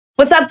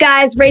What's up,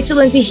 guys? Rachel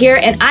Lindsay here,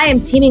 and I am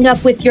teaming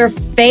up with your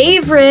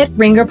favorite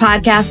Ringer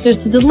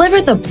podcasters to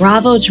deliver the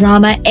Bravo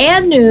drama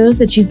and news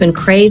that you've been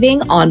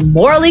craving on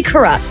Morally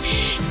Corrupt.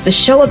 It's the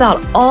show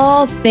about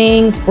all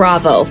things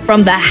Bravo,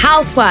 from the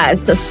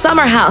Housewives to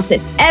Summer House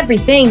and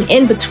everything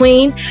in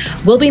between.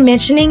 We'll be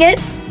mentioning it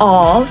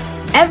all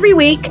every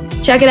week.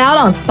 Check it out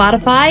on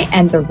Spotify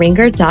and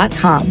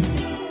theringer.com.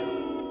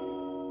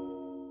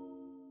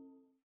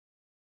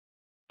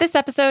 This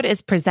episode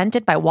is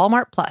presented by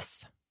Walmart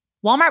Plus.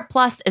 Walmart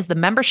Plus is the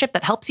membership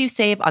that helps you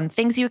save on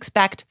things you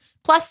expect,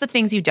 plus the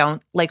things you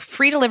don't, like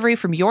free delivery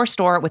from your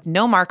store with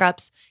no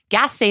markups,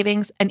 gas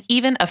savings, and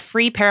even a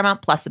free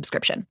Paramount Plus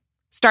subscription.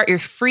 Start your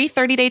free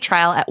 30-day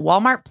trial at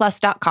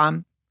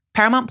walmartplus.com.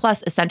 Paramount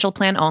Plus Essential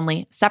Plan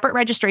only. Separate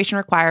registration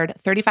required.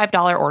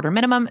 $35 order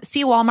minimum.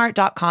 See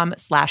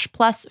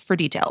walmart.com/plus for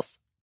details.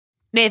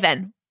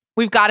 Nathan,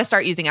 we've got to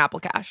start using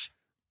Apple Cash.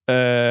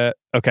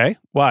 Okay.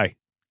 Why?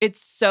 It's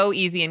so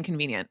easy and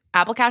convenient.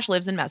 Apple Cash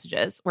lives in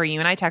Messages, where you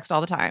and I text all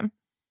the time.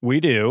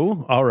 We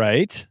do. All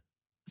right.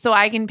 So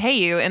I can pay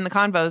you in the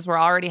convos we're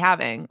already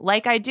having,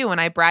 like I do when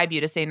I bribe you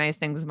to say nice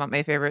things about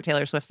my favorite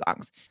Taylor Swift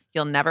songs.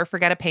 You'll never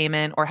forget a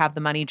payment or have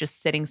the money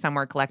just sitting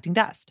somewhere collecting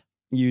dust.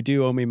 You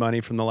do owe me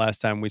money from the last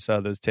time we saw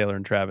those Taylor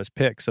and Travis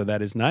pics, so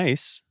that is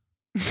nice.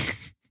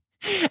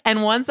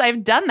 And once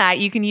I've done that,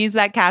 you can use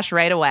that cash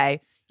right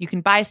away. You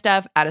can buy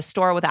stuff at a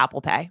store with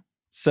Apple Pay.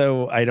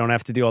 So I don't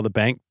have to do all the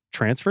bank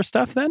transfer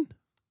stuff then?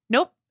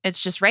 Nope.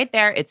 It's just right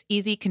there. It's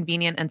easy,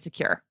 convenient, and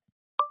secure.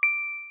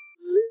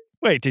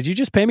 Wait, did you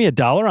just pay me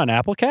 $1 on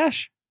Apple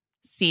Cash?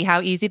 See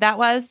how easy that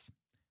was?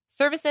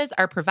 Services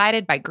are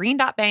provided by Green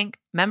Dot Bank,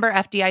 member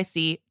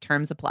FDIC.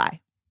 Terms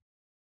apply.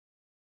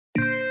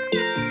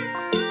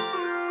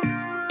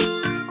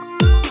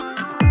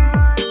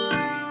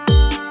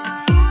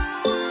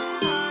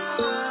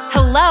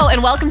 Hello,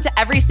 and welcome to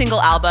Every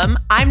Single Album.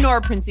 I'm Nora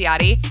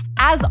Princiotti.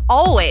 As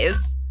always,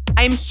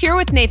 I'm here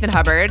with Nathan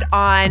Hubbard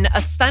on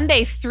a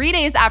Sunday, 3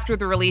 days after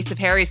the release of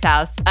Harry's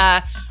House,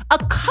 a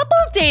couple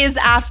days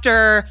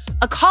after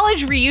a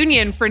college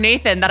reunion for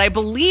Nathan that I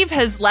believe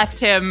has left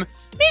him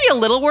maybe a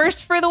little worse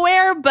for the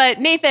wear. But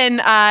Nathan,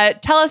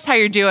 tell us how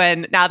you're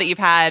doing now that you've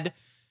had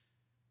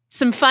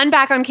some fun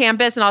back on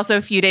campus and also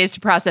a few days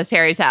to process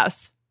Harry's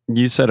House.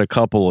 You said a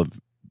couple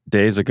of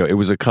days ago, it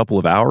was a couple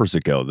of hours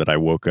ago that I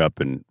woke up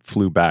and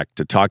flew back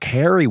to talk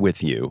Harry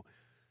with you,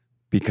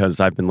 because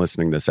I've been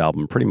listening to this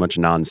album pretty much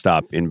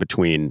nonstop in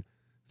between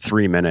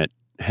 3-minute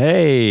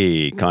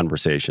hey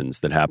conversations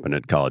that happen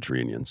at college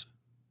reunions.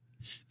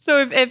 So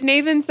if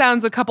Nathan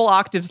sounds a couple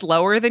octaves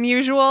lower than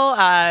usual,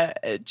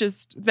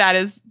 just that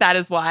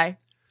is why.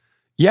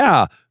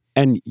 Yeah.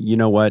 And you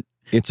know what?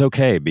 It's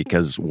okay,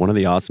 because one of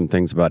the awesome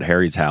things about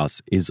Harry's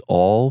House is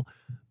all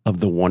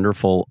of the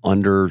wonderful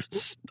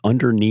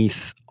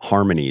underneath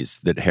harmonies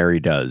that Harry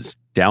does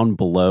down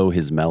below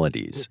his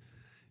melodies.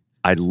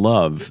 I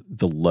love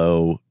the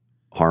low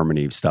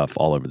harmony stuff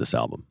all over this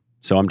album.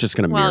 So I'm just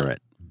going to mirror it.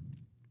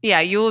 Yeah,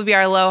 you will be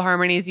our low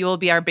harmonies. You will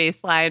be our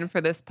bass line for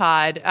this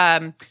pod.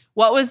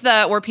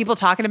 Were people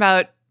talking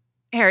about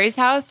Harry's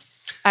House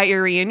at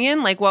your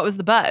reunion? Like, what was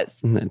the buzz?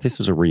 This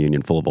was a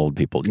reunion full of old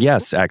people.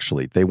 Yes,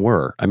 actually, they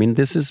were. I mean,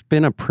 this has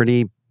been a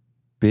pretty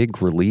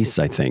big release,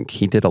 I think.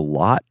 He did a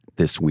lot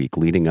this week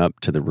leading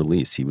up to the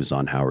release. He was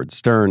on Howard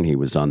Stern. He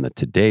was on the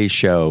Today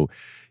Show.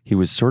 He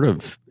was sort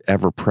of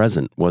ever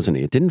present, wasn't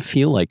he? It didn't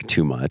feel like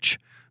too much,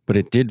 but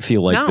it did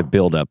feel like the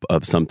buildup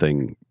of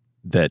something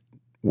that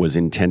was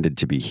intended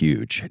to be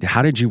huge.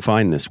 How did you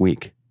find this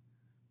week?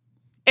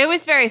 It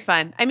was very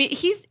fun. I mean,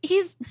 he's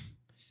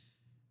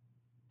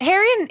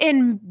Harry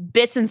in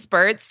bits and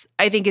spurts,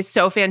 I think, is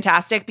so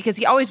fantastic because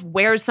he always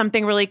wears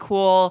something really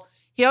cool.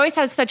 He always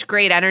has such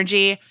great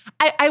energy.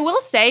 I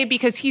will say,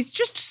 because he's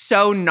just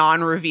so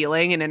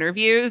non-revealing in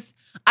interviews,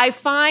 I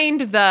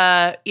find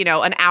the,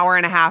 an hour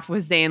and a half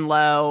with Zane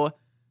Lowe,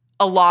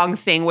 a long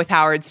thing with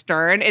Howard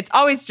Stern, it's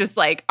always just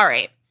like, all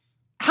right,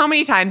 how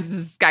many times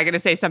is this guy going to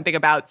say something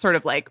about sort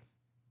of like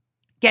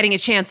getting a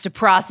chance to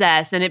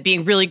process and it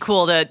being really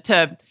cool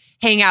to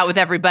hang out with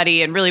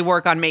everybody and really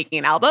work on making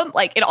an album?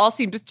 Like, it all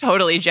seems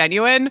totally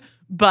genuine,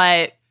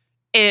 but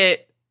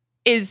it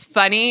is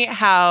funny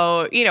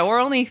how, we're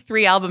only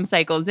 3 album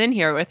cycles in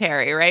here with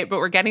Harry, right? But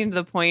we're getting to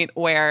the point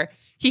where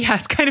he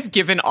has kind of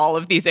given all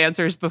of these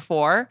answers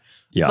before.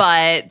 Yeah.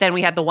 But then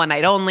we had the One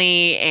Night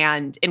Only,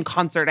 and In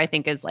Concert, I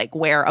think, is like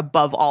where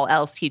above all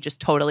else he just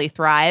totally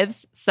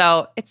thrives.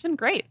 So it's been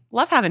great.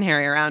 Love having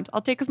Harry around.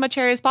 I'll take as much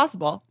Harry as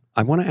possible.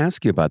 I want to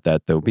ask you about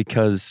that, though,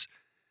 because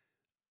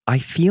I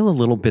feel a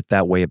little bit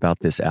that way about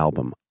this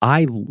album.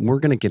 We're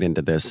going to get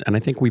into this, and I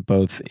think we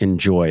both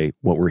enjoy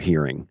what we're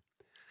hearing.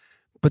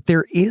 But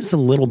there is a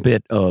little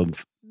bit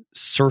of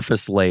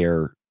surface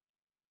layer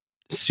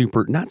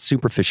not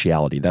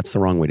superficiality. That's the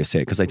wrong way to say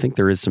it, because I think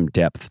there is some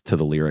depth to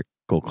the lyrical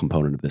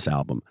component of this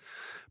album.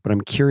 But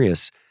I'm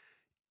curious,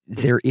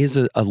 there is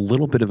a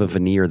little bit of a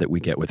veneer that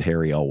we get with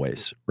Harry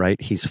always, right?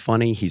 He's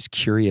funny, he's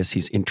curious,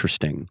 he's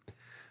interesting.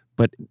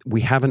 But we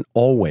haven't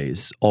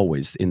always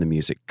in the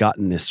music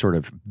gotten this sort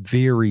of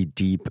very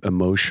deep,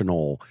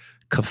 emotional,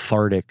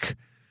 cathartic,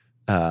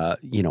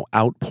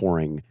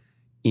 outpouring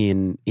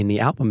in the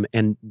album.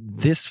 And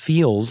this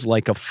feels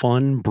like a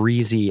fun,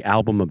 breezy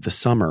album of the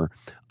summer.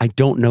 I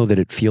don't know that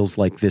it feels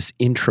like this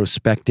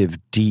introspective,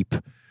 deep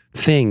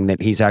thing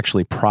that he's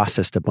actually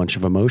processed a bunch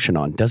of emotion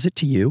on. Does it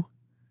to you?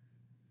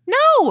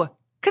 No,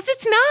 because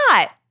it's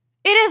not.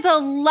 It is a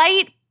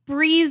light,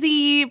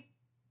 breezy,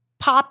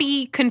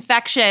 poppy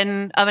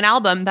confection of an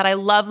album that I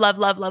love, love,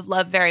 love, love,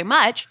 love very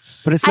much.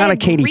 But it's not a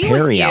Katy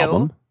Perry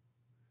album.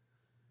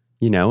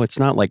 It's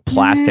not like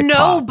plastic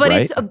pop, but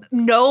right?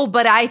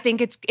 but I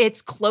think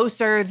it's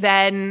closer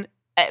than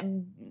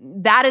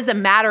that is a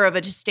matter of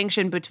a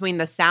distinction between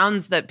the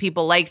sounds that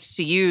people liked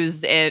to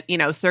use in,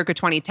 circa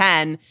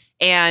 2010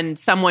 and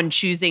someone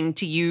choosing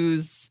to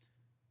use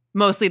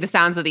mostly the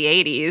sounds of the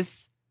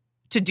 80s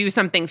to do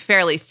something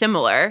fairly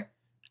similar.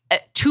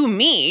 To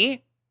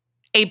me,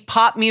 a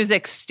pop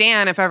music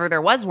stan, if ever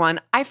there was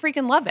one, I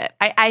freaking love it.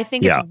 I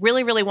think it's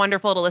really, really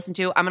wonderful to listen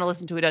to. I'm going to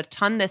listen to it a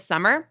ton this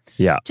summer.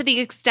 Yeah. To the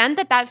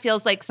extent that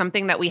feels like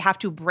something that we have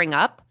to bring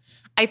up,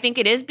 I think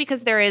it is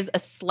because there is a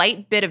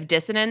slight bit of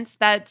dissonance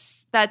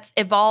that's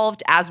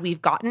evolved as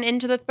we've gotten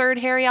into the third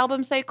Harry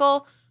album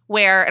cycle,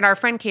 and our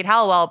friend Kate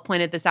Hallowell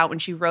pointed this out when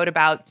she wrote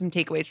about some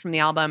takeaways from the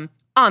album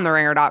on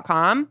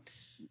TheRinger.com.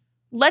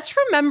 Let's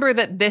remember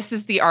that this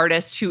is the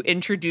artist who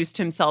introduced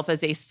himself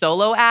as a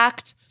solo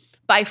act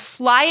by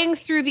flying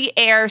through the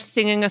air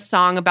singing a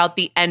song about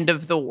the end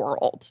of the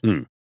world.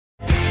 Mm.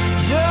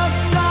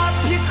 Just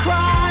stop your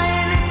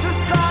crying, it's a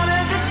sign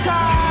of the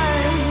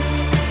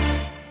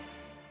times.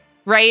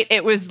 Right?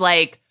 It was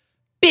like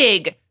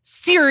big,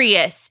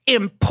 serious,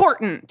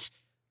 important.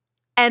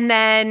 And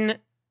then,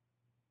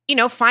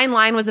 Fine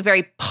Line was a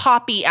very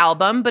poppy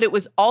album, but it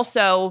was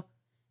also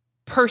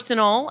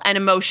personal and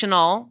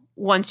emotional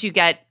once you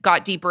got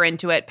deeper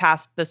into it,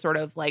 past the sort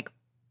of like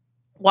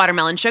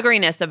watermelon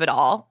sugariness of it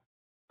all.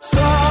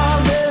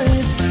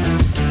 Strawberries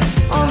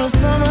on a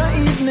summer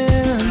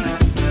evening.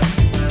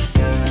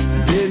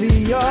 Baby,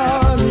 you're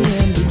the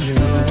end of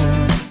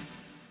June.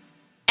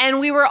 And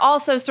we were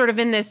also sort of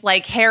in this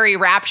like Harry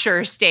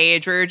rapture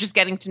stage where we were just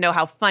getting to know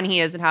how fun he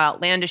is and how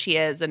outlandish he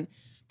is and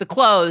the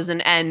clothes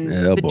and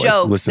the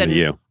jokes Listen and to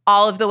you.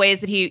 all of the ways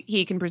that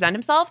he can present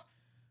himself.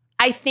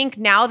 I think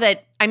now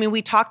that,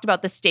 we talked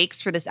about the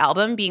stakes for this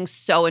album being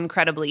so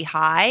incredibly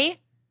high.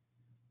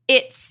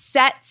 It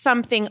set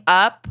something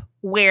up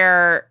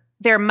where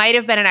there might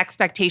have been an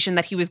expectation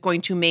that he was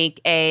going to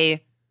make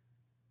a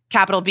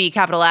capital B,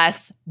 capital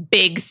S,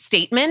 big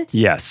statement.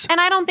 Yes.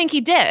 And I don't think he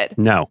did.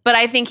 No. But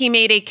I think he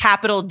made a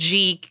capital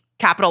G,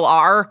 capital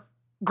R,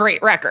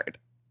 great record.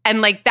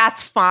 And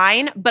that's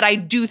fine. But I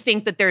do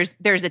think that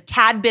there's a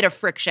tad bit of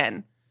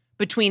friction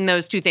between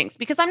those two things,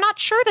 because I'm not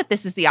sure that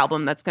this is the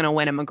album that's going to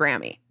win him a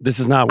Grammy. This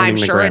is not winning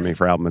the Grammy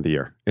for Album of the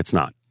Year. It's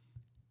not.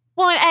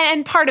 Well,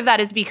 and part of that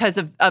is because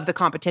of the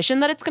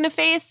competition that it's going to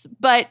face.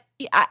 But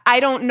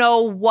I don't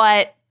know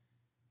what...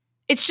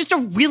 It's just a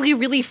really,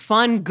 really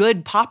fun,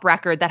 good pop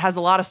record that has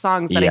a lot of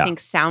songs that I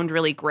think sound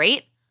really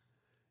great.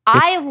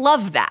 I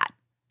love that.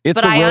 It's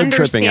the road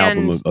tripping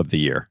album of the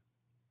year.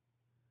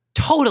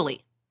 Totally.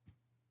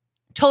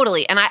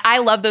 And I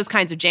love those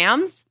kinds of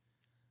jams.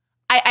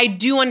 I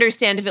do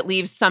understand if it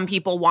leaves some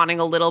people wanting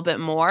a little bit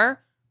more,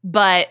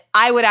 but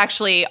I would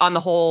actually, on the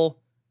whole,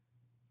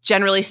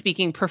 generally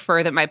speaking,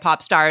 prefer that my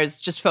pop stars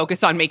just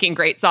focus on making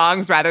great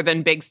songs rather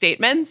than big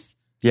statements.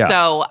 Yeah.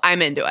 So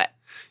I'm into it.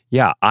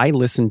 Yeah, I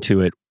listened to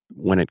it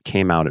when it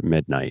came out at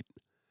midnight,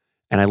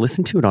 and I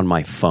listened to it on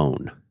my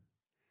phone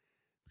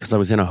because I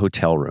was in a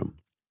hotel room.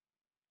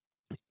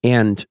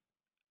 And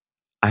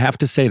I have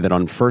to say that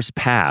on first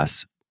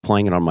pass,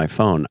 playing it on my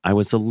phone, I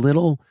was a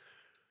little...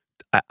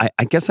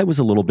 I guess I was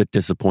a little bit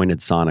disappointed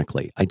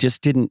sonically. I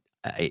just didn't,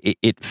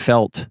 it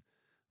felt,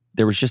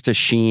 there was just a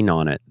sheen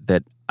on it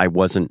that I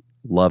wasn't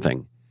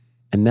loving.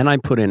 And then I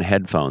put in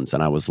headphones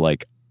and I was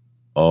like,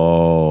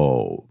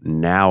 oh,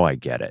 now I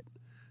get it.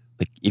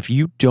 Like, if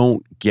you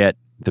don't get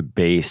the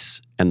bass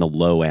and the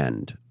low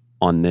end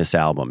on this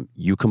album,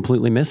 you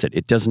completely miss it.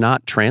 It does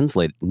not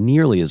translate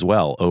nearly as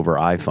well over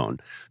iPhone.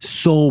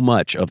 So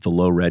much of the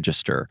low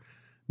register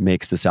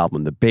makes this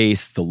album. The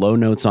bass, the low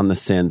notes on the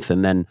synth,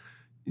 and then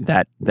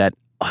that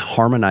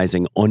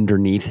harmonizing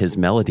underneath his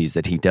melodies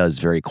that he does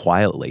very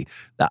quietly.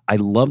 I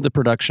love the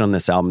production on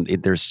this album.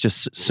 There's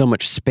just so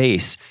much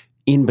space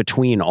in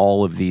between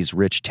all of these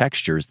rich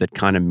textures that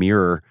kind of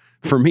mirror,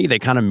 for me, they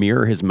kind of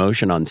mirror his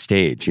motion on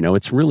stage.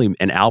 It's really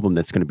an album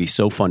that's going to be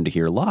so fun to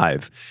hear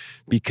live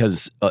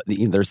because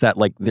there's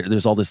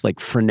there's all this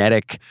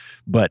frenetic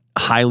but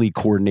highly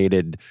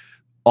coordinated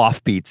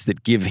offbeats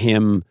that give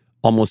him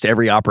almost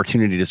every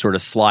opportunity to sort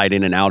of slide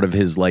in and out of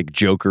his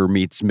Joker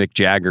meets Mick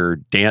Jagger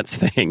dance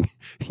thing,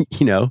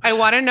 I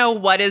want to know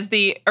what is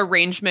the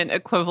arrangement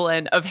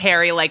equivalent of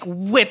Harry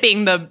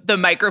whipping the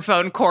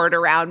microphone cord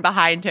around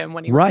behind him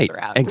when he runs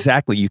around. Right,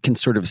 exactly. You can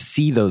sort of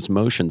see those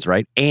motions,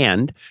 right?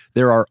 And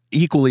there are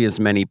equally as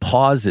many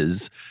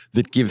pauses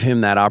that give him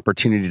that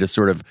opportunity to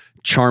sort of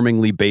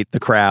charmingly bait the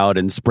crowd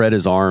and spread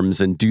his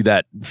arms and do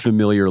that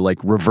familiar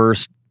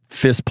reverse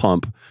fist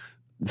pump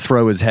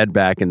throw his head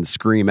back and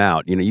scream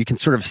out. You can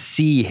sort of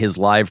see his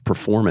live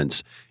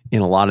performance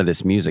in a lot of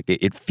this music.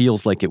 It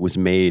feels like it was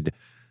made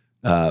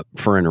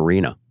for an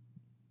arena.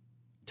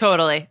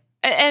 Totally.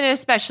 And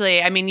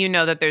especially, I mean,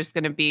 that there's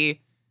going to be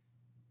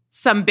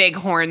some big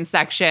horn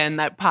section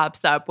that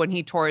pops up when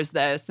he tours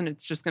this, and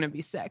it's just going to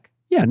be sick.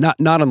 Yeah, not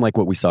unlike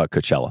what we saw at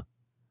Coachella.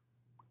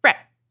 Right.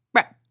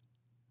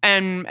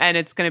 And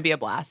it's going to be a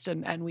blast,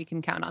 and we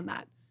can count on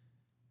that.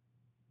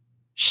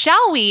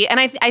 Shall we? And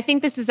I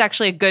think this is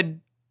actually a good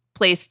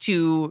place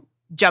to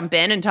jump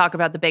in and talk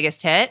about the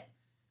biggest hit,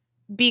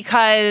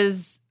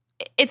 because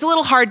it's a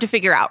little hard to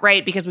figure out,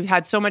 right? Because we've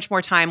had so much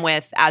more time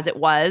with As It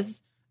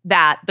Was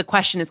that the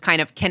question is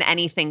kind of, can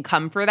anything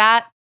come for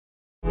that?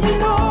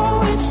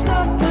 It's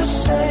not the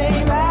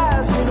same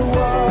as it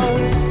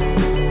was.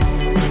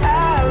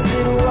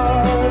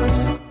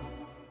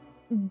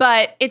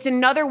 But it's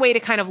another way to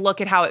kind of look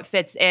at how it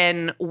fits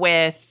in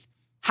with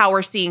how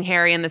we're seeing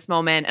Harry in this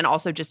moment, and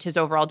also just his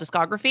overall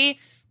discography.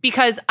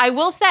 Because I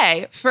will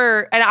say,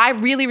 and I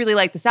really, really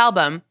like this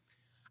album,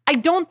 I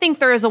don't think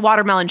there is a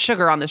Watermelon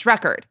Sugar on this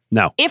record.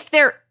 No. If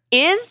there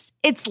is,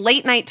 it's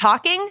Late Night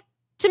Talking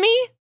to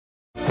me.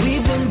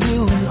 We've been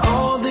doing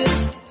all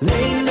this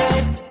late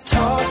night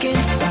talking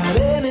about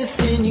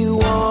anything you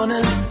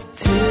wanna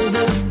till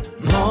the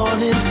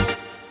morning.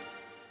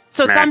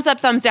 So thumbs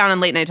up, thumbs down on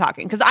Late Night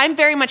Talking, because I'm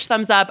very much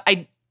thumbs up.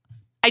 I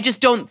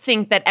just don't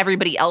think that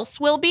everybody else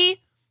will be.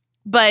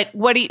 But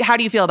how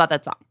do you feel about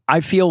that song? I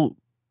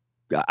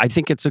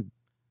think it's a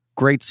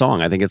great song.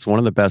 I think it's one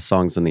of the best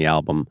songs in the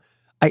album.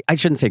 I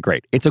shouldn't say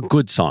great. It's a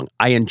good song.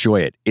 I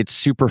enjoy it. It's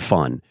super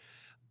fun.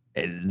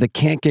 The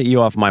Can't Get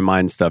You Off My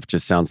Mind stuff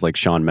just sounds like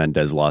Shawn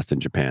Mendes Lost in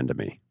Japan to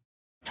me.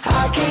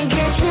 I can't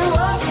get you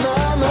off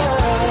my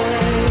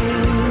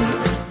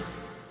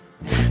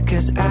mind,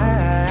 'cause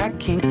I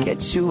can't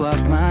get you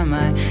off my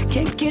mind.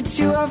 Can't get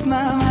you off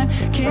my mind.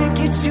 Can't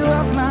get you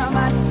off my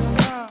mind.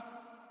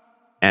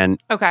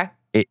 And okay,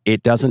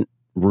 it doesn't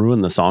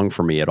ruin the song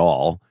for me at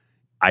all.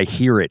 I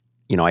hear it.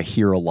 I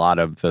hear a lot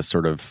of the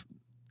sort of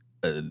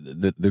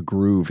the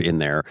groove in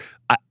there.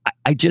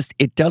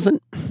 It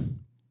doesn't.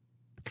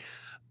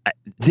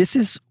 This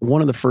is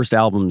one of the first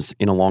albums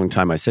in a long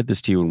time. I said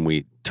this to you when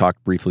we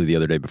talked briefly the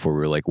other day before we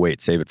were like,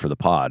 wait, save it for the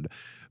pod.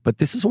 But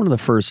this is one of the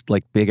first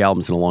big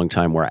albums in a long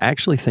time where I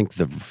actually think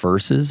the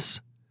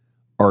verses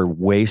are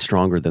way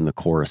stronger than the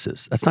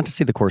choruses. That's not to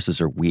say the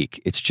choruses are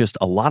weak. It's just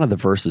a lot of the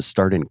verses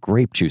start in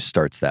Grape Juice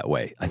starts that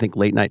way. I think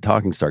Late Night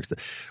Talking starts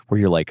where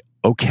you're like,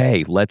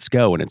 okay, let's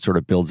go. And it sort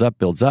of builds up.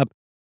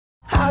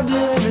 I'll do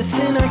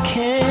everything I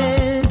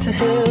can to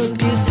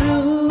help you through.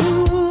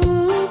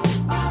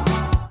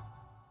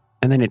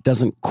 And then it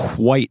doesn't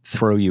quite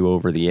throw you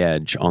over the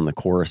edge on the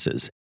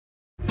choruses.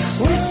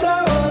 Wish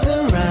I was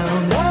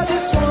around. I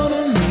just want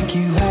to make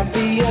you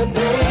happier,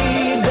 baby.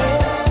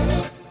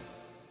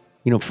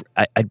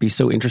 I'd be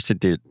so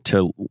interested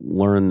to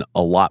learn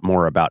a lot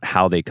more about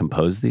how they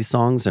compose these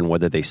songs and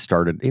whether they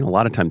started, a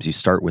lot of times you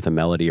start with a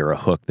melody or a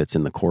hook that's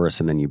in the chorus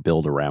and then you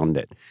build around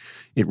it.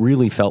 It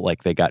really felt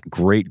like they got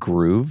great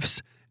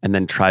grooves and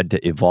then tried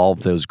to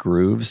evolve those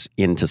grooves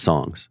into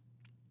songs.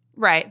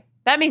 Right.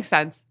 That makes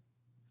sense.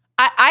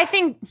 I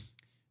think,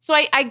 so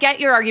I get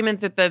your argument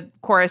that the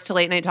chorus to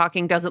Late Night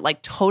Talking doesn't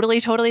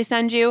totally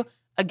send you.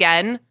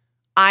 Again,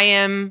 I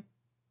am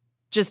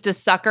just a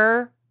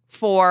sucker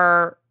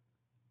for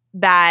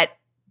that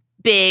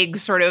big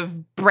sort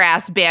of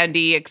brass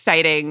bandy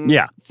exciting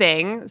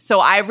thing. So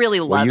I really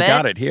love it. You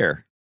got it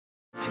here.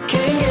 Can't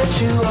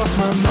get you off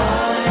my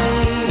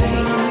mind.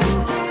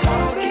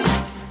 Talking.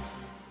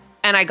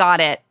 And I got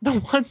it. The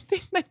one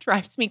thing that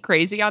drives me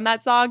crazy on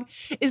that song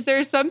is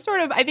there's some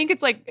sort of, I think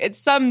it's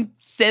some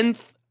synth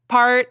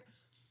part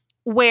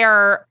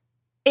where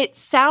it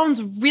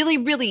sounds really,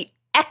 really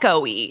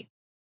echoey.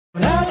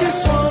 I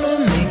just want to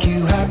make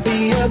you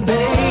happier,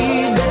 baby.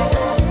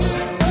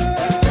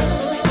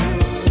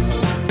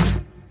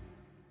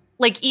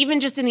 Even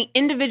just in the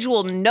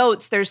individual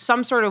notes, there's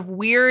some sort of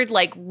weird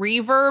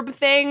reverb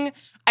thing.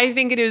 I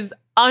think it is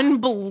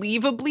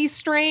unbelievably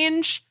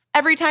strange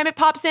every time it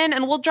pops in,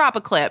 and we'll drop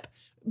a clip.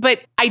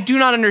 But I do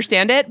not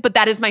understand it, but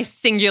that is my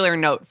singular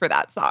note for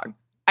that song.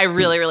 I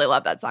really, really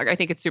love that song. I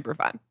think it's super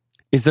fun.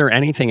 Is there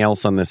anything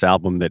else on this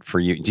album that for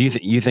you, do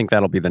you think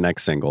that'll be the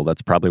next single?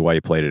 That's probably why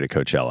you played it at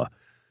Coachella.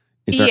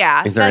 Is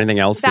there anything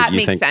else that you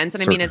think? That makes sense.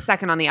 And I mean, it's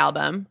second on the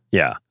album.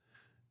 Yeah.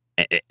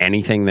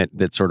 Anything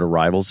that sort of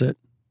rivals it?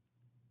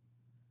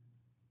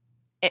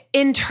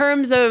 In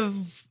terms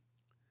of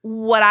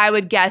what I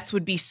would guess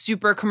would be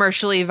super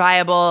commercially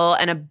viable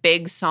and a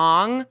big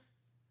song,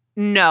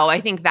 no,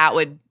 I think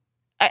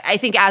I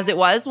think As It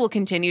Was will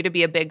continue to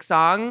be a big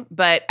song,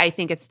 but I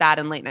think it's that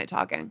and Late Night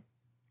Talking.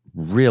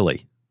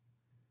 Really?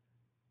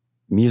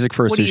 Music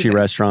for a sushi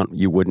restaurant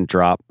you wouldn't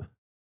drop?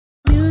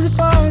 Music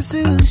for a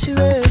sushi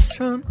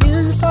restaurant.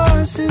 Music for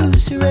a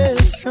sushi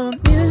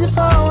restaurant. Music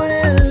for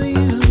whatever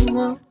you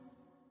want.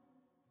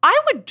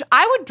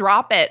 I would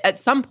drop it at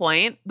some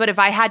point, but if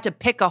I had to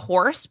pick a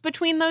horse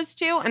between those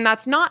two, and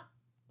that's not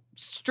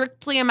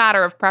strictly a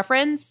matter of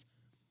preference,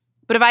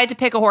 But if I had to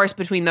pick a horse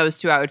between those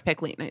two, I would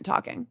pick Late Night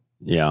Talking.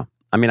 Yeah.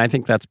 I mean, I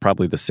think that's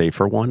probably the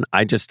safer one.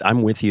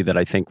 I'm with you that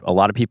I think a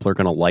lot of people are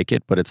going to like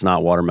it, but it's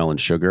not Watermelon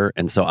Sugar.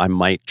 And so I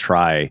might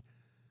try. I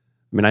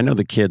mean, I know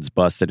the kids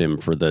busted him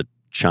for the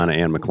Shauna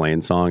Ann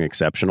McClain song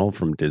Exceptional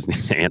from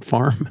Disney's Ant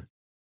Farm.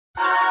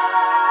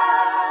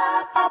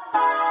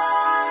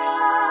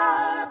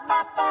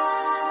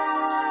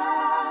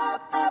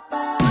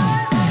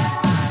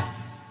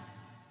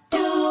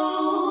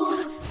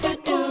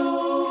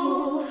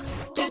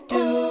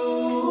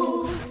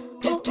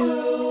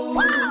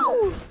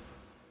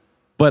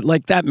 But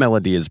like that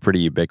melody is pretty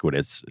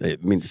ubiquitous. I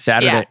mean,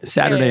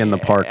 Saturday in the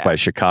Park by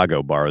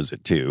Chicago borrows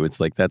it too. It's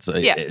like that's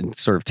a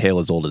sort of tale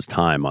as old as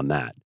time on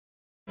that.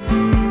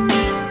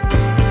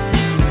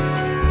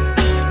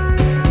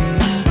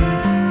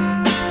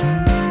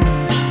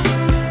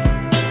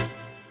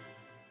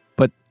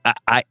 But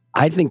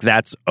I think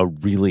that's a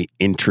really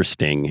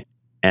interesting,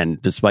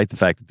 and despite the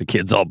fact that the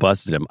kids all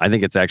busted him, I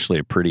think it's actually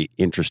a pretty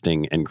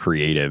interesting and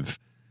creative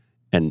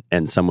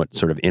and somewhat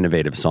sort of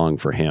innovative song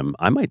for him.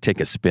 I might take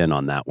a spin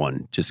on that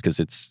one just because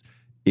it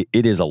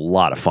is a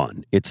lot of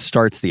fun. It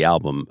starts the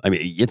album. I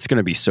mean, it's going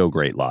to be so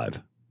great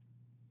live.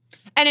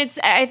 And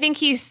I think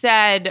he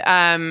said,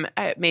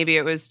 maybe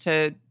it was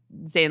to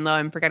Zane Lowe,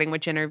 I'm forgetting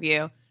which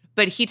interview,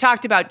 but he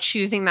talked about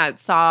choosing that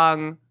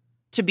song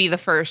to be the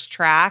first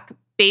track,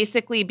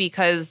 basically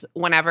because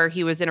whenever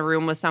he was in a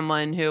room with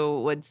someone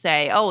who would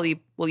say, oh,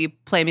 will you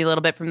play me a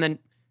little bit from the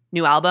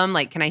new album?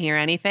 Like, can I hear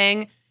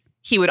anything?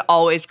 He would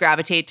always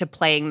gravitate to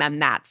playing them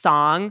that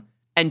song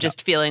and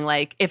just feeling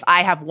like if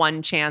I have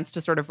one chance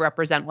to sort of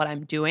represent what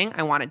I'm doing,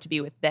 I want it to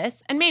be with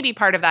this. And maybe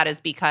part of that is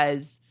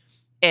because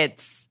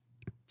it's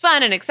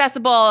fun and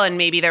accessible, and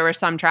maybe there were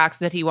some tracks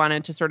that he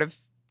wanted to sort of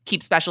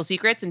keep special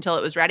secrets until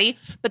it was ready.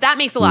 But that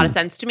makes a lot of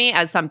sense to me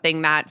as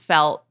something that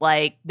felt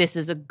like this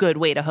is a good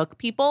way to hook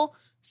people.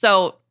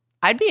 So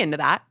I'd be into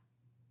that.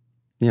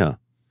 Yeah.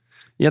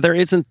 Yeah, there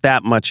isn't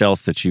that much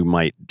else that you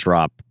might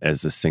drop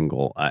as a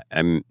single.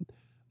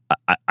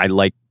 I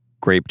like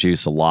Grape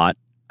Juice a lot.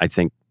 I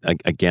think,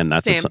 again,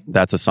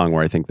 that's a song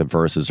where I think the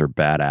verses are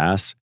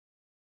badass.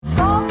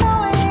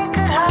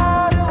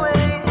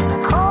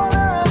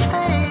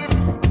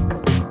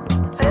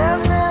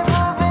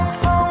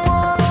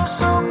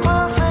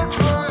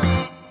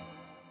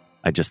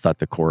 I just thought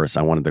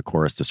I wanted the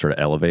chorus to sort of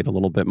elevate a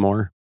little bit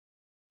more.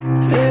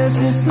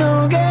 There's just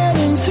no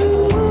getting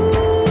through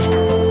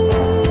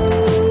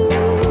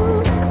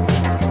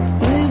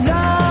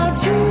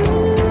without you.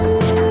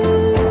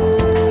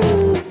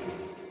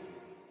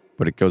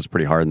 But it goes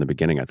pretty hard in the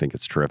beginning. I think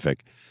it's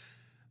terrific.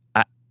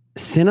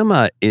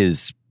 Cinema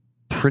is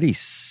pretty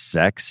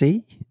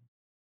sexy.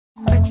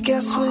 I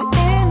guess we're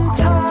in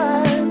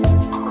time.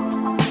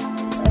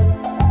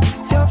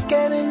 You're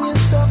getting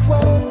yourself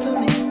well for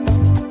me.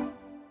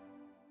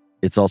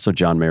 It's also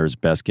John Mayer's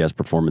best guest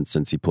performance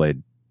since he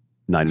played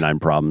 99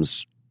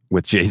 Problems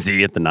with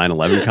Jay-Z at the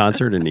 9/11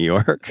 concert in New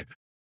York.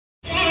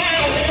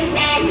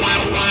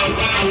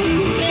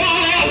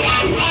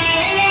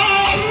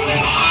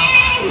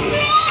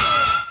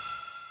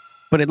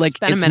 But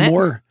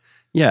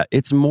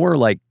it's more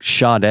like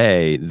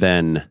Sade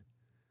than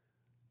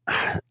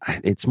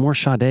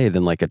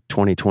like a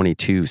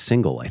 2022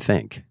 single, I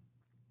think.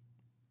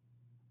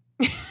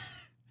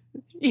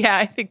 Yeah,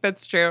 I think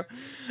that's true.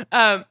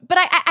 But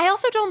I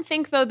also don't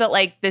think, though, that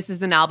like this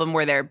is an album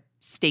where they're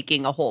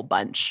staking a whole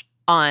bunch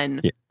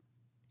on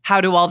how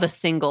do all the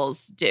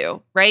singles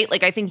do, right?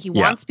 Like, I think he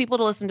wants people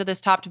to listen to this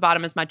top to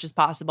bottom as much as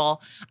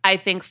possible. I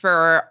think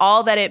for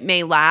all that it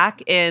may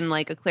lack in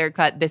like a clear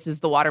cut, this is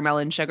the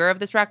Watermelon Sugar of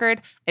this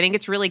record, I think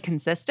it's really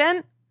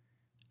consistent.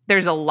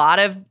 There's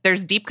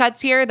deep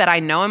cuts here that I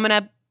know I'm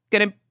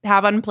gonna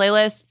have on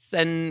playlists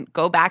and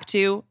go back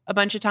to a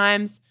bunch of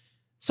times.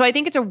 So I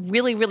think it's a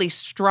really, really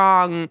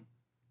strong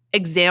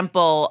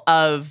example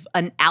of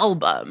an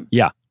album.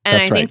 Yeah. And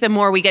I think the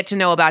more we get to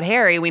know about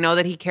Harry, we know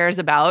that he cares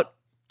about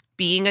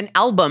being an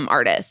album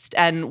artist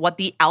and what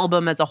the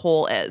album as a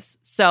whole is.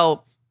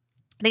 So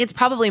I think it's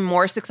probably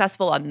more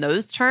successful on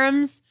those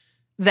terms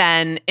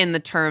than in the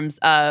terms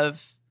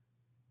of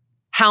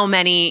how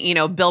many,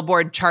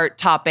 Billboard chart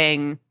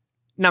topping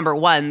number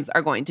ones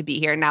are going to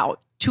be here. Now,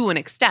 to an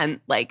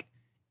extent, like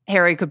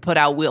Harry could put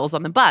out Wheels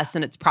on the Bus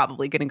and it's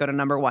probably going to go to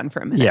number one for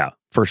a minute. Yeah,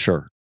 for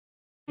sure.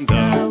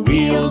 The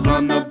wheels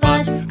on the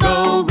bus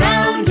go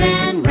round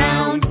and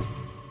round.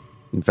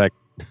 In fact,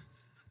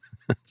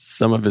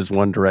 some of his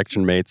One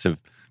Direction mates have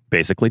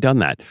basically done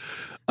that.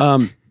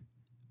 But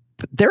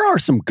there are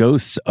some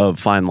ghosts of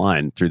Fine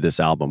Line through this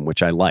album,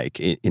 which I like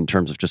in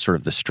terms of just sort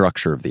of the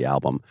structure of the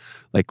album.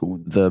 Like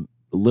the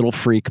Little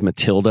Freak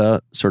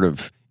Matilda sort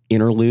of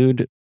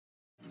interlude.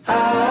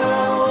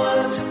 I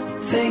was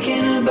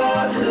thinking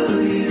about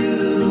who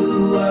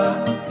you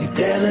are, your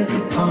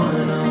delicate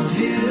point of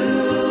view.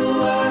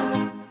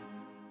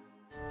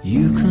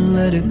 You can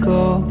let it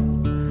go.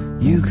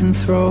 You can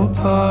throw a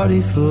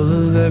party full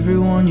of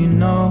everyone you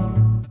know.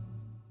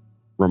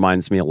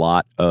 Reminds me a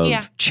lot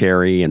of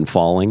Cherry and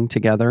Falling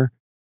together.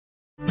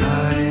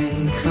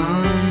 I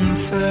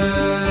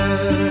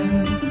confess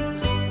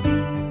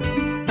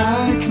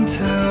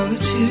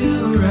that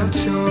you were at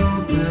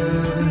your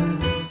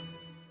best.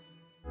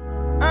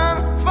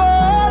 I'm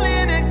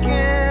falling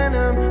again,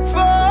 I'm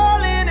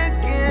falling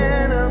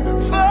again, I'm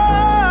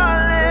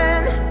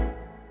falling.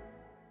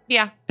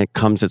 Yeah. It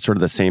comes at sort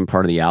of the same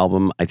part of the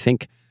album. I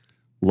think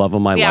Love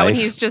of My Yeah, Life. when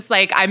he's just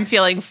like, I'm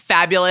feeling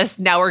fabulous.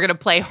 Now we're going to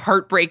play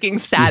heartbreaking,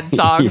 sad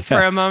songs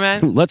for a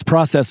moment. Let's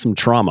process some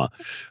trauma.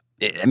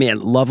 I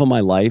mean, Love of My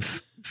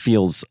Life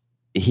feels,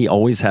 he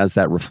always has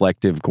that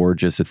reflective,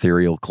 gorgeous,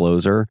 ethereal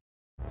closer.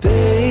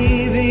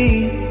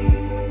 Baby,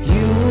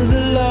 you were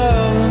the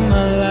love of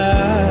my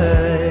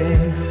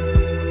life.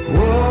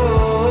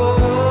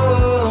 Whoa.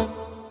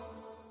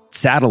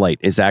 Satellite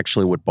is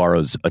actually what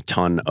borrows a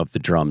ton of the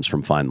drums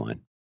from Fine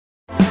Line.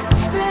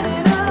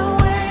 Spinning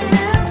out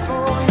waiting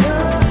for you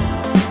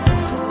to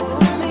pull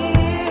me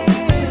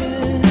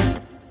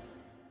in.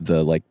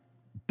 The like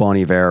Bon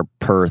Iver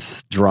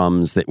Perth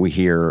drums that we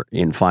hear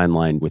in Fine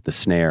Line with the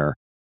snare.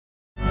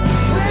 We'll be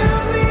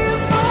a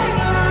fine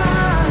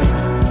line.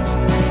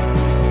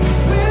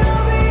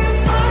 We'll be a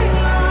fine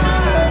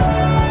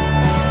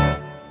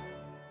line.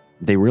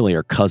 They really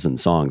are cousin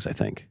songs, I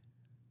think.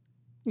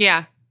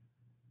 Yeah.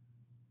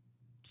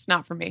 It's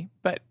not for me,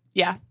 but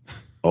yeah.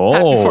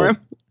 Happy for him.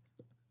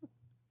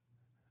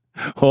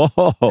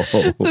 Oh.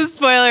 So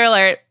spoiler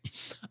alert.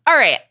 All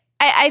right.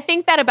 I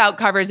think that about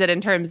covers it in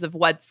terms of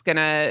what's going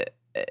to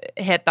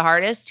hit the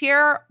hardest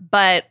here.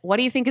 But what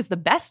do you think is the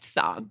best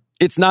song?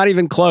 It's not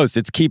even close.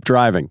 It's Keep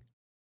Driving.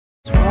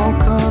 Small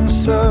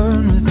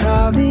concern with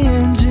how the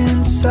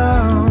engine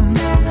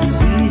sounds.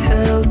 We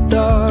held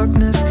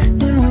darkness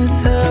and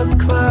withheld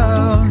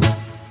clouds.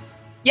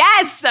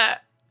 Yes.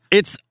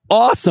 It's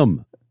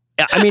awesome.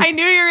 I mean, I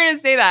knew you were going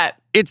to say that.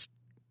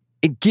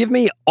 give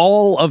me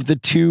all of the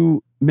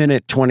 2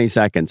 minute, 20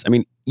 seconds. I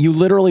mean, you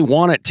literally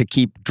want it to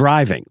keep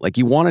driving. Like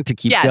you want it to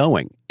keep Yes.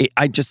 going. It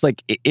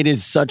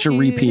is such a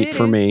repeat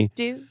for me.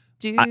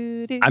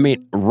 I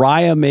mean,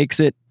 Raya makes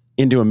it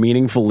into a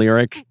meaningful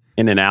lyric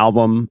in an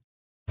album.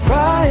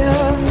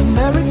 Riot,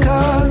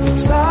 America,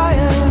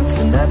 science,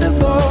 and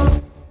edibles.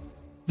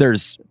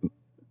 There's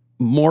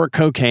more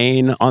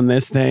cocaine on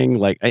this thing.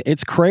 Like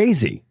it's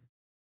crazy.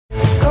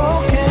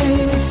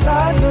 Cocaine,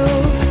 side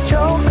boob,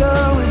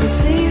 joker with a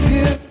sea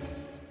view.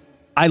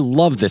 I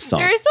love this song.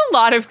 There is a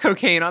lot of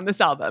cocaine on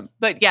this album,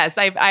 but yes,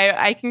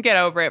 I can get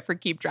over it for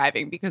Keep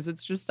Driving because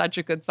it's just such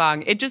a good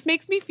song. It just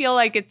makes me feel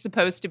like it's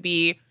supposed to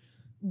be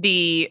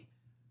the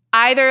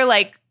either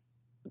like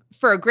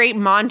for a great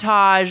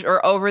montage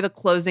or over the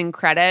closing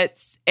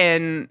credits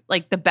in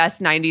like the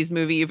best 90s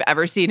movie you've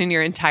ever seen in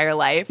your entire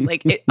life.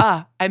 Like it,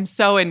 I'm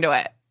so into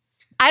it.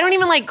 I don't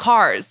even like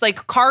cars.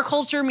 Like car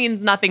culture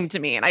means nothing to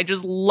me. And I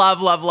just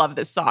love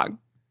this song.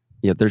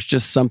 Yeah, there's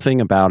just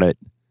something about it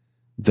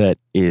that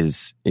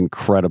is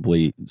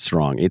incredibly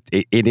strong.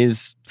 It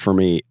is, for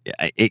me,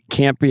 it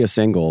can't be a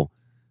single.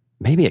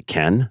 Maybe it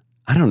can.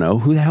 I don't know.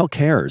 Who the hell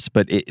cares?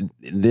 But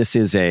this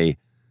is a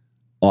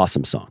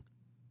awesome song.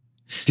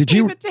 Did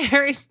you? Leave it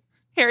to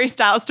Harry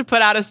Styles to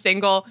put out a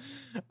single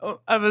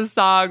of a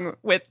song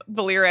with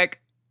the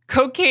lyric,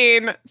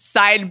 cocaine,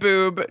 side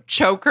boob,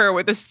 choker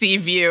with a sea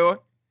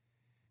view.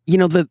 You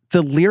know, the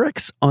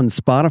lyrics on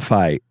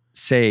Spotify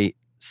say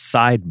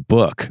side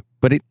book,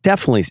 but it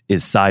definitely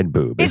is side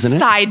boob, isn't it?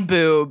 It's side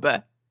boob.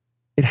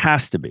 It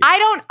has to be.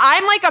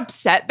 I'm like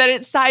upset that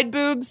it's side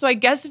boob. So I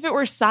guess if it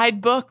were side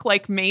book,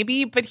 like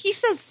maybe, but he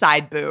says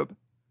side boob,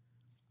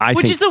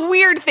 which is a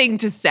weird thing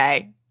to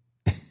say.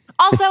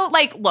 Also,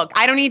 like, look,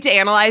 I don't need to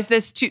analyze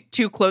this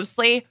too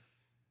closely.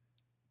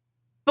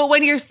 But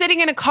when you're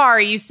sitting in a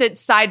car, you sit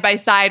side by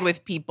side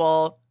with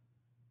people.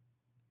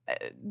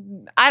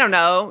 I don't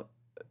know.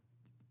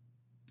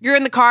 You're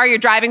in the car, you're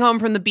driving home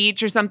from the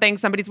beach or something.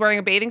 Somebody's wearing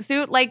a bathing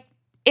suit. Like,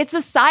 it's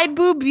a side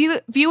boob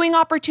viewing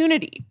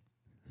opportunity.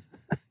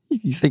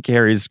 You think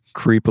Harry's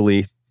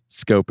creepily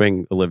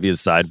scoping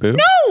Olivia's side boob?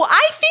 No,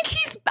 I think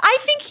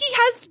he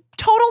has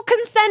total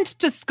consent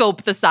to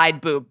scope the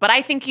side boob, but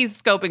I think he's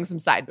scoping some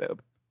side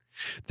boob.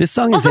 This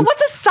song is also,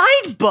 what's a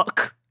side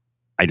book?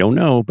 I don't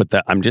know, but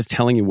I'm just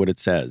telling you what it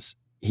says.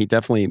 He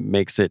definitely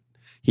makes it.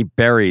 He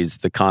buries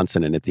the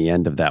consonant at the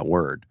end of that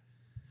word.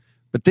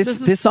 But this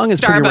song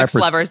is pretty Starbucks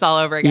lovers all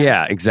over again.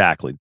 Yeah,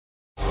 exactly.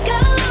 Got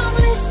a long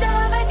list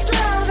of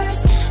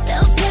ex-lovers.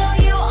 They'll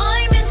tell you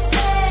I'm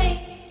insane.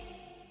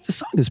 This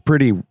song is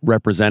pretty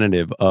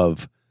representative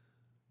of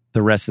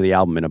the rest of the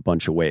album in a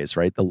bunch of ways,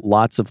 right?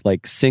 Lots of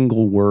like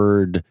single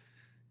word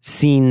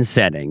scene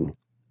setting,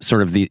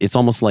 sort of it's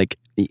almost like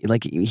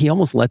he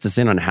almost lets us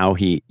in on how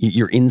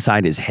you're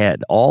inside his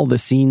head. All the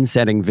scene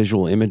setting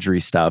visual imagery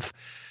stuff.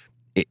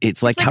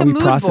 It's like how he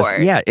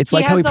processes. Yeah, it's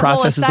like how he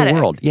processes the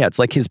world. Yeah, it's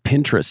like his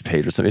Pinterest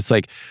page or something. It's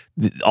like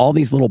all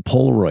these little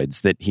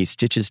Polaroids that he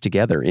stitches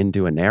together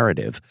into a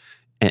narrative,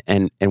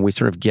 and we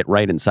sort of get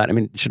right inside. I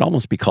mean, it should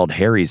almost be called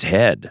Harry's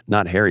Head,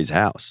 not Harry's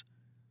House.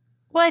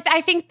 Well,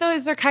 I think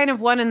those are kind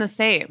of one and the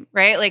same,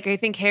 right? Like, I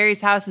think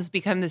Harry's House has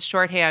become this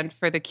shorthand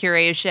for the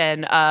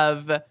curation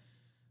of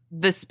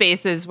the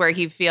spaces where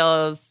he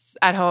feels us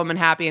at home and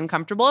happy and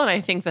comfortable. And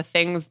I think the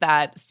things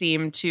that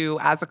seem to,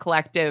 as a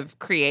collective,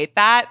 create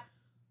that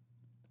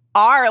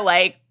are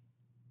like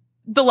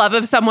the love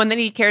of someone that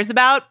he cares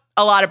about,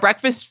 a lot of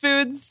breakfast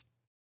foods.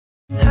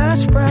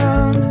 Hash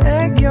brown,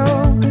 egg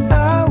yolk,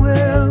 I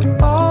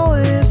will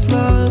always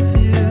love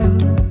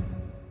you.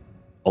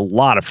 A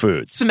lot of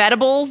foods. Some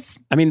edibles.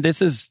 I mean,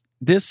 this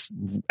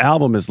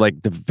album is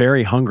like the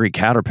Very Hungry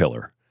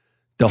Caterpillar.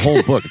 The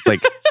whole book. It's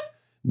like,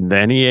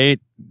 then he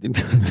ate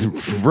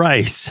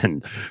rice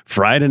and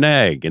fried an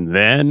egg, and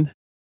then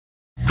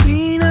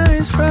Green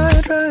eyes,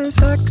 fried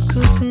rice, I could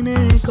cook an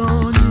egg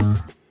on you.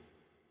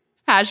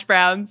 Hash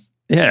browns.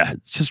 yeah,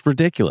 it's just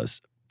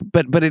ridiculous.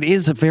 But it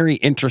is a very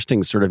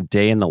interesting sort of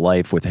day in the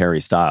life with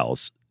Harry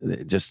Styles.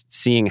 Just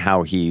seeing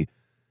how he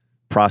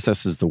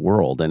processes the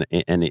world, and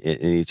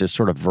he just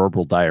sort of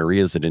verbal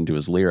diarrheas it into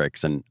his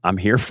lyrics, and I'm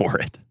here for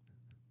it.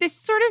 This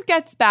sort of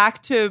gets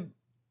back to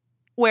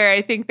where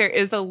I think there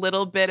is a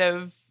little bit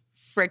of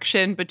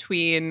friction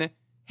between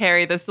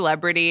Harry the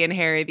celebrity and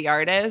Harry the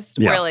artist,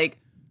 Yeah. where like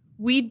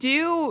we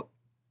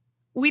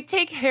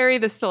take Harry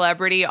the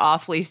celebrity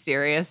awfully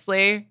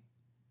seriously.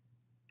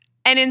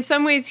 And in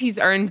some ways he's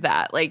earned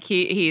that. Like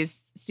he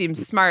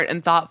seems smart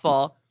and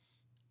thoughtful.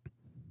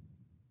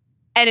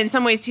 And in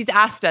some ways he's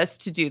asked us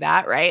to do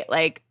that, right?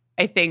 Like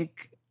I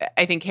think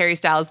Harry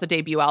Styles, the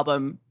debut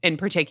album in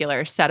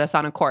particular, set us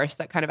on a course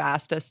that kind of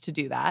asked us to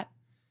do that.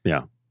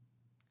 Yeah.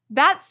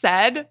 That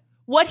said,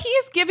 what he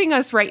is giving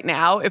us right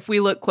now, if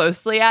we look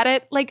closely at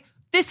it, like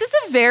this is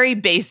a very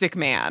basic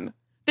man.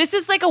 This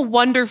is like a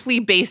wonderfully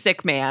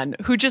basic man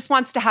who just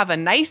wants to have a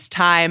nice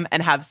time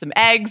and have some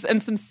eggs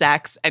and some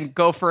sex and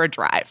go for a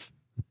drive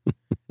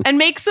and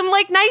make some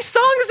like nice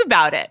songs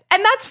about it.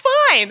 And that's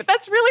fine.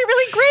 That's really,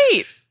 really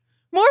great.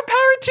 More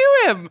power to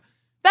him.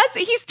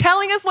 He's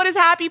telling us what his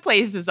happy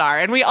places are,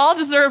 and we all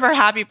deserve our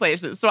happy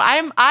places. So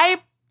I,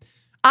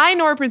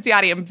 Nora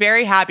Princiotti, am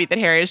very happy that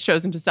Harry has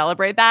chosen to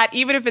celebrate that,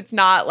 even if it's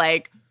not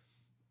like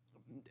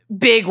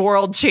big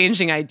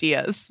world-changing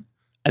ideas.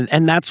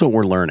 And that's what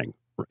we're learning.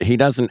 He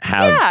doesn't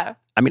have, Yeah.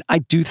 I mean, I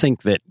do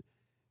think that,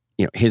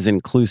 his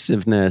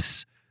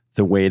inclusiveness,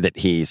 the way that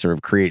he sort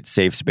of creates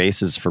safe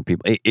spaces for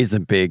people is a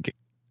big,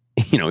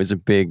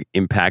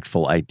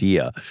 impactful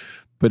idea.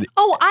 But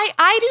Oh,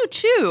 I do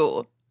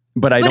too.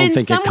 But I But don't in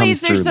think some it comes ways,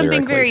 through there's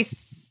something lyrically.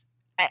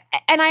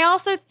 and I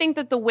also think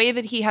that the way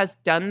that he has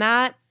done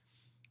that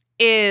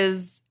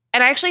is,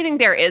 and I actually think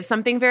there is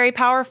something very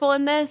powerful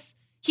in this.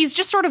 He's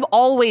just sort of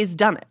always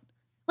done it.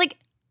 Like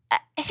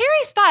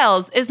Harry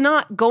Styles is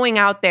not going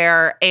out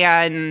there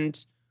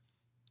and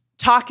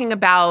talking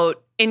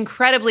about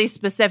incredibly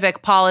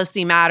specific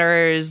policy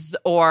matters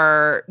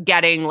or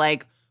getting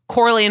like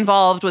corely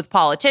involved with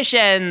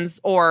politicians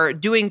or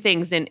doing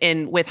things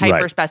with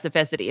hyper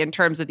specificity in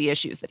terms of the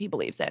issues that he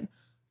believes in.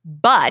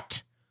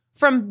 But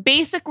from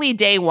basically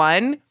day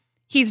one,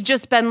 he's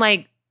just been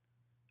like,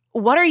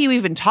 what are you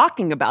even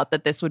talking about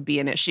that this would be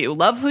an issue?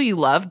 Love who you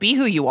love, be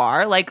who you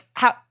are. Like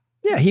how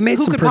He made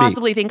who some could pretty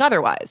possibly think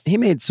otherwise? he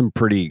made some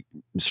pretty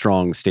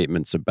strong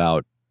statements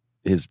about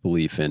his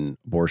belief in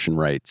abortion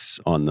rights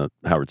on the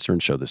Howard Stern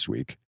show this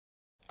week.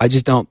 I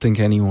just don't think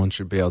anyone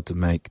should be able to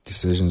make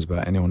decisions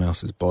about anyone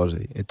else's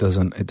body. It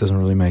doesn't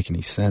really make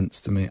any sense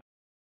to me.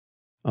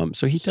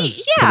 So he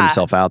does yeah. put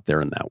himself out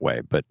there in that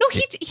way, but No,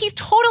 he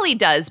totally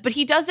does, but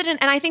he does it and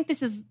I think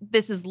this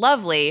is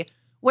lovely,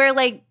 where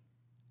like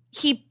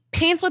he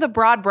paints with a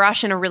broad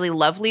brush in a really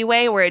lovely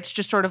way, where it's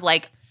just sort of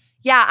like,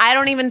 yeah, I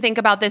don't even think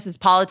about this as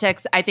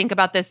politics. I think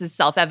about this as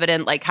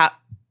self-evident, like how,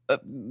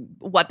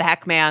 what the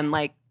heck, man?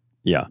 Like,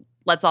 yeah,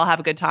 let's all have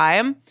a good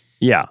time.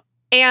 yeah,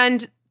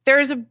 And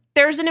there's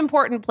an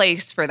important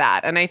place for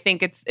that, and I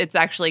think it's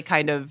actually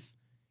kind of,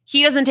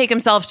 he doesn't take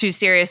himself too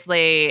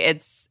seriously.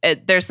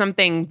 There's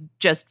something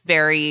just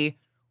very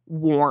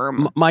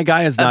warm. My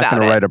guy is not about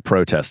going to it. write a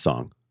protest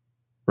song,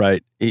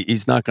 right?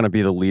 He's not going to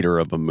be the leader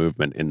of a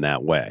movement in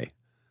that way,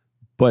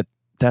 but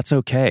that's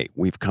okay.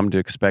 We've come to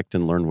expect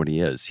and learn what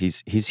he is.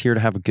 He's here to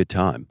have a good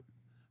time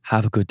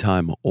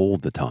all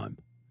the time,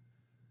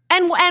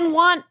 and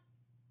want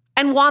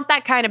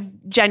that kind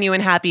of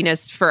genuine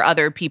happiness for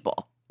other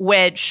people,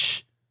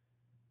 which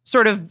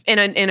sort of in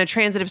a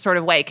transitive sort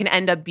of way can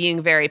end up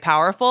being very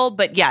powerful.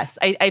 But yes,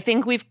 I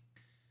think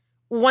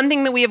one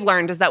thing that we have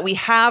learned is that we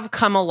have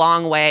come a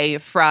long way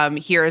from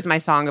here is my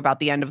song about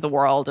the end of the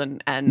world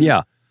and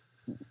yeah.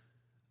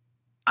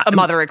 a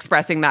mother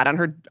expressing that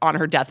on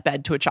her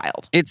deathbed to a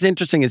child. It's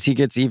interesting as he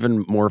gets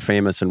even more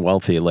famous and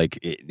wealthy, like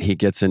he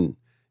gets in,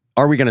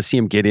 are we going to see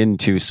him get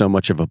into so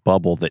much of a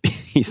bubble that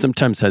he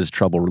sometimes has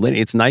trouble relating?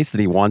 It's nice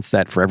that he wants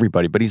that for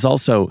everybody, but he's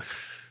also,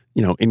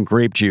 in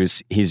Grape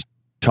Juice, he's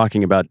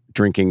talking about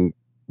drinking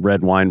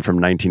red wine from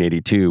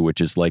 1982, which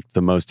is like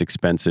the most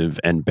expensive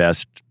and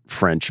best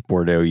French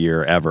Bordeaux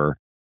year ever.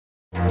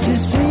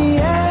 Just me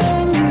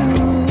and you.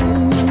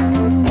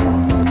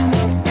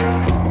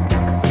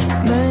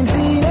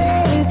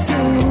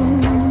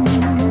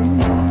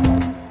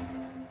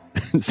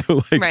 1982.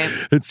 So like, Right.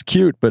 it's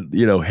cute, but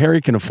you know,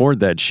 Harry can afford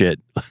that shit.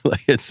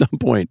 Like at some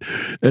point,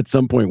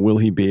 will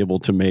he be able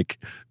to make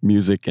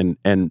music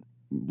and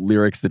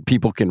lyrics that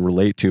people can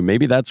relate to?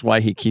 Maybe that's why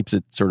he keeps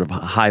it sort of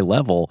high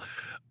level.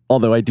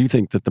 Although I do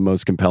think that the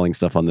most compelling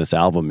stuff on this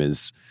album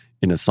is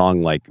in a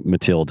song like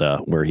Matilda,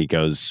 where he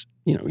goes,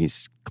 you know,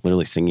 he's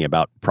clearly singing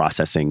about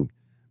processing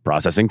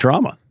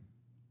trauma.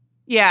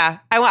 Yeah,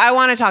 I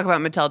want to talk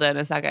about Matilda in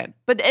a second.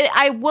 But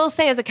I will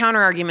say as a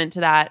counter argument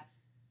to that,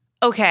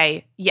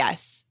 okay,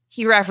 yes,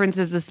 he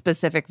references a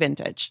specific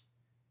vintage.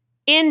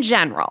 In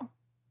general,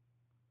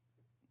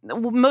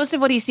 most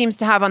of what he seems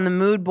to have on the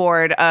mood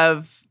board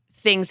of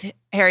things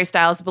Harry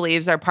Styles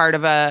believes are part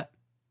of a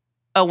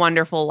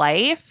wonderful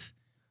life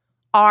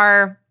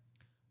are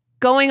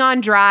going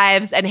on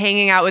drives and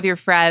hanging out with your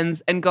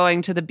friends and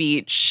going to the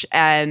beach.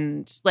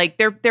 And like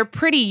they're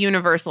pretty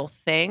universal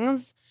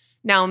things.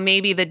 Now,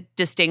 maybe the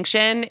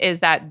distinction is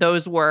that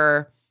those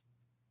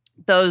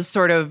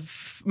sort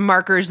of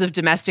markers of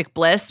domestic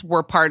bliss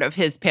were part of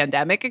his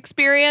pandemic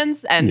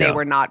experience, and they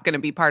were not going to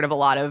be part of a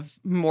lot of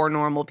more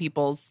normal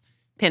people's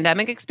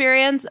pandemic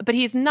experience. But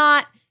he's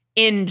not,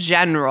 in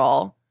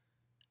general,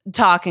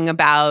 talking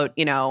about,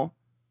 you know,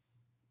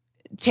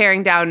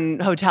 tearing down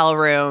hotel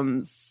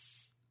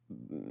rooms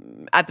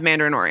at the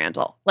Mandarin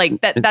Oriental. Like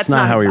that's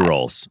not how he his vibe.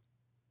 rolls.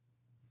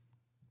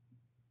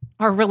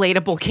 Our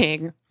relatable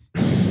king.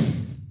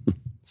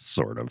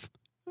 Sort of,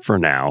 for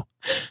now.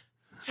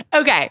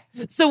 Okay,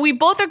 so we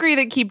both agree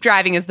that Keep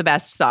Driving is the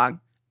best song.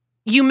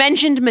 You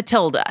mentioned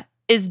Matilda.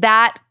 Is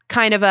that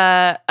kind of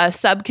a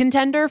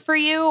sub-contender for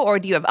you, or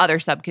do you have other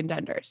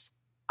sub-contenders?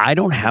 I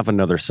don't have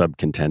another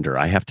sub-contender,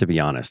 I have to be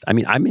honest. I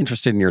mean, I'm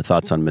interested in your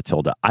thoughts on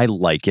Matilda. I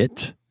like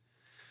it.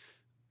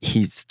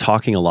 He's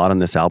talking a lot on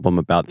this album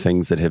about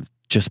things that have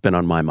just been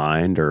on my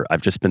mind or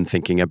I've just been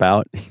thinking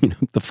about. You know,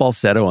 the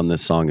falsetto on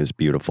this song is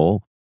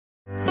beautiful.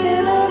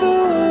 In other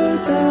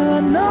words, I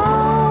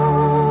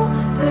know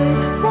they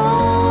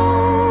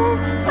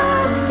won't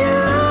love you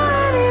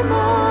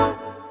anymore.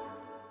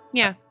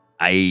 Yeah.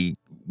 I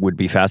would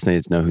be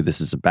fascinated to know who this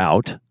is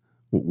about.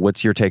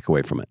 What's your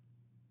takeaway from it?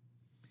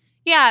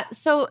 Yeah,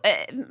 so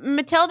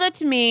Matilda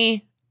to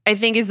me, I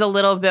think is a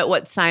little bit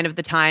what Sign of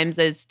the Times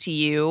is to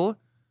you,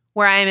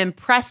 where I'm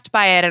impressed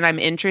by it and I'm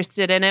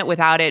interested in it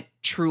without it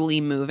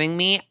truly moving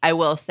me. I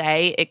will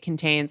say it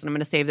contains, and I'm going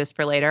to save this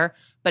for later,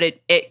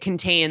 but it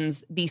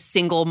contains the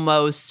single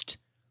most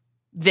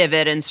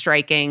vivid and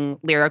striking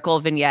lyrical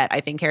vignette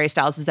I think Harry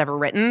Styles has ever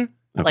written.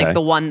 Okay. Like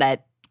the one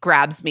that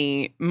grabs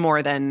me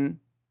more than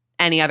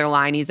any other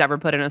line he's ever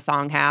put in a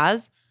song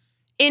has.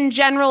 In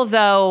general,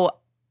 though,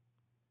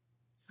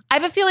 I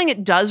have a feeling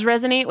it does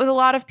resonate with a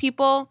lot of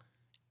people,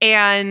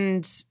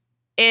 and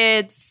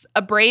it's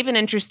a brave and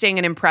interesting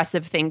and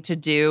impressive thing to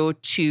do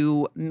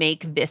to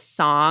make this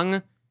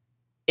song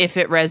if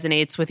it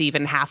resonates with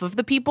even half of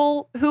the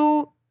people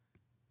who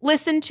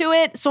listen to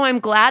it. So I'm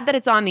glad that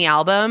it's on the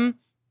album.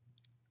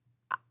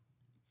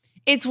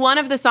 It's one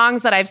of the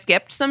songs that I've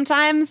skipped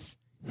sometimes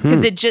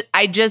because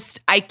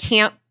I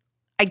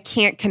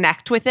can't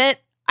connect with it.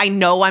 I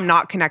know I'm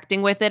not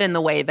connecting with it in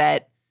the way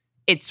that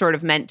it's sort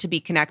of meant to be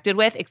connected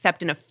with,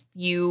 except in a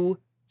few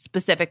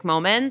specific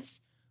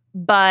moments.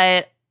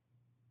 But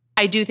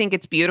I do think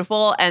it's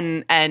beautiful,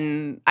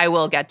 and I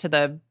will get to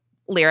the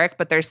lyric,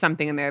 but there's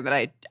something in there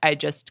that I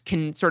just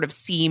can sort of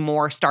see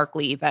more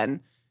starkly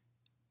than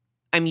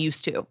I'm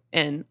used to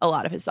in a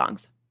lot of his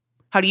songs.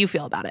 How do you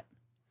feel about it?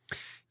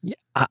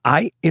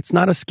 Yeah, it's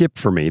not a skip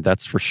for me,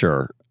 that's for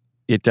sure.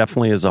 It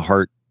definitely is a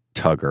heart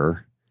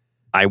tugger.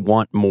 I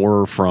want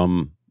more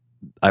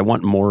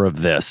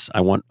of this.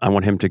 I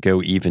want him to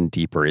go even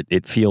deeper.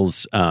 It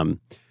feels I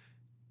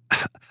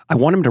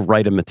want him to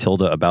write a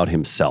Matilda about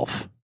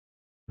himself.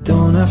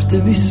 Don't have to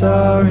be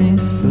sorry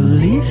for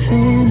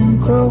leaving and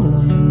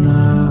growing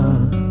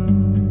up.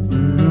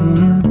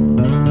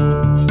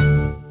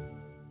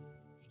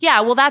 Yeah,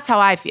 well, that's how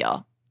I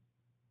feel.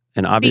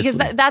 And obviously,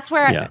 because that's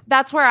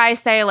where I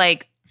say,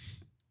 like,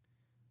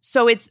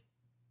 so it's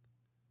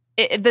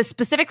the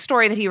specific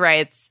story that he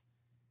writes.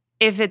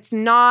 If it's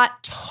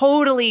not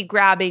totally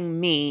grabbing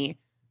me,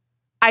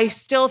 I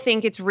still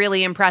think it's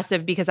really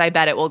impressive because I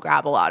bet it will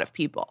grab a lot of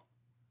people.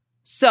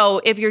 So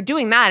if you're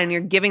doing that and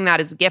you're giving that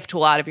as a gift to a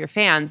lot of your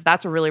fans,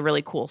 that's a really,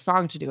 really cool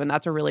song to do. And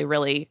that's a really,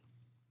 really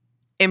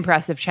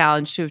impressive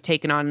challenge to have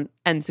taken on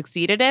and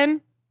succeeded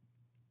in.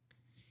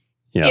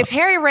 Yeah. If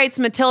Harry writes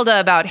Matilda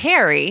about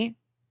Harry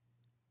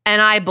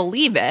and I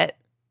believe it,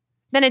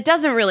 then it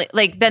doesn't really,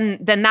 like,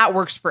 then that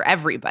works for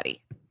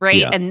everybody, right?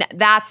 Yeah. And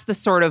that's the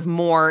sort of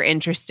more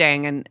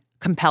interesting and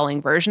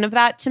compelling version of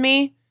that to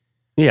me.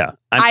 Yeah.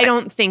 I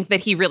don't think that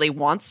he really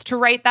wants to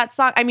write that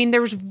song. I mean,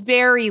 there's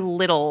very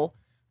little.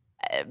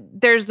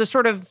 There's the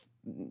sort of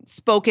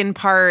spoken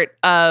part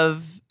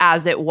of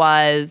As It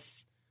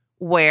Was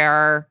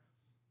where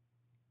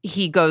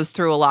he goes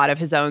through a lot of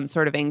his own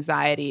sort of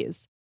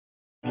anxieties.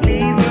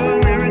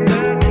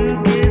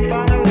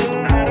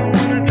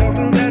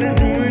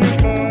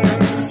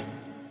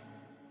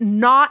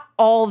 Not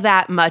all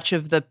that much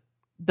of the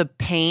the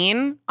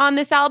pain on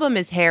this album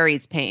is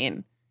Harry's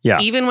pain. Yeah.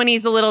 Even when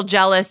he's a little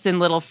jealous and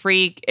little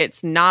freak,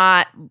 it's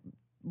not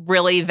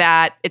really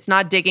that. It's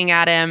not digging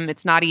at him.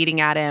 It's not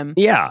eating at him.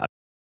 Yeah.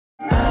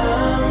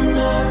 I'm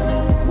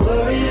not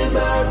worried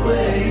about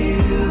where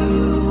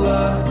you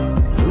are,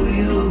 who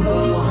you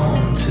go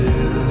home to.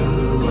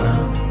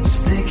 I'm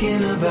just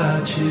thinking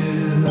about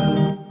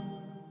you.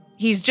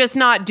 He's just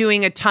not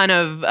doing a ton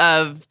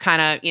of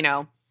kind of, you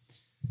know,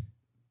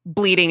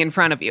 bleeding in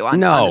front of you on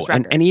this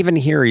record. And even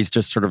here, he's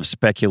just sort of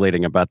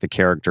speculating about the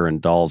character in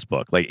Doll's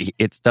book. Like,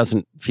 it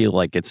doesn't feel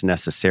like it's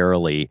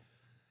necessarily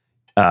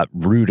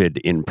rooted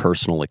in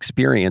personal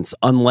experience,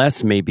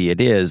 unless maybe it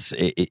is.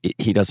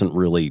 He doesn't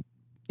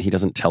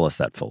tell us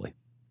that fully.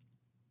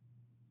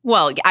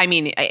 Well, I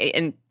mean,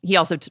 and he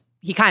also,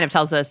 he kind of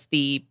tells us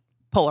the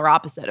polar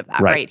opposite of that,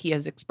 right? He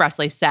has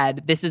expressly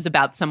said, this is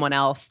about someone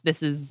else.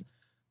 This is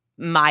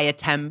my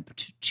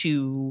attempt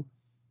to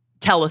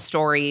tell a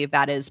story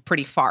that is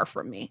pretty far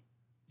from me.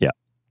 Yeah.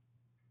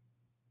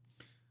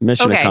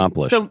 Mission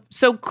accomplished.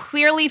 So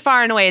clearly,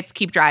 far and away, it's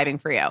Keep Driving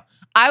for you.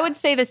 I would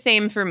say the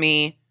same for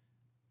me,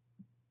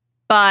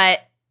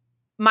 but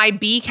my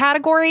B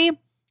category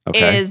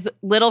is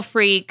Little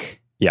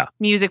Freak,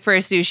 Music for a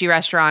Sushi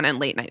Restaurant, and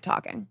Late Night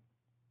Talking.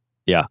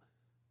 Yeah,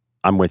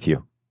 I'm with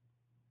you.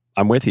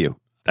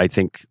 I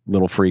think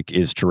Little Freak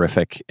is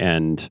terrific,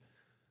 and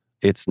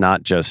it's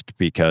not just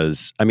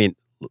because, I mean,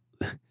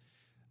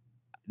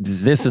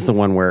 this is the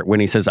one where when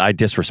he says, I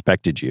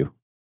disrespected you.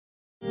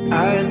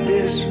 I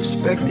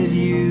disrespected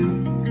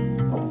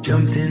you,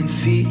 jumped in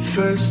feet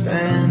first,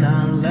 and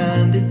I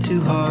landed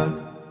too hard.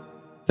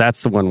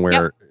 That's the one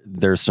where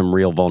there's some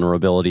real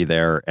vulnerability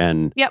there.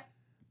 And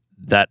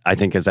that, I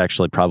think, is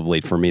actually probably,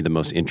 for me, the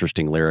most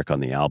interesting lyric on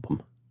the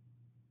album.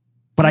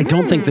 But I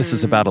don't think this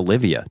is about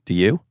Olivia. Do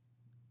you?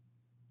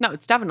 No,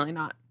 it's definitely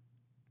not.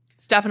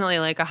 It's definitely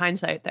like a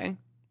hindsight thing.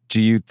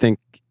 Do you think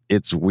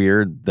it's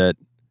weird that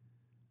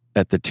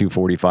at the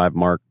 2:45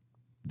 mark,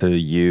 the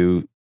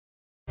you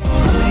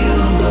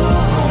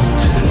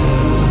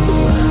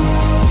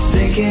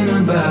thinking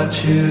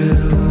about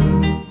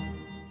you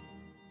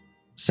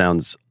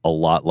sounds a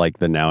lot like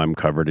the Now I'm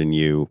Covered in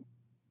You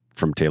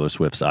from Taylor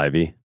Swift's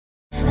Ivy?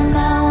 And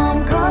now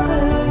I'm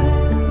covered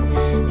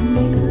in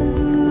you.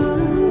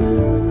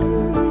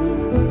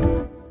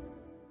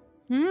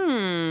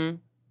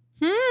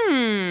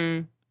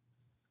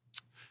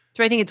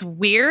 Do I think it's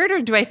weird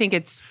or do I think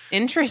it's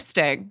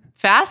interesting?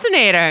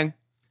 Fascinating.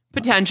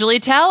 Potentially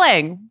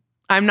telling.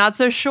 I'm not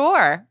so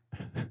sure.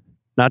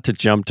 Not to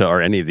jump to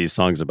are any of these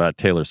songs about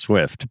Taylor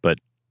Swift, but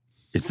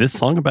is this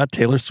song about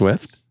Taylor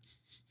Swift?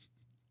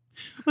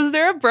 Was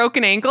there a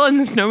broken ankle in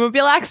the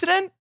snowmobile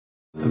accident?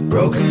 A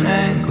broken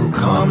ankle,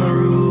 karma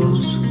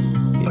rules.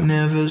 You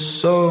never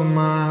saw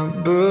my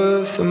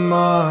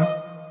birthmark.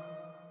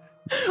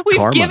 We've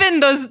karma. given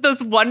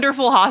those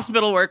wonderful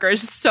hospital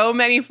workers so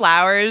many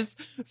flowers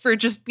for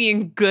just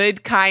being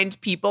good, kind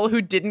people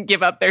who didn't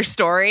give up their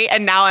story.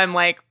 And now I'm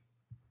like,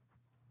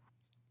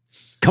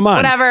 come on,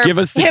 whatever, give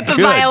us the HIPAA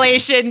goods.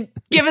 violation,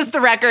 give us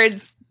the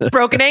records.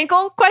 Broken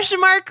ankle?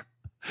 Question mark.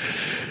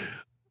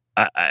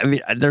 I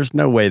mean, there's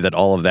no way that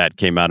all of that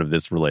came out of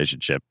this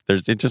relationship.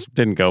 It just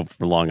didn't go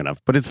for long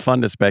enough. But it's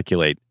fun to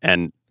speculate.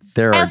 And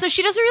there are... Also,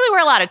 she doesn't really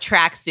wear a lot of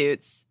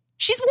tracksuits.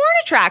 She's worn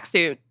a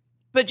tracksuit,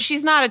 but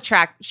she's not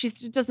she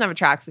doesn't have a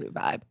tracksuit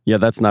vibe. Yeah,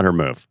 that's not her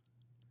move.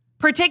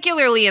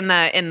 Particularly in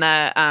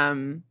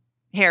the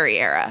Harry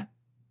era.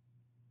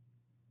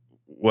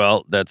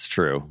 Well, that's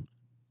true.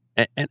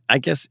 And I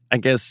guess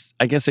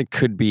it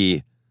could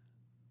be...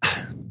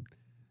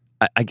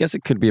 I guess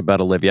it could be about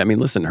Olivia. I mean,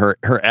 listen, her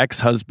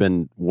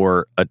ex-husband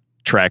wore a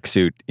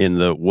tracksuit in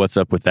the What's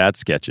Up With That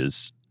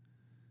sketches.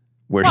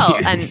 Where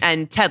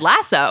and Ted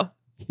Lasso.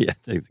 Yeah,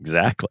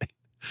 exactly.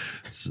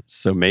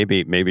 So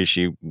maybe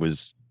she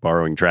was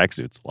borrowing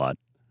tracksuits a lot.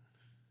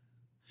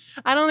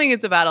 I don't think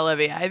it's about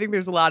Olivia. I think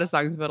there's a lot of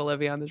songs about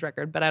Olivia on this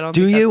record, but I don't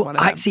think that's you? one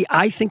of them.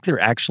 I think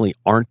there actually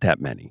aren't that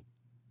many.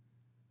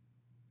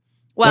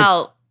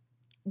 Well,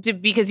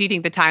 because you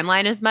think the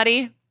timeline is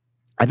muddy?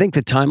 I think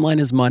the timeline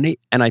is money,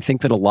 and I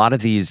think that a lot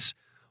of these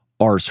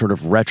are sort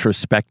of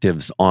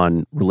retrospectives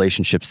on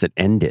relationships that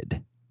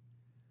ended.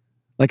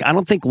 Like, I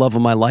don't think Love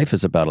of My Life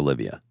is about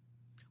Olivia.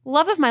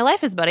 Love of My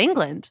Life is about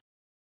England.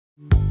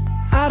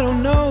 I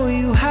don't know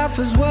you half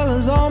as well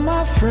as all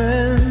my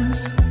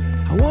friends.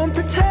 I won't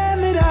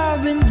pretend that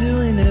I've been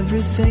doing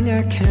everything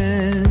I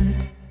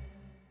can.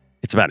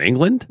 It's about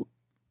England?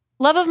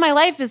 Love of My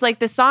Life is like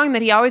the song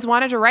that he always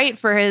wanted to write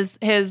for his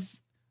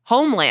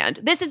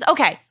homeland. This is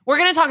okay. We're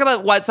going to talk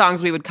about what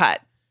songs we would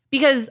cut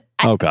because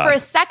for a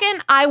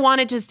second, I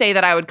wanted to say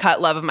that I would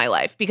cut Love of My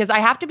Life because I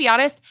have to be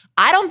honest,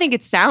 I don't think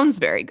it sounds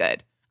very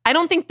good. I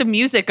don't think the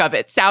music of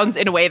it sounds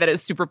in a way that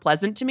is super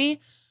pleasant to me,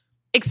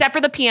 except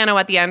for the piano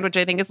at the end, which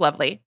I think is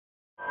lovely.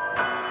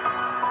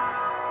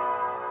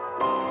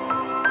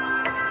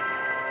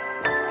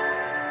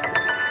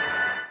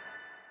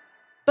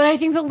 But I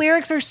think the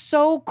lyrics are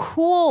so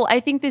cool. I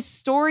think this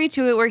story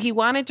to it where he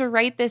wanted to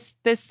write this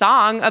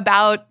song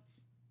about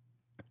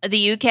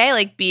the UK,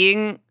 like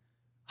being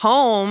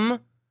home,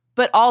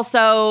 but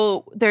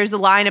also there's a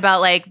line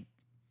about like,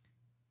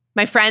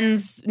 my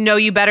friends know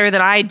you better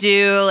than I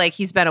do. Like,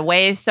 he's been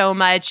away so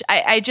much.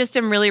 I just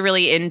am really,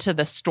 really into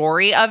the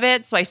story of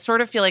it. So I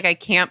sort of feel like I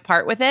can't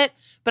part with it,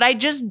 but I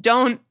just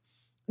don't.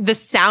 The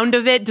sound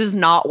of it does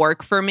not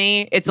work for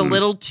me. It's a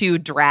little too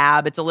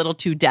drab. It's a little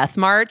too Death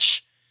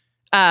March.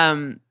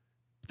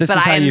 This is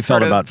how you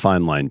felt about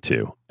Fine Line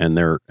too. And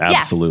they're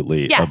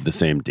absolutely of the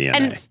same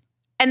DNA.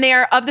 And they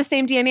are of the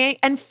same DNA.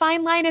 And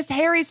Fine Line is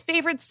Harry's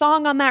favorite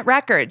song on that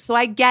record. So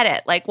I get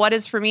it. Like, what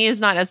is for me is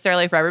not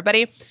necessarily for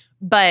everybody.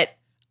 But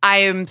I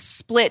am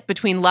split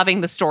between loving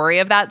the story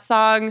of that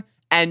song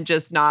and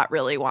just not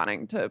really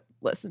wanting to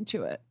listen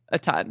to it a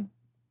ton.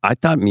 I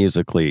thought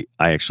musically,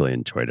 I actually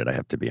enjoyed it, I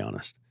have to be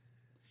honest.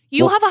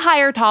 You have a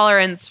higher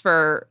tolerance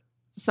for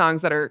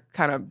songs that are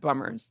kind of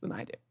bummers than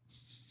I do.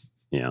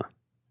 Yeah.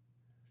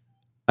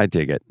 I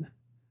dig it.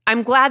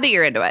 I'm glad that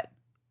you're into it.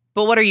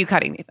 But what are you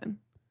cutting, Nathan?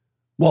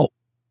 Well,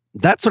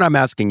 that's what I'm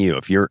asking you.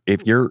 If you're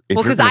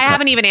because I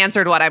haven't even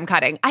answered what I'm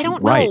cutting. I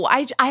don't know.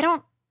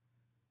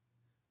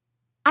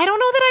 I don't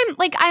know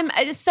that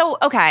I'm so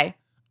okay.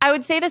 I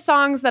would say the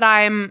songs that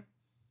I'm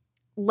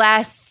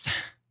less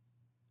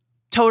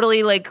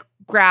totally like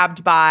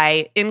grabbed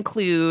by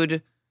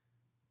include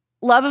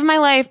Love of My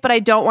Life, but I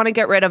don't want to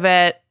get rid of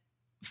it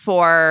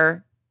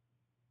for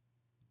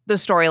the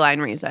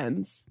storyline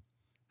reasons.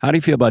 How do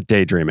you feel about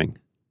Daydreaming?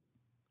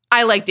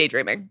 I like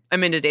Daydreaming.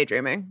 I'm into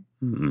Daydreaming.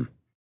 Mm-hmm.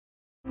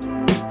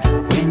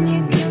 When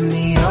you give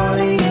me all of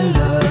your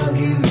love,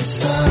 give me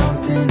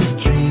something to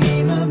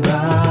dream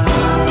about.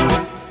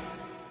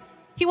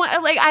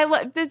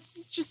 This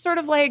is just sort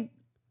of like,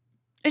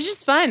 it's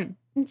just fun.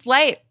 It's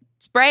light.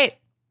 It's bright.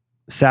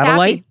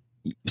 Satellite?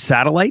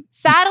 Satellite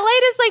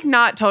is like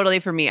not totally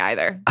for me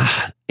either.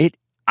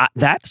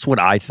 That's what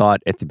I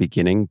thought at the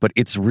beginning, but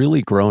it's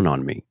really grown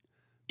on me.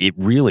 It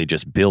really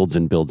just builds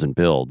and builds and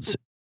builds.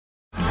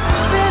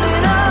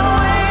 Spinning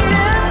out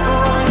waiting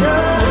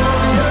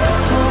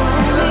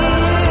for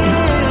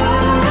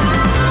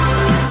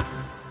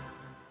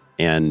you.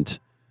 And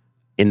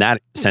in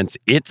that sense,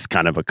 it's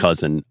kind of a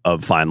cousin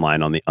of Fine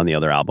Line on the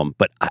other album.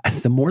 But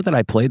the more that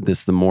I played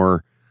this, the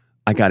more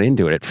I got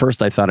into it. At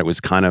first, I thought it was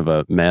kind of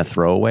a meh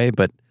throwaway,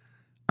 but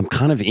I'm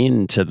kind of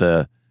into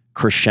the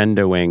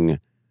crescendoing,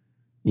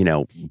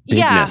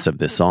 bigness of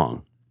this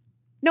song.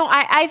 No,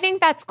 I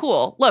think that's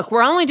cool. Look,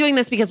 we're only doing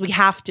this because we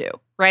have to,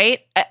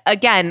 right?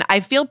 Again, I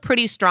feel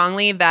pretty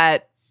strongly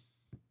that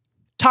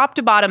top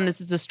to bottom,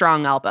 this is a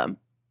strong album.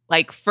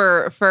 Like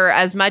for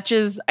as much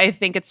as I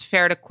think it's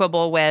fair to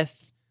quibble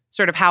with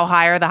sort of how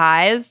high are the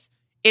highs,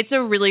 it's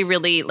a really,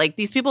 really, like,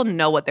 these people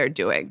know what they're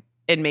doing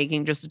in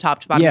making just a top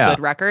to bottom good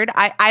record.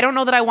 I don't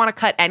know that I want to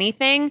cut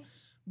anything,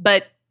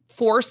 but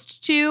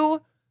forced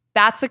to,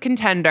 that's a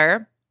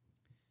contender.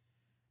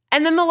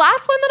 And then the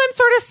last one that I'm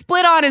sort of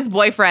split on is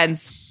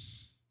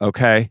Boyfriends.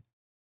 Okay.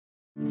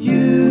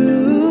 You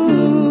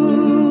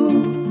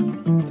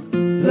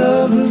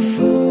love a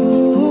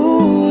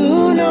fool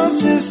who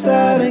knows just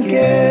how to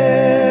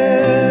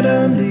get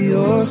under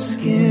your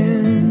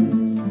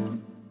skin.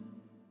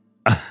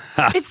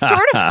 It's sort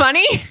of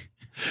funny.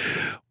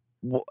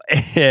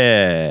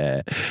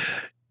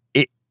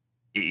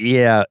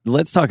 Yeah,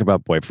 let's talk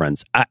about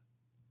Boyfriends. I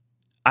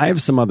have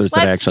some others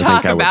that I actually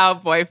think I would. Let's talk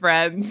about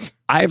Boyfriends.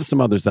 I have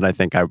some others that I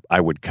think I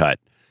would cut.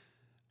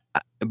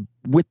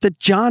 With the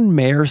John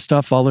Mayer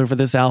stuff all over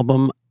this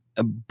album,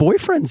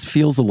 Boyfriends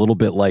feels a little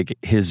bit like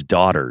his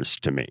daughters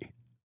to me.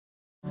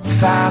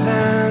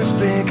 Fathers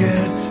be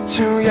good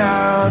to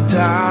your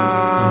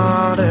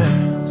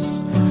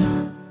daughters.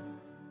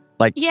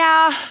 Like,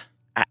 yeah.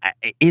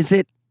 Is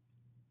it?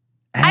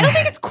 I don't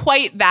think it's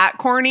quite that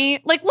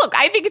corny. Like, look,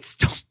 I think it's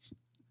still,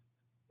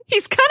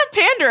 he's kind of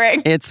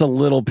pandering. It's a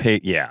little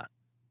yeah.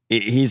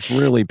 He's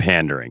really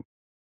pandering.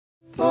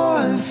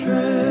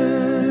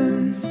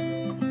 Boyfriends,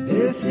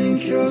 they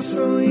think you're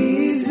so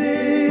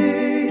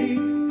easy.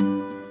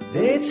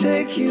 They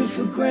take you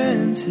for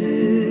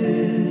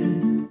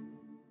granted.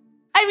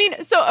 I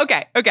mean, so,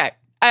 okay.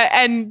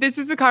 And this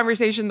is a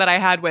conversation that I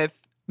had with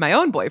my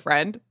own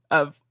boyfriend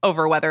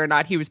over whether or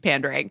not he was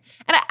pandering.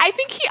 And I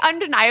think he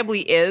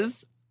undeniably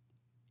is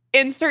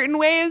in certain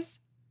ways.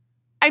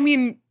 I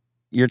mean,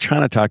 you're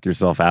trying to talk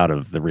yourself out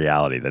of the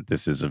reality that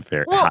this is a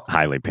very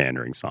highly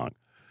pandering song.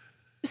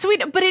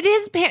 But it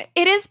is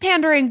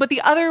pandering. But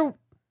the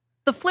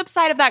flip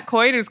side of that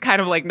coin is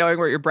kind of like knowing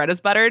where your bread is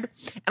buttered.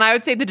 And I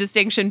would say the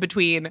distinction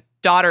between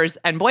Daughters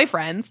and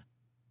Boyfriends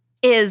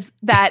is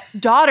that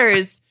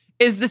Daughters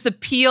is this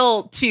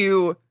appeal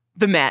to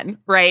the men,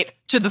 right?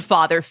 To the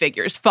father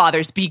figures.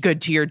 Fathers, be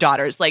good to your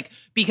daughters, like,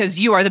 because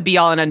you are the be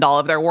all and end all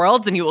of their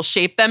worlds, and you will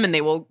shape them, and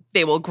they will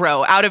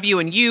grow out of you,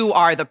 and you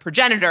are the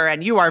progenitor,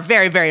 and you are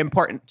very, very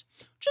important.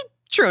 Which is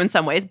true in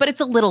some ways, but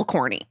it's a little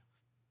corny.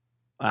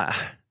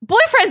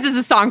 Boyfriends is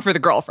a song for the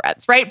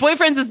girlfriends, right?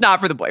 Boyfriends is not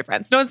for the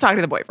boyfriends. No one's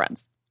talking to the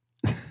boyfriends.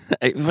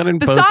 But in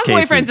the both song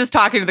cases, Boyfriends is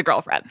talking to the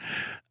girlfriends.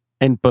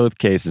 In both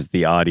cases,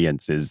 the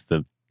audience is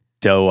the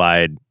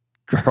doe-eyed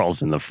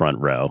girls in the front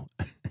row.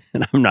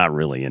 And I'm not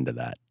really into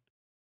that.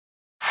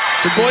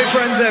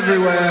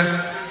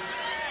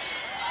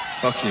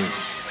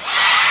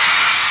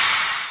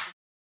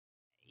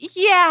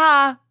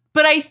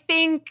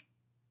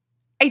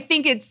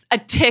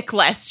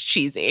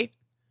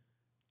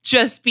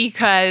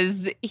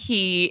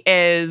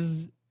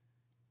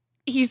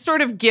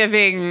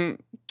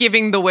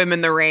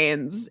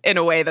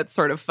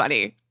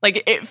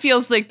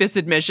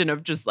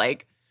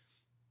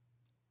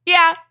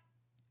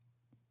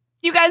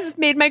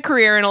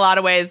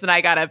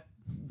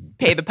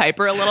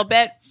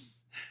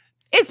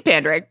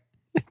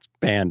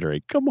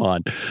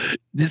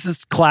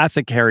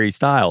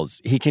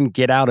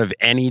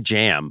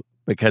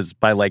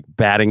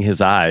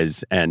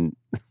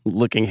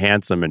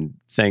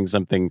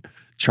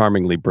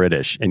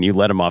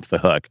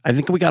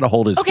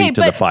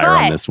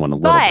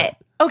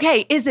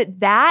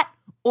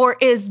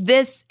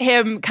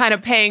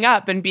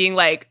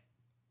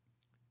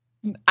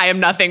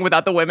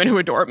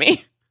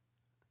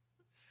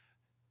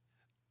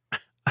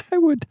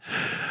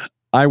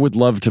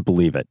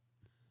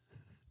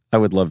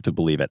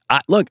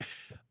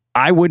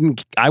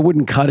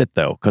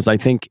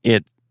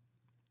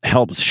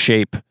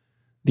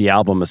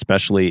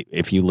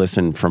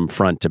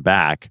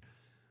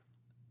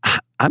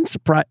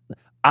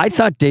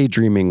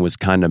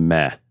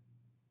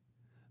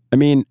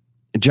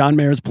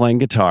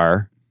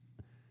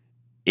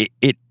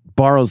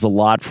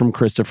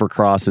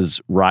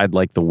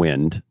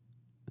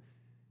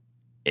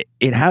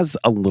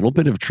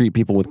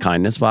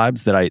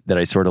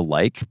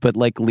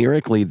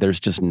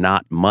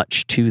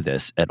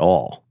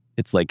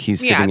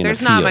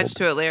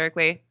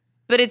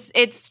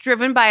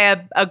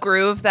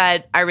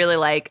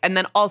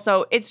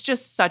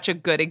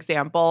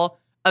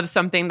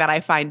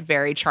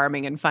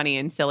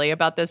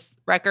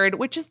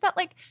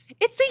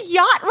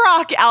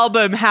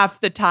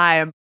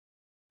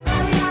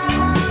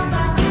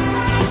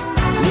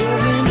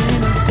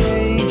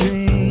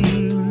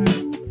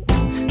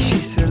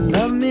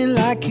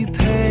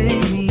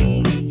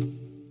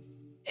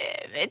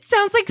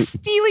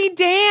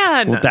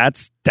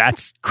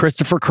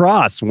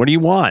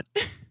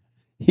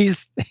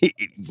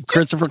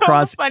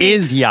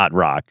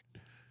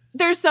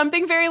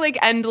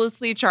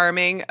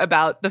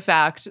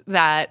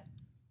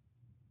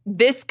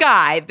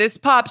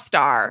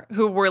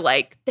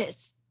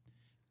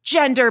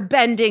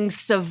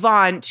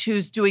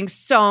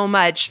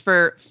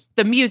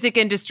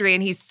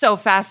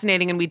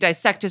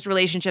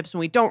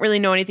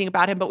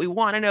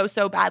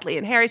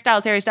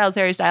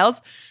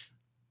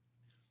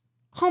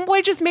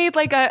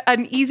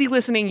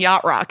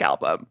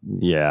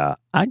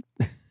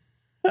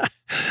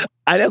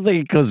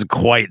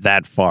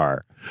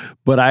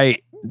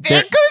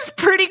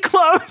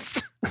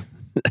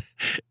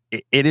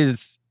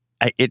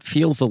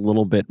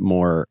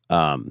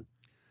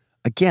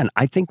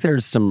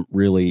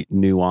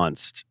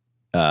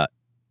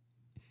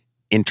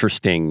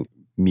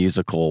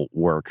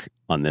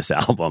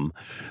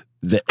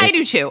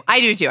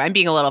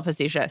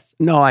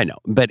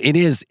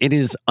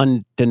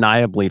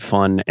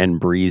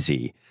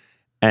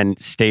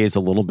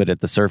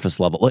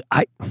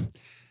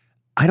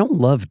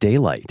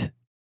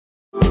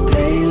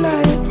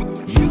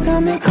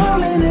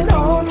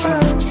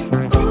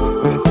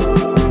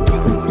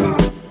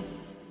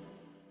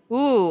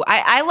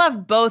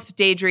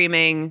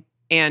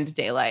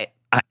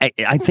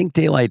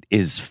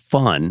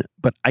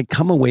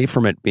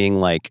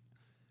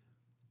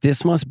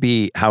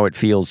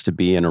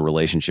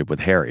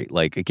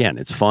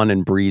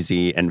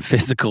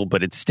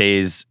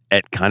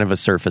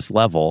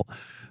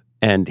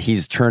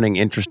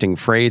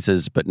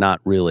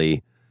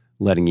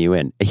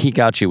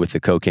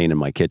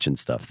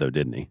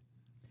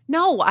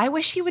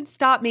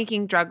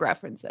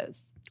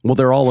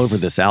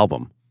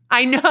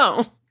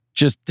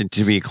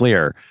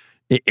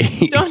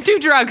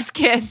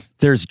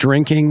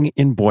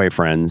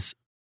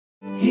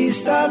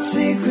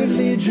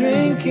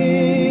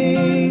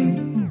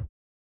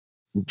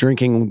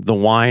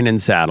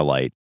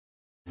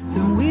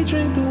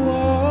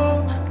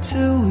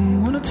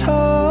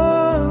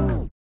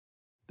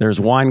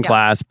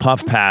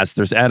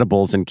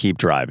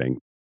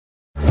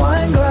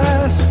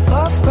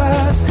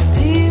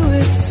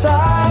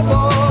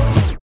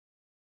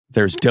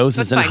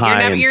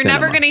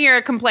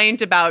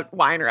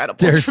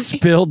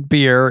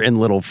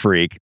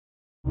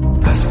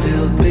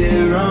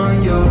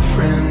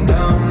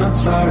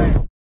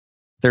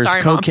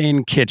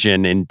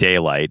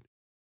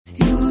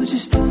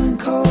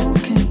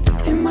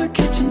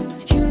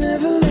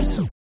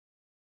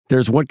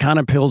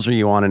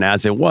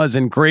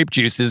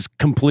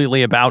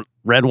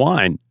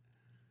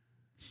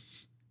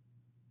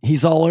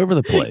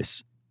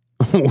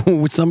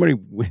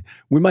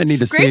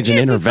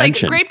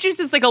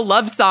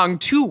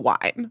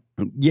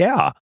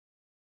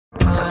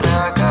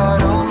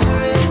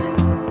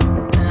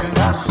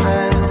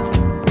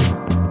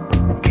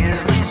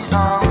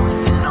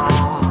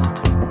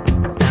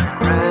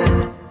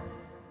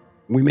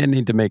 We may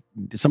need to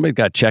somebody's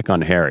got to check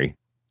on Harry.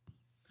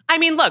 I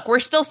mean, look,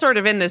 we're still sort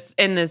of in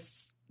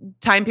this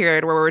time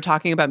period where we're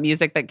talking about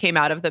music that came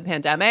out of the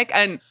pandemic,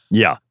 and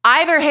Yeah.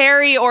 either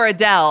Harry or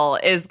Adele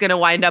is going to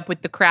wind up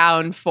with the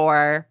crown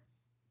for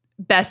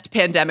best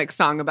pandemic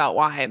song about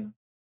wine.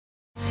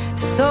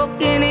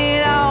 Soaking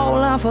it all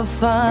up for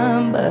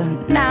fun,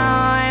 but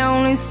now I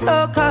only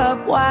soak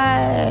up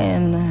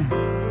wine.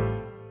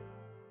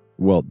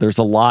 Well, there's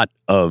a lot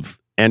of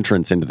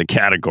entrance into the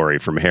category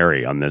from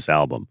Harry on this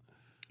album.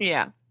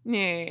 Yeah.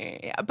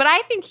 But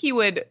I think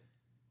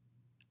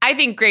I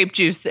think grape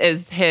juice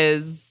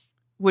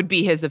would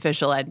be his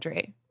official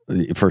entry.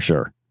 For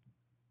sure.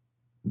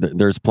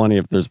 There's plenty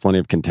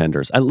of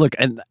contenders. Look,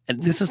 and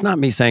this is not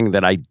me saying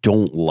that I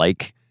don't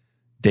like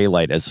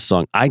Daylight as a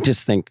song. I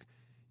just think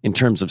in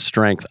terms of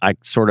strength, I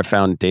sort of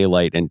found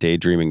Daylight and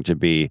Daydreaming to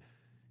be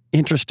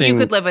interesting. You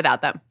could live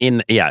without them.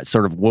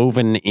 Sort of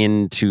woven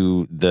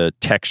into the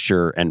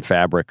texture and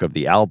fabric of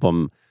the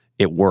album.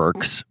 It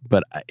works,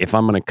 but if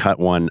I'm going to cut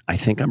one, I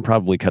think I'm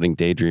probably cutting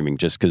Daydreaming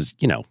just because,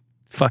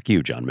 fuck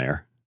you, John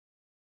Mayer.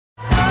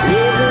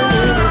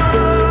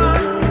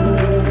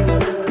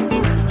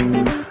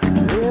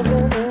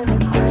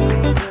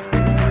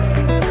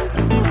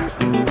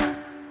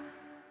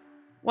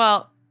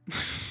 Well,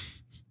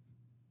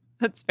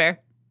 that's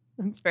fair.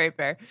 That's very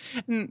fair.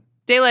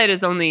 Daylight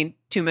is only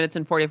 2 minutes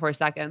and 44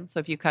 seconds, so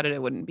if you cut it,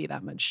 it wouldn't be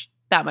that much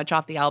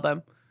off the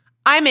album.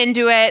 I'm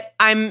into it.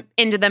 I'm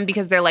into them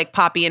because they're like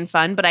poppy and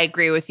fun, but I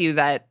agree with you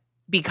that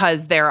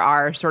because there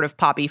are sort of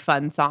poppy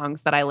fun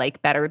songs that I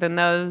like better than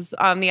those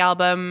on the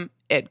album,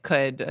 it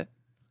could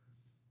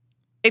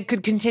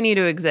continue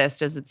to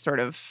exist as its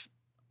sort of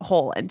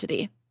whole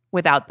entity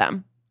without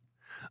them.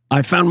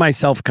 I found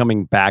myself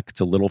coming back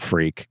to Little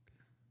Freak,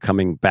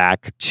 coming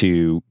back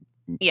to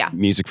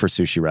Music for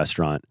Sushi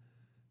Restaurant,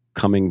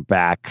 coming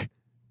back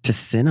to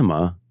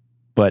Cinema,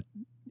 but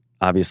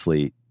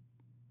obviously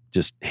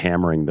just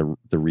hammering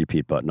the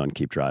repeat button on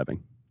Keep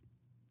Driving.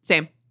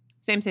 Same.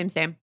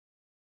 Can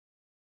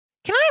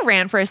I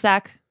rant for a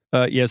sec?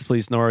 Yes,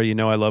 please, Nora. You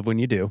know I love when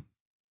you do.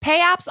 Pay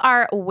apps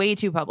are way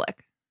too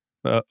public.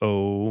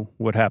 Uh-oh.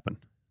 What happened?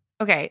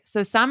 Okay,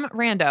 so some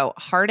rando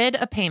hearted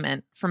a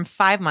payment from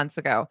 5 months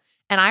ago,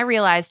 and I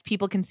realized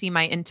people can see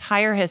my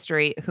entire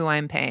history, who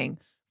I'm paying,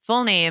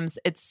 full names.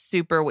 It's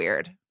super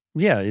weird.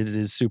 Yeah, it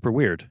is super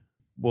weird.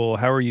 Well,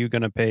 how are you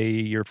going to pay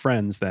your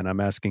friends then? I'm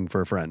asking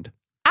for a friend.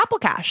 Apple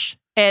Cash.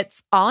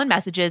 It's all in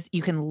messages.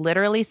 You can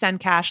literally send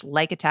cash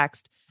like a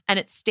text, and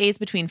it stays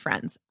between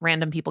friends.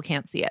 Random people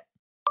can't see it.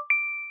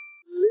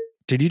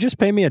 Did you just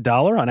pay me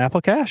 $1 on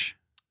Apple Cash?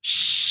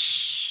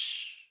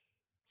 Shh.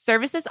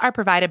 Services are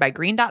provided by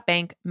Green Dot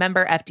Bank,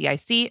 member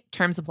FDIC.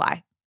 Terms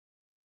apply.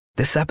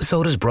 This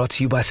episode is brought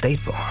to you by State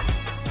Farm.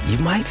 You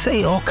might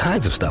say all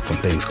kinds of stuff when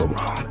things go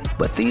wrong,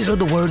 but these are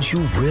the words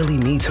you really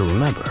need to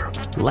remember.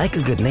 Like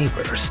a good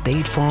neighbor,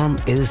 State Farm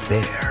is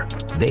there.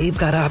 They've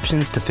got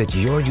options to fit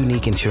your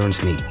unique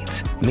insurance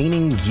needs,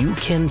 meaning you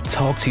can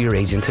talk to your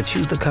agent to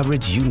choose the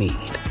coverage you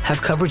need,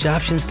 have coverage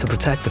options to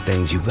protect the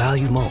things you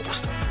value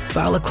most,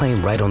 file a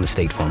claim right on the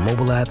State Farm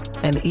mobile app,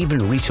 and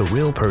even reach a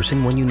real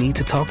person when you need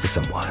to talk to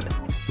someone.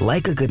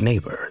 Like a good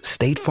neighbor,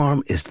 State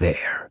Farm is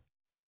there.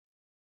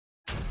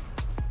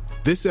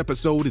 This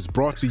episode is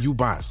brought to you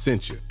by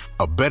Essentia.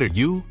 A better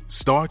you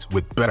starts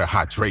with better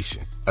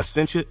hydration.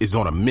 Essentia is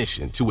on a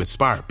mission to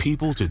inspire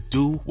people to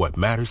do what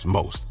matters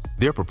most.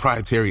 Their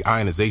proprietary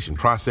ionization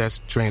process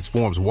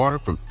transforms water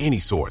from any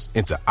source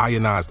into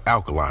ionized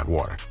alkaline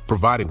water,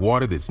 providing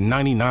water that's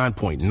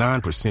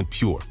 99.9%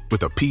 pure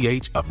with a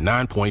pH of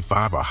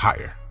 9.5 or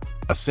higher.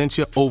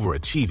 Essentia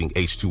overachieving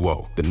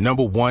H2O, the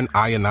 #1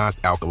 ionized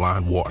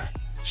alkaline water.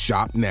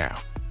 Shop now.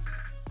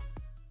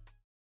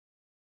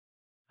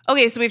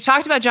 Okay, so we've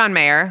talked about John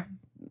Mayer.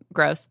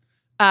 Gross.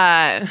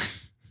 Guitar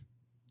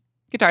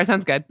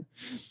sounds good.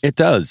 It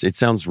does. It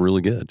sounds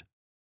really good.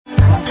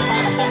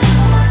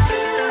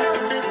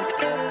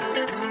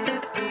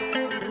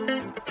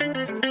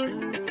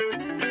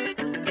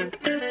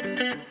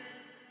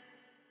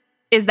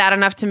 Is that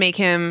enough to make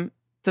him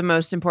the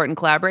most important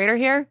collaborator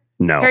here?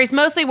 No. Harry's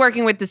mostly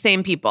working with the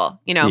same people.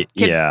 You know,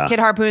 Kid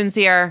Harpoon's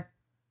here.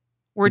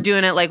 We're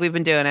doing it like we've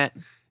been doing it.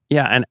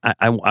 Yeah, and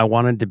I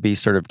wanted to be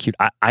sort of cute.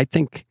 I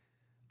think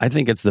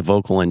it's the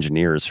vocal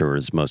engineers who are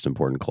his most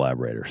important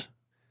collaborators.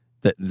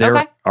 That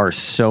there are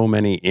so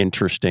many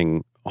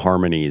interesting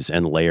harmonies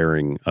and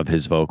layering of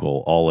his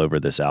vocal all over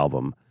this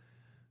album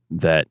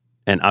that,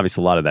 and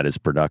obviously a lot of that is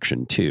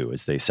production too,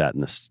 as they sat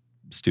in the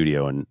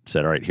studio and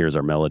said, all right, here's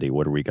our melody.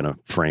 What are we going to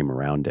frame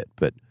around it?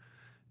 But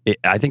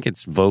I think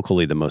it's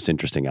vocally the most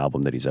interesting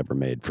album that he's ever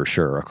made for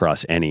sure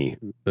across any,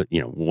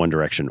 One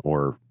Direction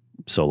or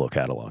solo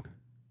catalog.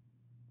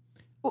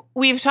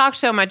 We've talked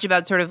so much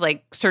about sort of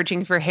like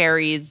searching for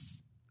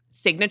Harry's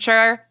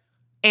signature.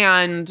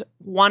 And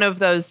one of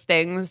those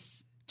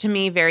things to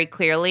me very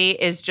clearly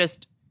is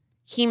just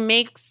he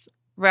makes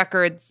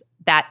records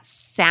that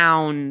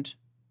sound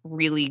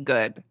really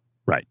good.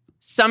 Right.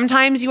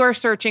 Sometimes you are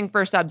searching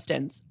for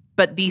substance,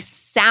 but the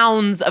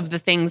sounds of the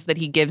things that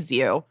he gives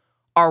you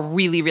are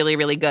really, really,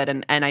 really good.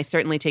 And I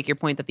certainly take your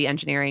point that the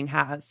engineering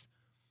has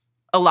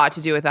a lot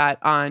to do with that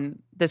on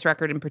this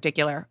record in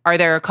particular. Are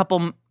there a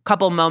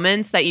couple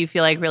moments that you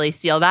feel like really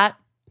seal that?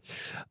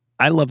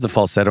 I love the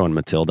falsetto in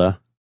Matilda.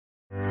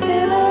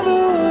 In other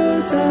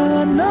words,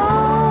 I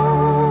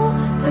know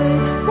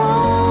they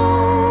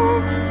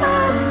won't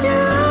have you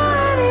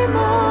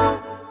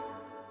anymore.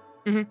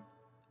 Mm-hmm.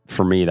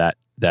 For me, that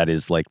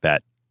is like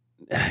that.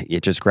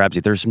 It just grabs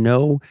you. There's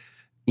no,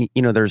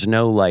 there's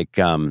no like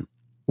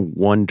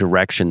One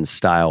Direction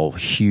style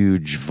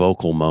huge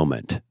vocal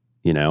moment.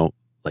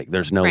 Like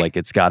there's no like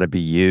it's got to be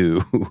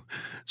you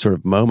sort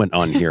of moment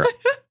on here.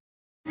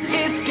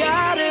 It's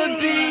gotta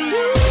be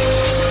you.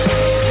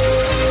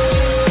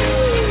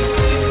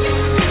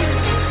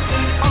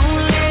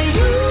 Only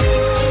you.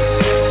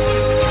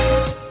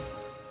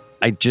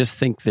 I just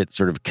think that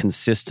sort of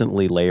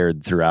consistently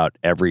layered throughout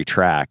every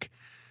track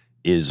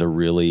is a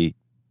really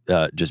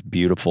just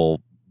beautiful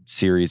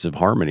series of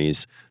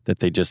harmonies that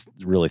they just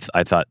really,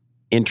 I thought,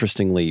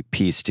 interestingly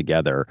pieced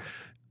together.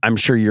 I'm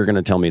sure you're going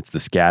to tell me it's the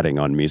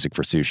scatting on Music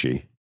for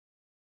Sushi.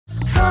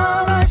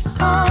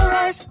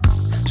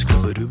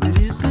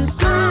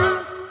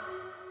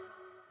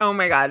 Oh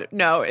my God.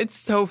 No, it's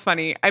so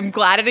funny. I'm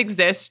glad it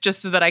exists just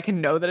so that I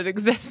can know that it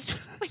exists.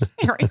 Like,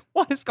 Harry,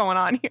 what is going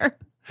on here?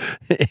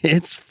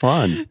 It's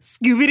fun.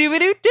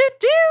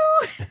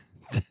 Scooby-Doo-Doo-Doo.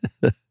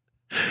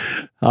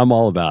 I'm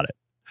all about it.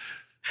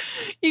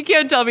 You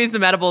can't tell me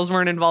some edibles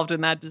weren't involved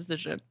in that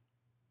decision.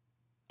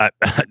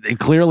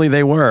 Clearly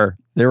they were.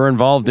 They were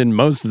involved in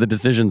most of the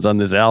decisions on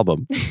this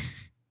album.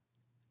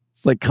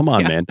 It's like, come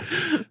on, man.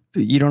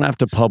 You don't have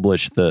to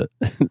publish the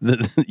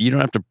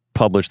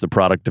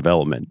product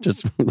development.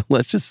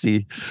 Let's just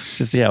see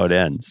how it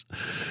ends.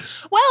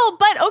 Well,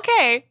 but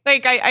okay.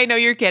 Like I know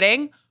you're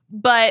kidding,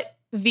 but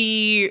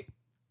the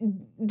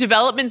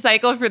development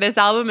cycle for this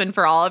album and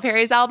for all of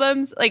Harry's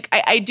albums, like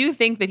I do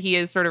think that he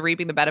is sort of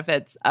reaping the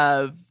benefits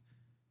of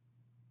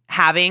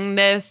having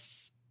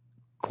this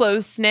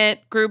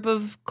close-knit group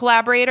of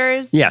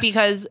collaborators. Yes.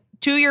 Because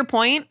to your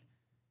point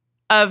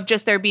of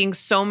just there being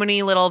so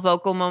many little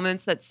vocal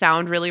moments that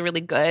sound really,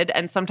 really good,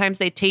 and sometimes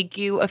they take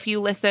you a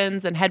few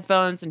listens and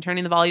headphones and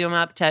turning the volume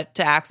up to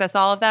access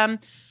all of them.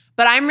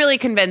 But I'm really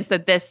convinced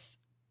that this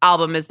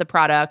album is the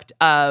product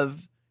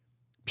of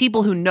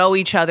people who know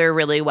each other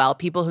really well,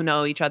 people who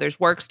know each other's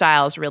work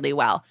styles really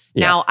well.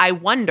 Yeah. Now, I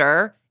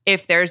wonder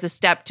if there's a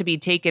step to be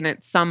taken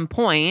at some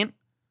point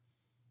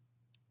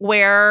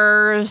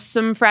where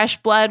some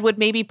fresh blood would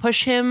maybe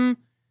push him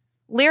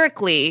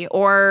lyrically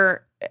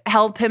or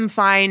help him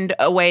find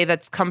a way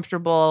that's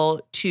comfortable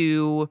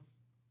to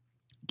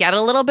get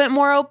a little bit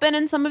more open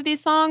in some of these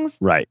songs.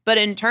 Right. But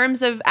in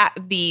terms of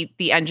the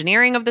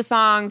engineering of the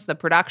songs, the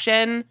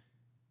production,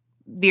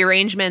 the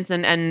arrangements,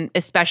 and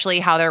especially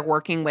how they're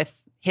working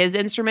with his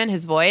instrument,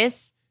 his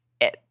voice,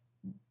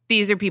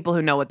 these are people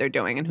who know what they're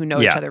doing and who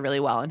know each other really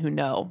well and who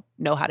know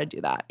how to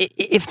do that.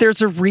 If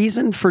there's a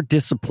reason for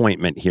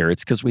disappointment here,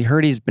 it's because we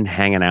heard he's been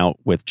hanging out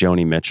with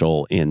Joni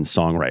Mitchell in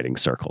songwriting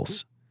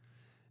circles.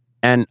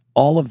 And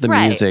all of the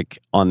music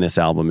on this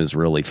album is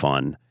really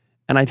fun.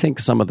 And I think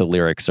some of the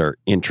lyrics are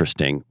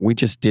interesting. We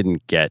just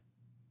didn't get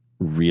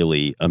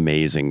really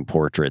amazing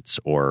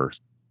portraits or,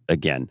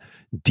 again,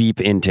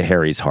 deep into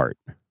Harry's heart.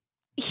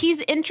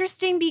 He's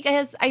interesting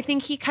because I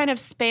think he kind of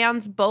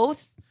spans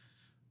both.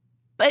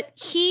 But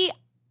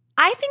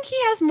I think he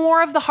has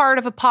more of the heart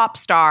of a pop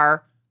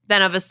star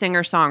than of a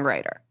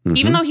singer-songwriter,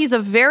 even though he's a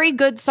very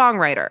good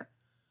songwriter.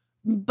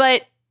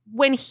 But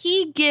when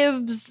he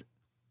gives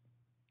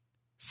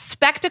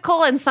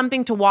spectacle and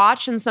something to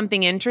watch and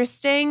something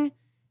interesting,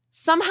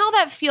 somehow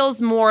that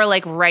feels more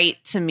like right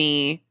to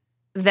me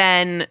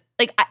than,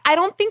 like, I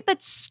don't think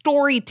that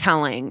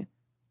storytelling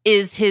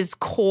is his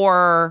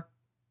core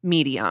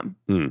medium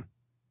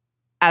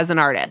as an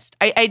artist.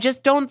 I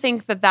just don't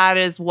think that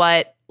is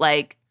what,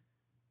 like,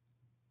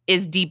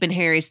 is deep in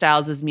Harry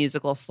Styles'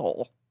 musical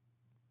soul.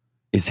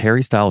 Is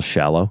Harry Styles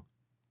shallow?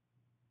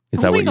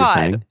 Is that what you're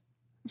saying?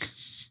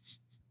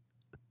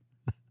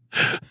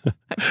 I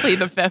plead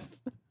the fifth.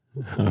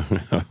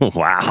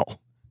 Wow.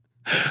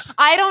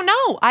 I don't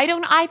know.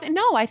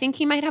 I think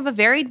he might have a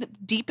very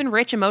deep and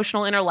rich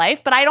emotional inner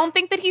life, but I don't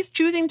think that he's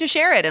choosing to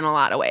share it in a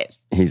lot of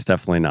ways. He's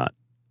definitely not.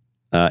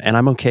 And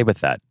I'm okay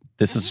with that.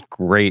 This is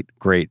great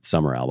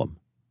summer album.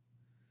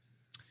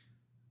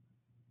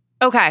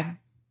 Okay.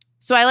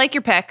 So I like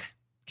your pick.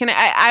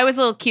 I was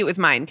a little cute with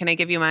mine. Can I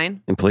give you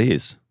mine? And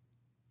please.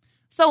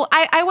 So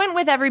I went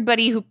with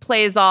everybody who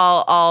plays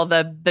all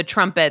the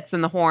trumpets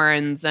and the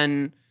horns.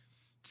 And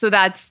so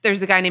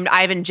there's a guy named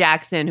Ivan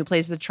Jackson who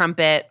plays the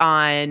trumpet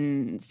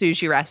on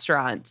Sushi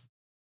Restaurant.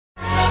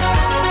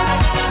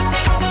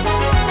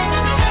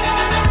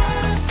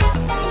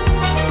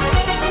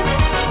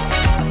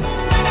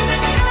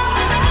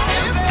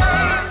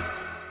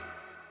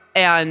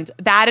 And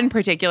that in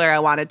particular, I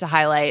wanted to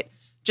highlight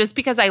just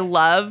because I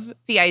love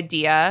the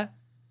idea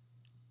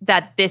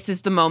that this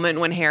is the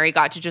moment when Harry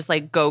got to just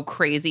like go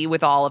crazy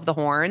with all of the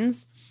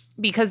horns.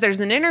 Because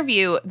there's an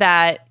interview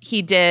that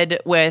he did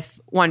with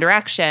One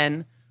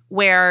Direction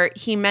where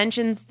he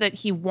mentions that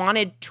he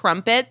wanted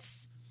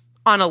trumpets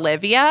on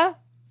Olivia,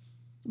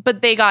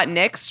 but they got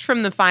nixed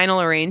from the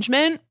final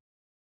arrangement.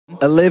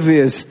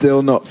 Olivia's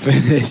still not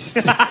finished.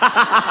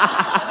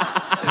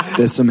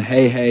 There's some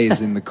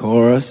hey-heys in the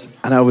chorus,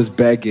 and I was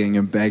begging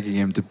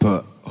him to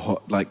put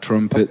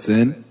trumpets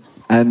in,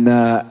 and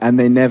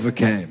they never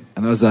came.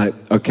 And I was like,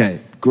 okay,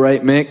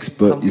 great mix,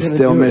 but you're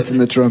still missing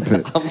the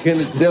trumpet.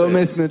 Still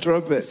missing the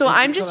trumpet. So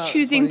I'm just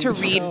choosing to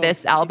read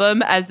this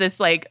album as this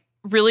like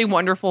really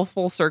wonderful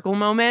full circle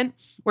moment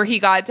where he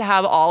got to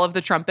have all of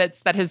the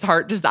trumpets that his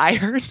heart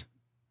desired.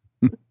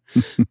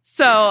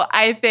 So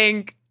I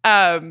think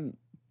Ivan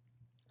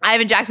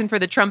Jackson for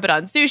the trumpet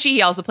on Sushi.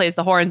 He also plays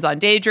the horns on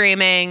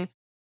Daydreaming.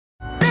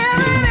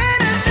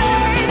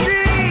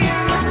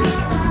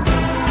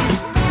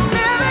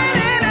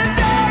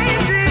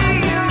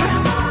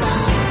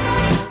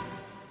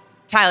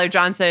 Tyler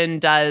Johnson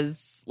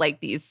does like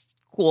these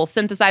cool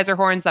synthesizer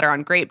horns that are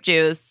on Grape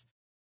Juice.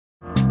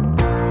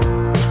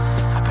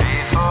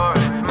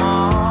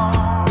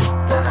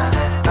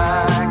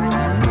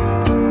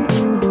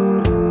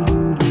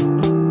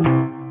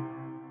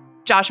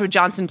 Joshua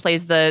Johnson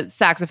plays the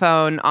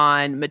saxophone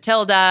on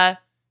Matilda.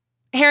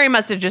 Harry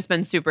must have just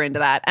been super into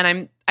that.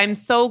 And I'm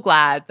so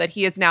glad that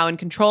he is now in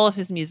control of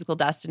his musical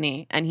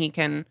destiny and he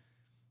can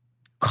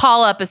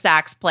call up a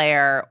sax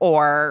player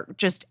or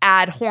just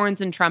add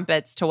horns and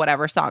trumpets to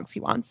whatever songs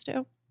he wants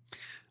to.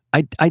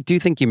 I do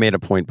think you made a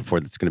point before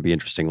that's going to be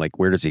interesting. Like,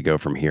 where does he go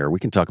from here? We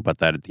can talk about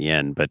that at the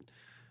end, but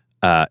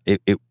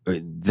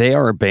they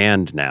are a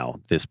band now,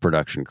 this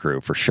production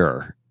crew, for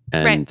sure.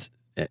 And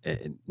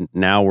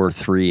now we're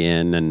 3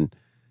 in, and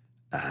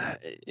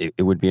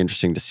it would be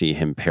interesting to see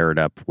him paired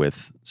up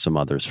with some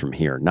others from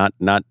here.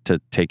 Not to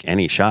take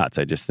any shots.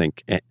 I just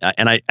think,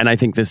 and I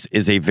think this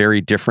is a very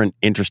different,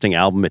 interesting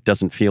album. It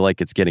doesn't feel like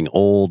it's getting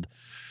old.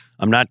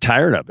 I'm not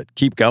tired of it.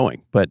 Keep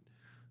going, but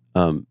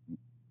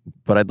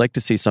I'd like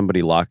to see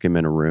somebody lock him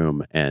in a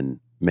room and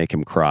make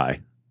him cry,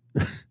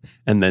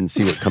 and then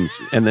see what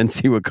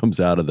comes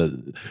out of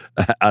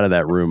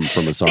that room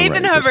from a songwriting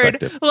Nathan Hubbard,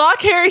 perspective.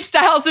 lock Harry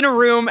Styles in a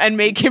room and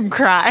make him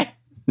cry.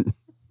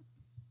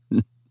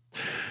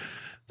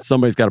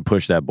 Somebody's got to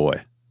push that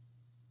boy.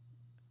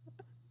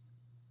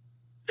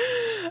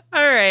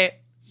 All right.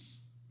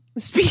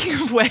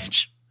 Speaking of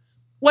which,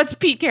 what's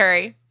Pete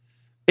Carey?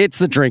 It's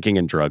the drinking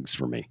and drugs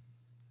for me.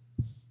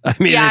 I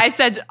mean, yeah, I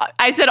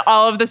said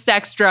all of the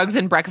sex, drugs,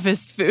 and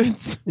breakfast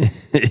foods.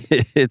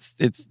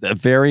 It's a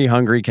very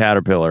hungry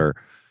caterpillar,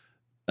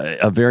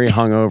 a very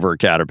hungover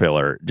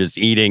caterpillar, just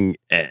eating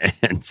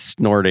and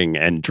snorting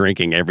and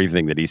drinking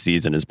everything that he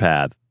sees in his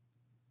path.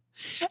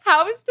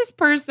 How is this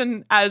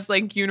person as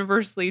like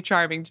universally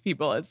charming to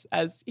people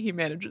as he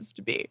manages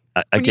to be?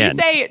 When you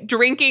say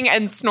drinking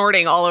and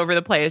snorting all over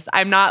the place,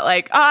 I'm not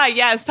like,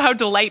 yes, how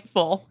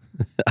delightful.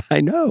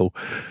 I know,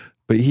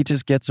 but he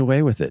just gets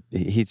away with it.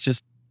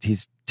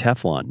 He's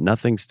Teflon.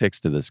 Nothing sticks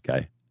to this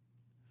guy.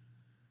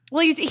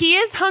 Well, he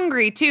is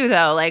hungry too,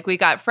 though. Like, we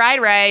got fried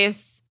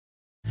rice.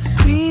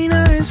 Green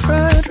eyes,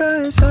 fried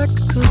rice, I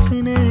could cook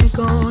an egg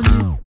on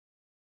you.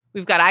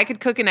 We've got I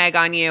Could Cook an Egg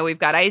on You. We've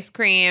got ice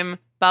cream,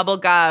 bubble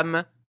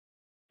gum.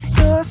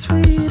 Your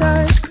sweet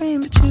ice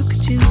cream, but you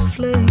could use a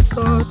flake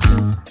or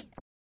two.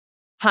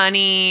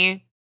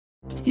 Honey.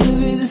 You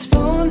be the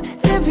spoon,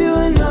 dip you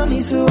in honey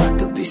so I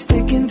could be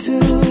sticking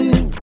to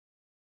you.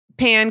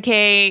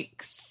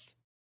 Pancakes.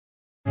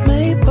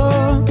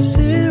 Maple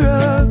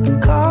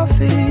syrup,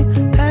 coffee,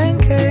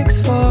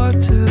 pancakes for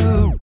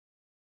 2.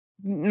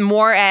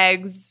 More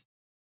eggs.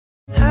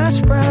 Hash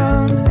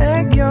brown,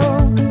 egg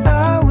yolk,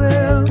 I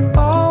will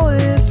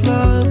always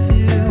love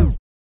you.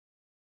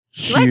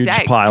 Huge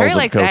piles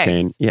of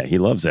cocaine. Eggs. Yeah, he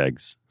loves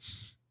eggs.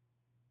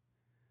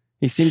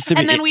 He seems to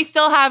be. And then we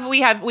still have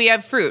we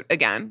have fruit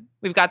again.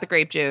 We've got the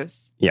grape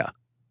juice. Yeah.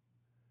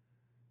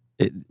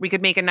 We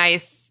could make a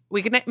nice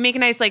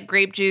like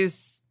grape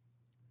juice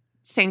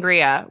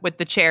sangria with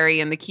the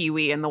cherry and the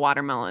kiwi and the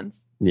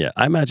watermelons. Yeah,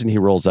 I imagine he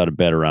rolls out of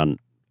bed around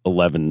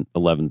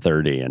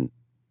 11:30 and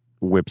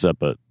whips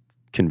up a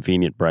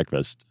convenient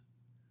breakfast.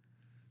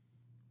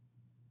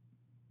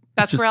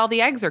 That's where all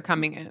the eggs are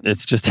coming in.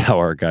 It's just how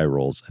our guy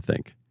rolls, I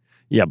think.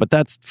 Yeah, but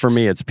that's, for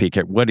me, it's Pete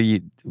Carey. What do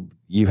you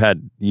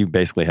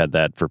basically had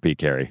that for Pete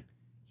Carey.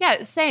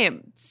 Yeah,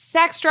 same.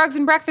 Sex, drugs,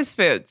 and breakfast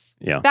foods.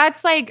 Yeah.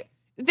 That's like,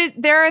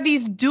 there are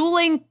these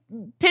dueling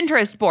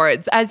Pinterest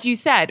boards, as you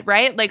said,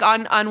 right? Like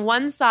on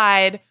one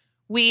side,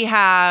 we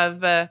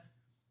have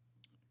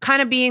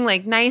kind of being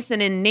like nice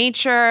and in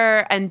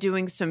nature and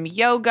doing some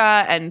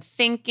yoga and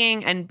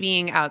thinking and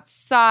being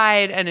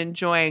outside and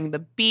enjoying the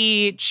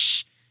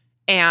beach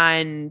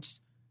and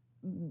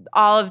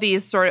all of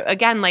these sort of,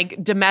 again,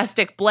 like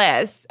domestic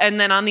bliss. And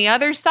then on the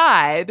other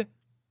side,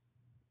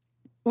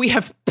 we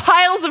have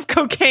piles of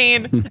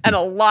cocaine and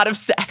a lot of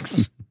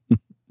sex.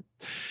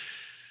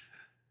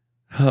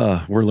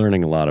 We're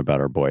learning a lot about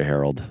our boy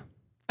Harold.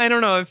 I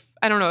don't know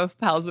if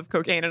piles of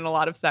cocaine and a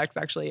lot of sex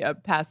actually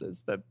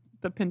passes the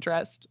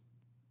Pinterest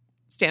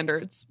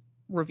standards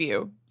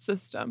review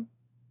system,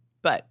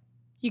 but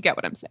you get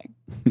what I'm saying.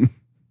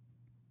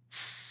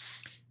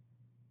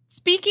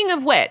 Speaking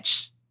of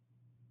which,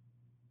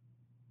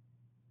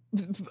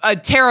 a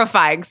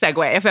terrifying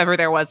segue, if ever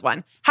there was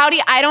one.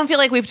 I don't feel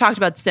like we've talked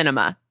about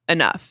Cinema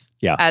enough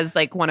as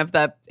like one of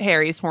the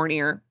Harry's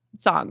hornier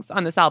songs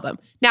on this album.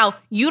 Now,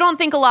 you don't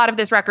think a lot of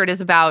this record is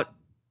about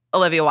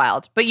Olivia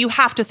Wilde, but you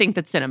have to think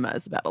that Cinema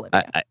is about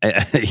Olivia.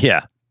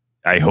 Yeah,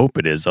 I hope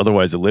it is.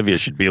 Otherwise, Olivia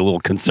should be a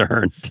little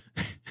concerned.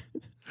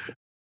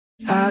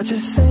 I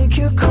just think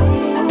you're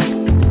cool.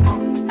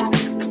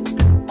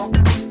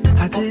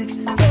 I dig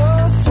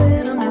your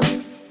cinema.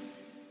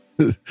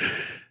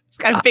 It's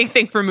got a big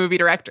thing for movie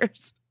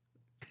directors.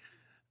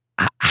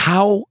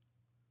 How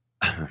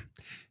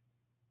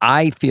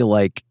I feel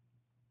like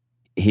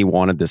he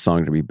wanted this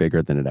song to be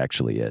bigger than it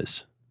actually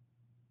is.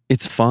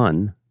 It's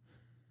fun,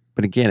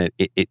 but again,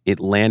 it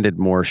landed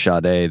more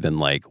Sade than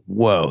like,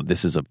 whoa,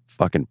 this is a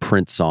fucking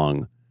Prince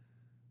song.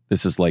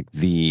 This is like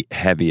the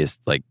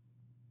heaviest, like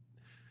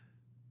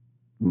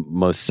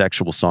most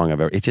sexual song I've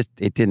ever.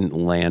 It didn't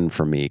land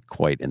for me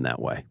quite in that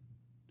way.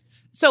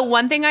 So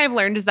one thing I've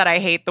learned is that I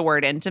hate the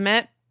word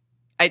intimate.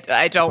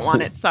 I don't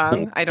want it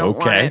sung. I don't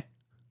want it.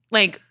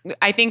 Like,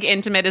 I think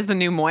intimate is the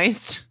new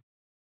moist.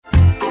 You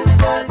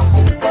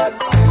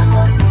got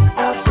cinema.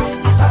 I bring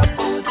you pop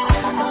to the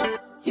cinema.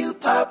 You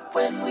pop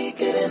when we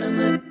get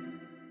intimate.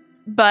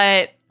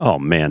 But oh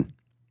man,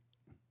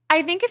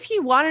 I think if he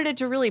wanted it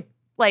to really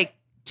like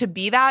to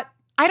be that,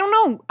 I don't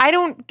know. I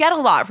don't get a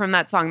lot from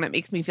that song that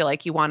makes me feel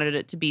like he wanted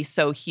it to be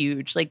so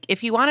huge. Like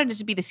if he wanted it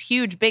to be this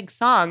huge, big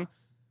song,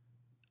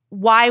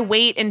 why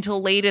wait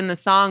until late in the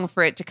song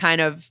for it to kind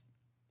of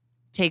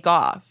take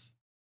off?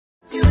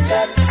 You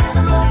got the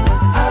cinema.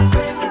 I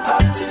bring you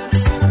pop to the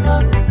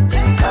cinema.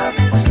 You pop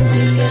when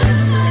we get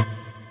intimate.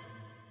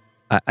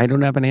 I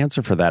don't have an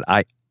answer for that.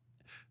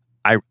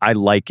 I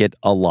like it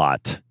a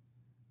lot.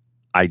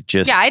 I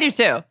do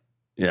too.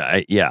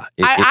 Yeah.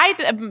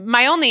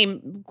 My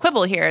only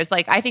quibble here is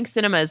like I think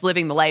Cinema is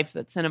living the life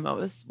that Cinema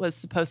was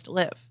supposed to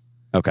live.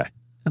 Okay,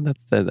 and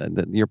that's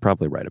you're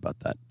probably right about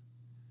that.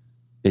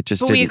 It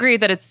just. But we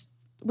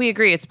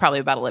agree it's probably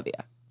about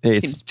Olivia.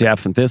 It's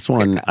definitely this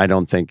one. I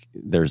don't think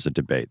there's a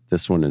debate.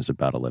 This one is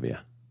about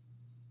Olivia.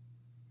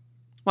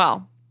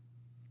 Well,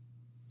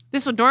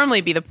 this would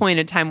normally be the point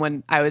in time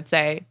when I would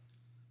say,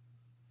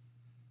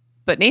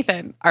 but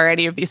Nathan, are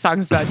any of these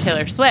songs about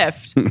Taylor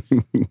Swift?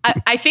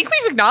 I think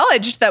we've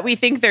acknowledged that we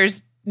think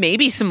there's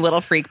maybe some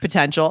Little Freak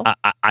potential.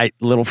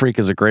 Little Freak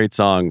is a great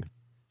song.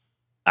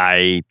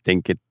 I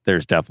think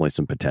there's definitely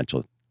some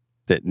potential.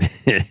 That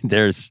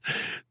there's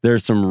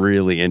some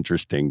really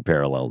interesting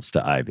parallels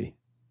to Ivy.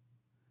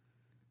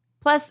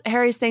 Plus,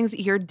 Harry sings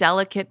Your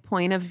Delicate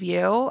Point of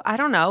View. I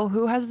don't know.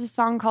 Who has a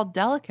song called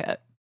Delicate?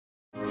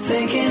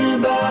 Thinking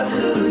about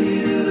who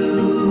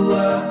you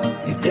are,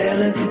 your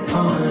delicate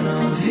point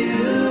of view.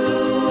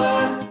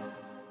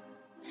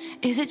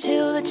 Is it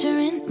chill that you're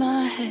in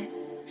my head?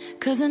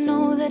 'Cause I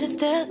know that it's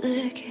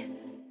delicate.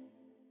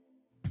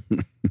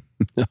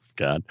 Oh,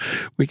 God.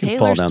 We can Taylor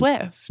fall down.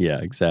 Swift. Yeah,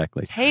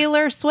 exactly.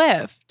 Taylor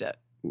Swift.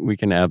 We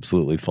can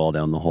absolutely fall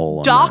down the hole.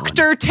 On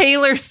Dr.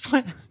 Taylor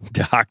Swift.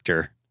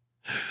 Doctor.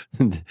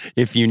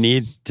 If you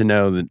need to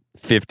know the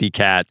 50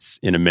 cats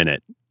in a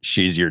minute,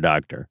 she's your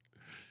doctor.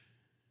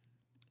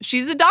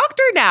 She's a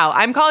doctor now.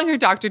 I'm calling her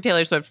Dr.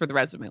 Taylor Swift for the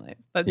rest of my life.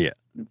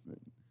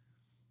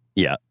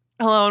 Yeah.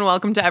 Hello and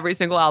welcome to every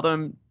single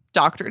album,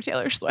 Dr.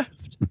 Taylor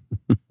Swift.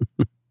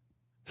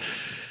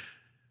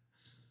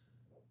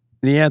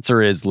 The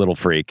answer is Little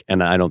Freak,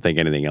 and I don't think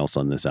anything else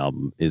on this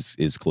album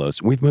is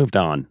close. We've moved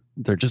on.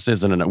 There just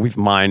isn't enough. We've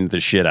mined the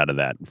shit out of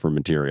that for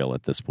material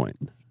at this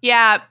point.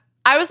 Yeah,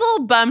 I was a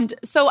little bummed.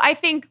 So I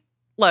think,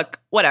 look,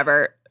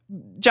 whatever.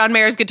 John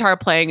Mayer's guitar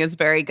playing is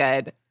very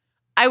good.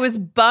 I was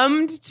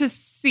bummed to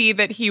see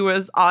that he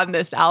was on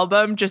this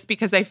album just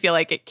because I feel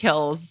like it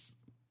kills.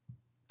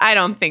 I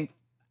don't think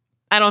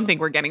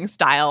we're getting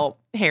style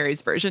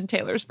Harry's version,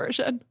 Taylor's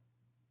version.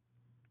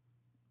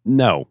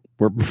 No,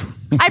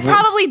 I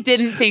probably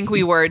didn't think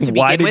we were to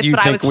begin with,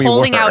 but I was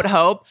holding out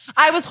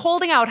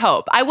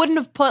hope. I wouldn't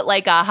have put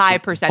like a high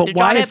percentage on it. But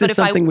why is this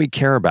something we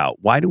care about?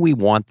 Why do we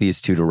want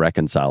these two to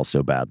reconcile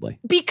so badly?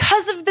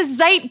 Because of the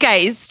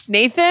zeitgeist,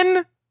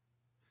 Nathan.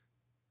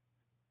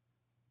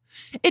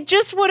 It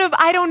just would have,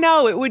 I don't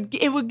know, it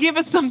would give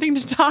us something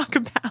to talk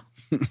about.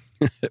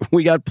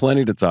 We got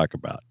plenty to talk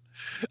about.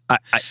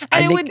 But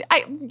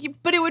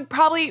it would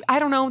probably, I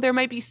don't know, there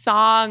might be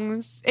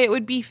songs. It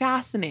would be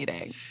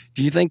fascinating.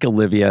 Do you think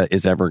Olivia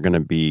is ever going to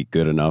be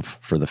good enough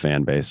for the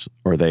fan base?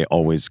 Or are they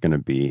always going to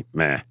be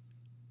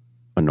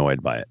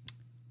annoyed by it?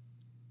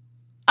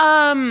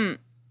 I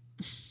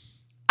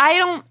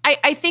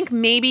think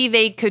maybe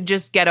they could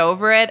just get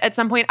over it at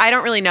some point. I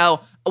don't really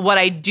know. What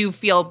I do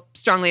feel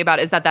strongly about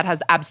is that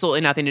has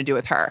absolutely nothing to do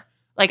with her.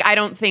 Like, I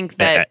don't think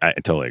that... I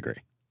totally agree.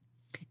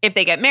 If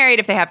they get married,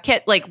 if they have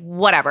kids, like,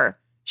 whatever.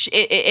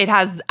 It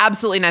has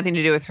absolutely nothing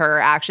to do with her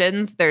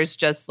actions. There's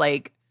just,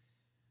 like...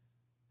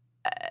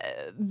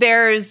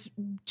 there's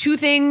two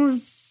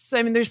things.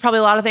 I mean, there's probably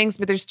a lot of things,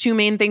 but there's two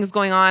main things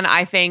going on,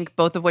 I think,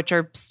 both of which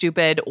are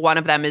stupid. One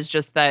of them is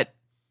just that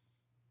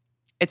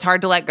it's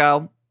hard to let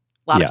go.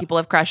 A lot Yeah. of people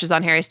have crushes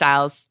on Harry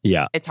Styles.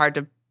 Yeah. It's hard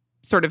to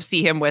sort of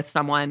see him with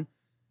someone.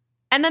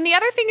 And then the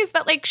other thing is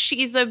that like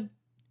she's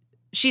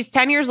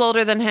 10 years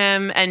older than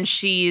him, and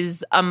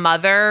she's a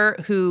mother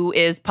who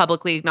is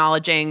publicly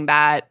acknowledging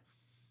that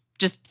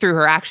just through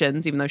her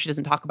actions, even though she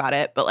doesn't talk about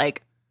it, but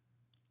like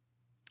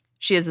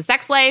she has a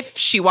sex life.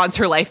 She wants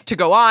her life to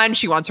go on.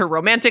 She wants her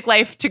romantic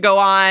life to go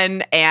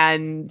on,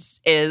 and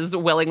is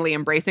willingly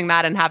embracing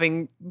that and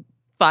having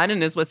fun,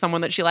 and is with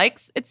someone that she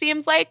likes, it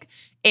seems like.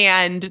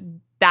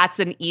 And that's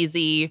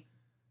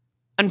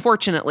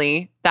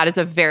unfortunately, that is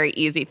a very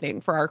easy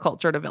thing for our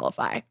culture to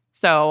vilify.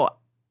 So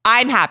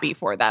I'm happy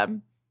for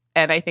them.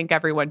 And I think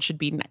everyone should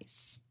be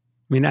nice.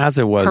 I mean, As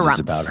It Was Harumph. is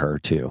about her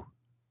too.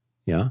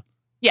 Yeah.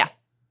 Yeah.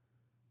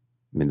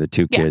 I mean, the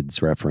two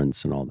kids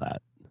reference and all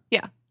that.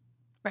 Yeah.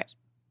 Right.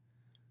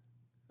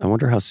 I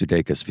wonder how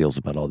Sudeikis feels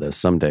about all this.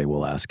 Someday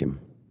we'll ask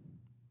him.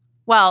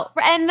 Well,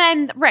 and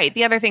then, right.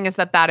 The other thing is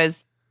that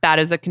is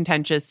a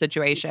contentious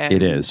situation.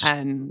 It is.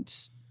 And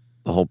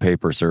The whole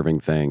paper serving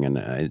thing.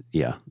 And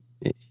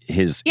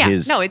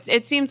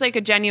it seems like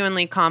a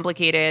genuinely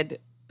complicated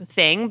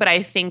thing, but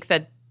I think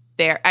that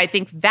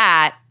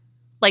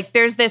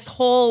there's this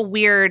whole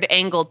weird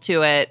angle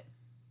to it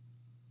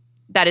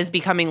that is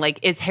becoming like,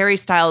 is Harry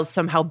Styles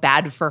somehow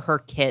bad for her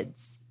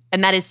kids?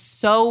 And that is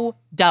so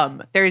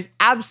dumb. There's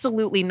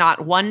absolutely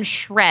not one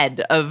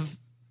shred of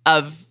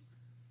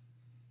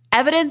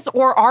evidence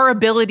or our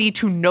ability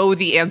to know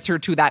the answer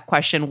to that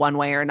question one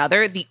way or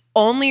another. The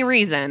only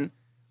reason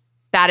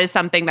that is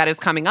something that is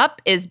coming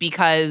up is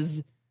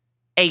because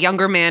a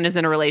younger man is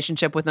in a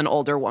relationship with an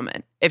older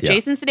woman. If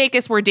Jason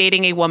Sudeikis were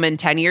dating a woman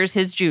 10 years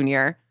his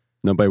junior,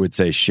 nobody would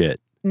say shit.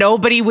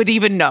 Nobody would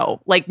even know.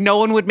 Like, no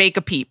one would make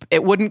a peep.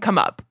 It wouldn't come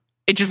up.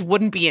 It just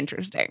wouldn't be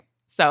interesting.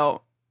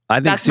 So I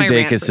think that's my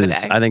rant for the day.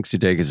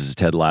 Sudeikis'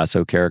 Ted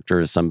Lasso character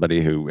is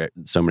somebody who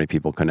so many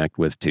people connect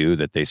with too,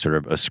 that they sort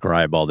of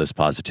ascribe all this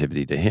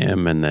positivity to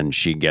him, and then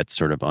she gets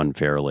sort of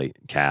unfairly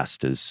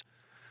cast as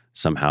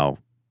somehow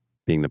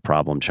being the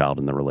problem child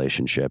in the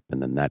relationship,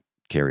 and then that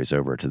carries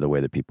over to the way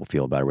that people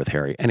feel about her with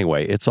Harry.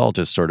 Anyway, it's all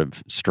just sort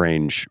of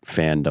strange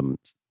fandom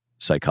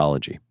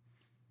psychology.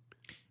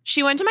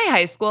 She went to my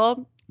high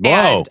school. Whoa.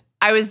 And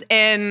I was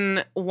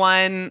in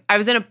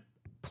a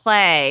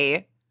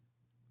play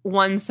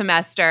one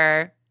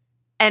semester,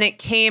 and it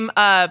came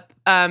up,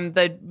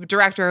 the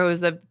director, who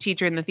was a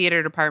teacher in the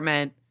theater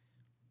department,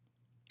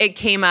 it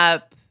came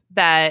up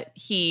that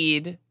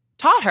he'd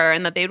taught her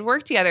and that they'd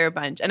worked together a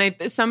bunch. And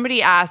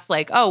somebody asked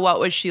like, oh, what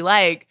was she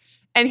like?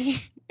 And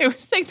it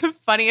was like the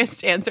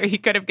funniest answer he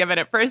could have given.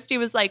 At first he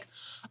was like,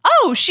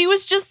 oh, she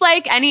was just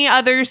like any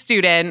other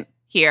student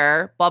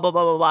here, blah, blah,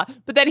 blah, blah, blah.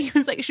 But then he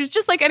was like, she was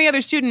just like any other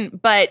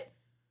student, but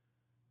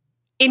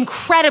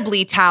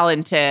incredibly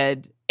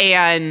talented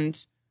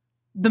and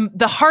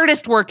the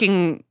hardest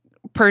working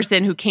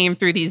person who came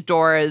through these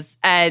doors,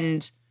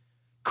 and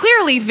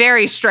clearly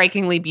very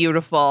strikingly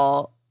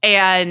beautiful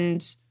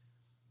and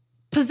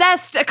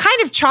possessed a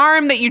kind of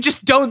charm that you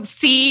just don't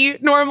see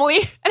normally.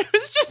 And it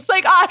was just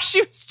like,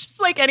 she was just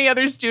like any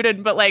other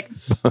student, but like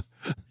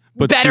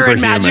but better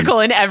and magical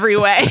in every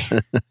way.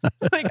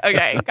 Like,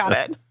 okay, got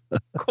it.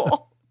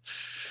 Cool.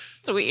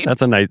 Sweet.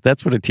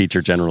 That's what a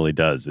teacher generally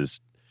does,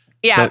 is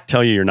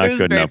tell you you're not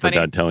good enough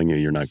without telling you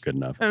you're not good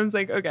enough. I was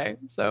like, okay,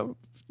 so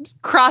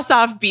cross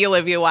off B.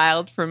 Olivia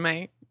Wilde from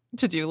my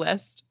to-do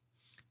list.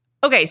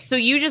 Okay, so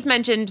you just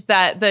mentioned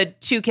that the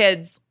two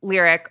kids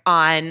lyric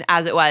on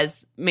As It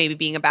Was maybe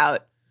being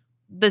about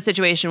the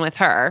situation with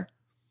her.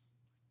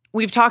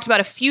 We've talked about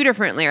a few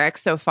different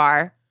lyrics so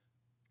far.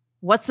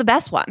 What's the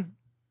best one?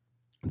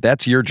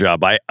 That's your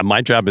job.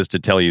 My job is to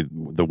tell you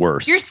the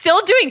worst. You're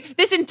still doing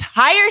this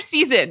entire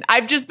season.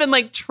 I've just been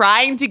like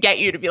trying to get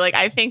you to be like,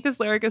 I think this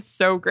lyric is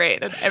so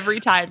great. And every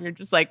time you're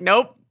just like,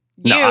 nope,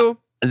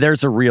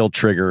 there's a real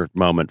trigger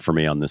moment for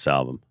me on this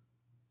album.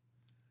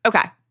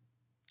 Okay.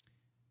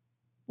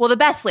 Well, the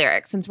best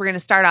lyric, since we're going to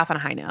start off on a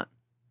high note,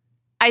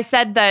 I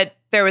said that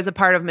there was a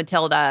part of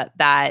Matilda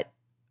that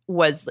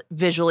was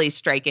visually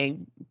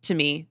striking to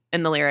me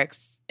in the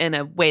lyrics in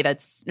a way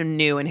that's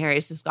new in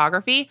Harry's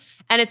discography.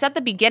 And it's at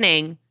the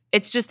beginning.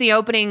 It's just the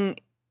opening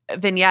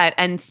vignette.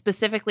 And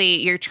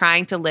specifically, you're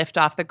trying to lift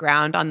off the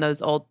ground on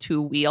those old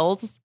two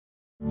wheels.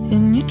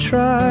 And you're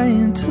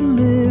trying to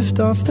lift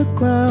off the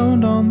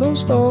ground on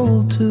those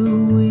old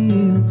two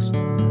wheels.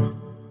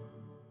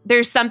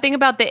 There's something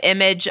about the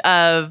image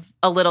of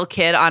a little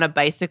kid on a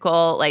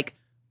bicycle, like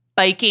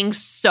biking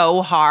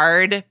so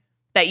hard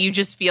that you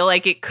just feel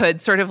like it could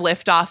sort of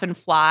lift off and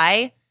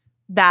fly,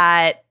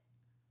 that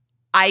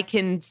I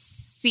can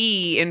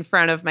see in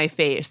front of my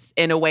face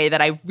in a way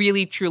that I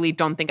really, truly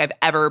don't think I've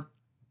ever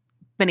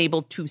been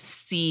able to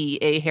see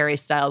a Harry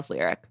Styles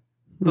lyric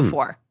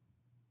before.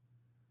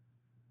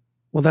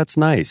 Well, that's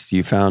nice.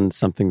 You found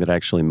something that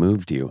actually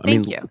moved you.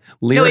 Thank you.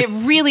 No, it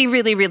really,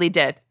 really, really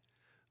did.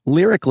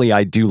 Lyrically,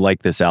 I do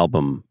like this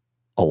album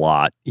a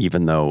lot,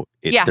 even though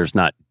there's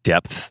not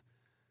depth.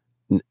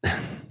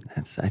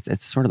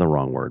 It's sort of the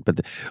wrong word,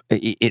 but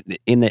there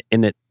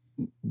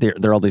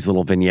are all these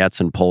little vignettes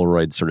and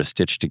Polaroids sort of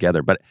stitched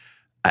together. But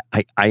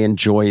I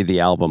enjoy the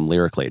album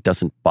lyrically. It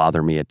doesn't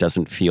bother me. It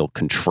doesn't feel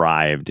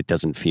contrived. It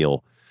doesn't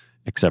feel,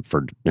 except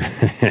for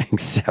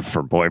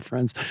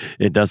boyfriends,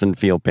 it doesn't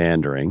feel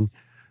pandering.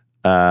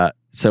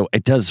 So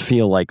it does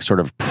feel like sort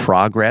of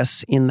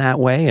progress in that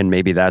way. And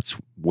maybe that's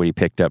what he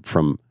picked up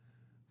from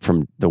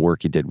the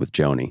work he did with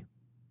Joni.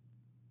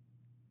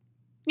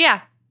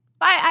 Yeah.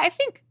 I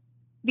think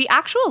the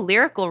actual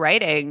lyrical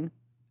writing,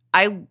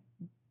 I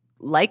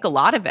like a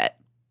lot of it.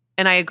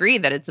 And I agree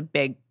that it's a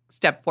big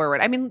step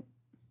forward. I mean,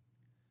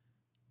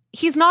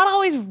 he's not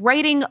always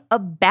writing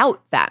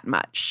about that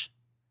much.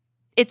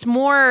 It's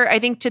more, I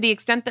think, to the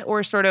extent that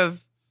we're sort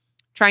of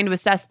trying to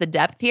assess the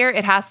depth here,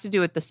 it has to do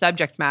with the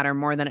subject matter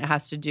more than it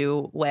has to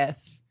do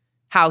with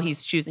how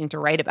he's choosing to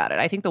write about it.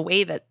 I think the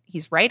way that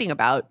he's writing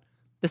about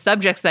the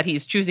subjects that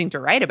he's choosing to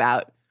write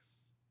about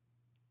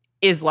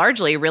is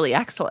largely really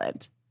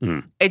excellent.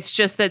 It's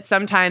just that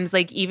sometimes,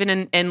 like even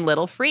in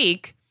Little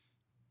Freak,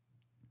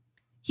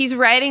 he's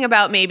writing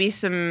about maybe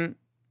some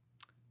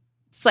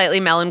slightly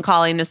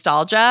melancholy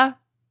nostalgia,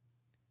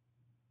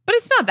 but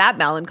it's not that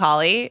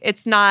melancholy.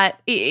 It's not,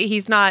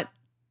 he's not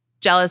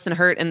jealous and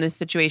hurt in this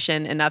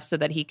situation enough so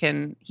that he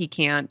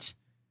can't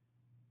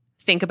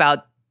think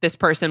about this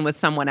person with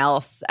someone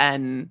else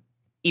and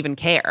even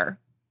care.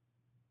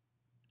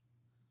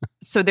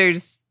 So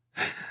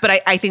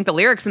but I think the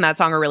lyrics in that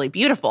song are really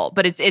beautiful,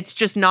 but it's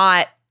just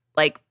not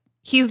like,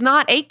 he's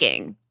not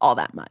aching all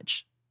that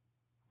much.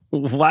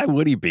 Why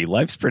would he be?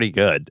 Life's pretty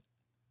good.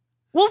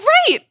 Well,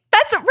 right.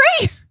 That's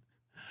right.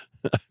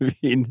 I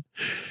mean,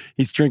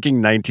 he's drinking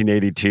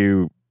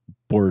 1982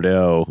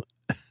 Bordeaux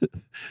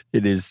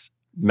in his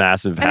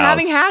massive house. And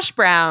having hash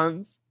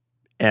browns.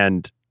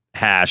 And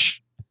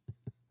hash.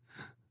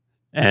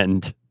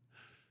 And,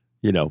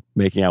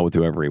 making out with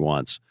whoever he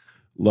wants.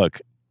 Look,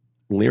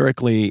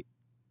 lyrically,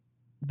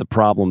 the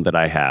problem that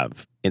I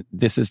have,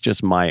 this is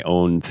just my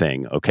own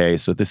thing, okay?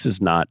 So this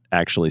is not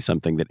actually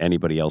something that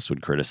anybody else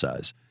would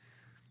criticize.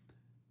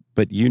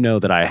 But you know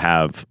that I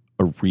have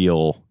a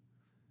real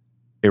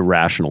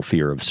irrational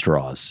fear of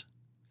straws.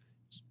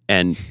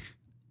 And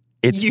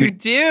it's... You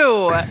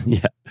do?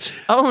 Yeah.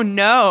 Oh,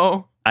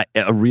 no.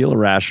 A real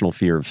irrational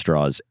fear of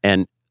straws.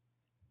 And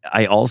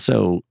I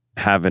also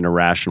have an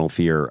irrational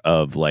fear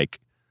of, like,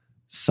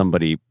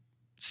 somebody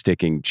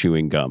sticking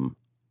chewing gum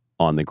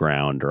on the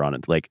ground or on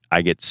it. Like,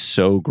 I get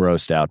so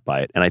grossed out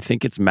by it. And I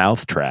think it's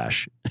mouth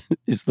trash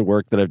is the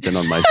work that I've done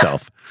on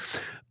myself.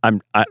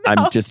 I'm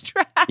just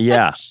trash.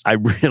 Yeah,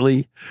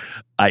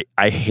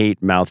 I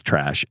hate mouth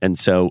trash. And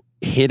so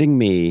hitting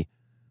me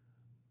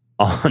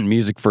on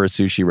Music for a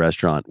Sushi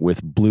Restaurant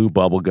with blue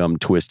bubblegum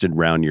twisted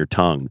round your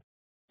tongue.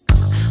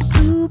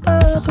 Blue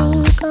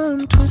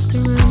bubblegum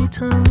twisted round your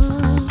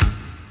tongue.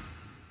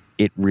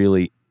 It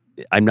really,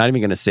 I'm not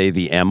even going to say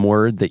the M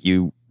word that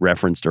you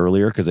referenced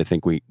earlier, because I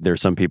think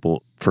there's some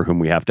people for whom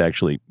we have to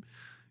actually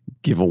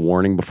give a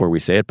warning before we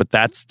say it. But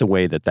that's the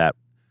way that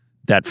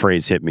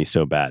phrase hit me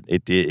so bad.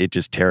 It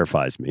just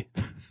terrifies me.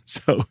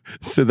 So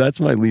that's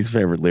my least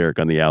favorite lyric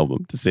on the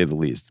album, to say the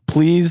least.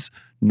 Please,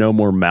 no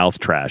more mouth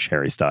trash,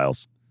 Harry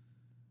Styles.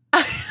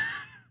 I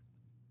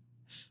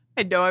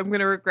know I'm going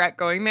to regret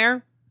going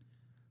there.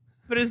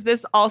 But is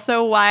this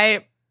also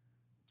why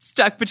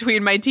stuck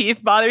between my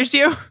teeth bothers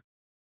you?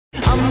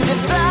 I'm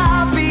just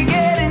happy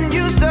getting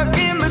you stuck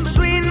in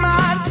between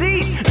my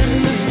teeth,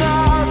 and there's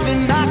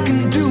nothing I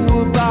can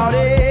do about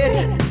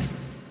it.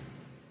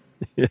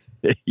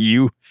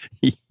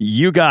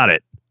 You got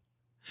it.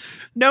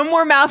 No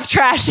more mouth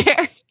trash,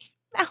 Harry.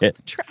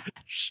 Mouth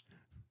trash.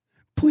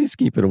 Please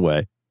keep it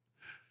away.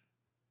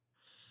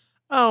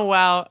 Oh,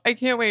 wow. I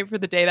can't wait for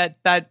the day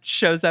that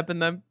shows up in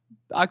the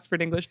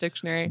Oxford English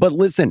Dictionary. But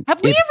listen.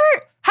 Have we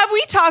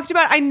talked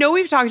about, I know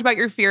we've talked about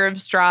your fear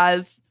of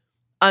straws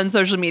on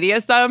social media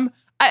some,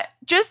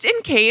 just in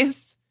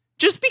case,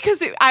 just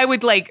because I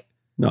would like.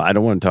 No, I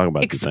don't want to talk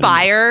about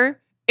expire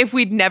if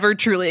we'd never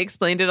truly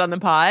explained it on the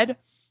pod.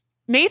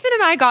 Nathan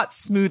and I got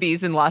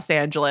smoothies in Los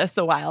Angeles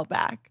a while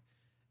back,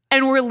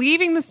 and we're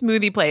leaving the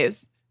smoothie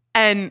place,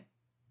 and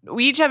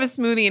we each have a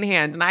smoothie in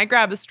hand, and I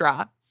grab a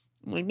straw.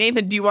 I'm like,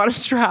 Nathan, do you want a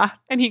straw?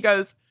 And he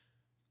goes,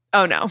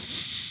 oh no,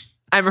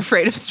 I'm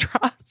afraid of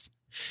straws,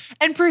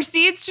 and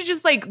proceeds to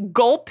just like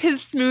gulp his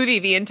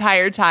smoothie the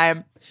entire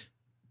time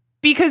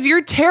because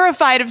you're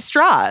terrified of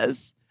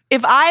straws.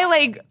 If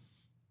I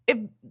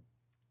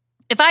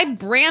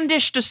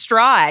brandished a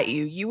straw at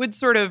you, you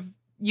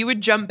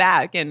would jump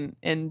back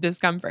in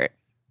discomfort.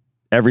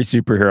 Every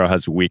superhero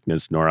has a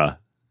weakness, Nora.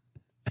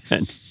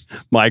 And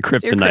my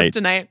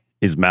kryptonite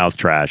is mouth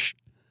trash.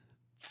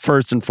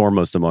 First and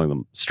foremost among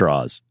them,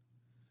 straws.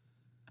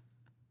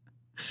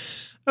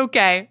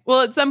 Okay.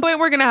 Well, at some point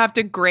we're going to have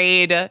to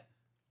grade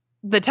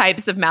the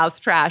types of mouth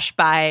trash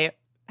by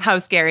how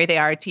scary they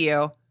are to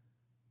you.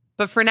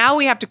 But for now,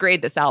 we have to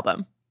grade this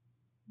album.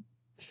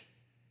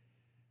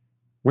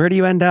 Where do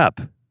you end up?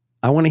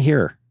 I want to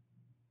hear.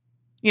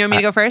 You want me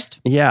to go first?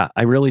 Yeah,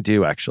 I really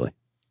do, actually.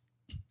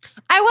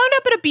 I wound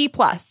up at a B+.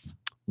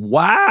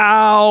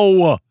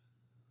 Wow.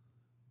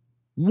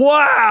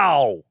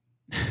 Wow.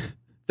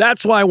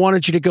 That's why I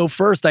wanted you to go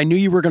first. I knew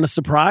you were going to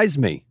surprise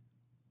me.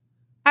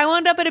 I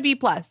wound up at a B+.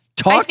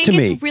 Talk to me.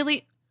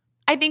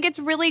 I think it's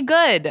really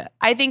good.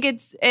 I think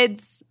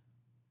it's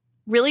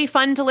really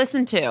fun to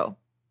listen to.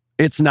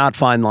 It's not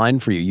Fine Line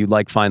for you. You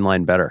like Fine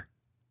Line better.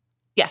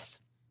 Yes.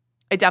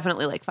 I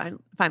definitely like Fine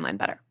Line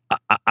better.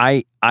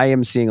 I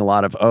am seeing a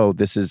lot of,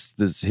 this is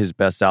his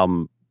best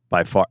album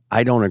by far.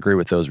 I don't agree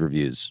with those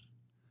reviews.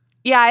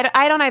 Yeah,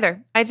 I don't either.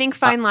 I think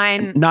Fine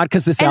Line... Not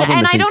because this album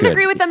and isn't I don't good.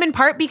 agree with them in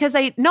part because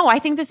I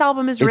think this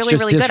album is really,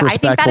 really good. I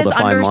think that disrespectful is to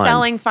Fine Line.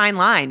 underselling Fine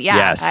Line. Yeah.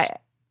 Yes.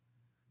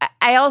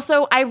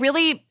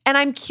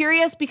 I'm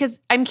curious because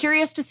I'm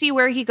curious to see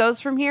where he goes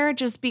from here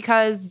just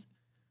because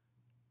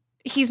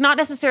he's not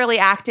necessarily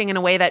acting in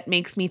a way that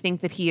makes me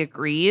think that he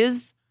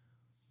agrees.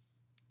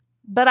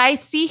 But I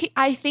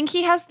think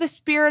he has the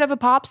spirit of a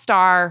pop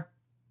star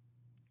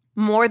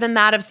more than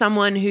that of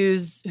someone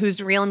whose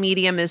real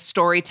medium is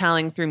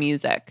storytelling through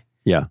music.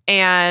 Yeah.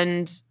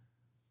 And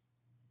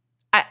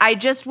I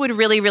just would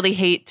really, really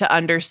hate to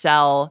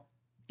undersell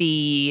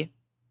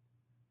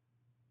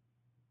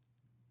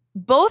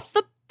both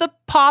the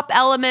pop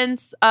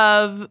elements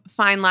of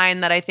Fine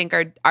Line that I think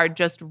are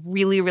just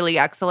really, really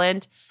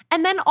excellent.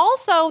 And then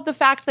also the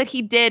fact that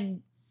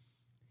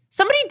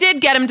somebody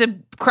did get him to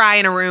cry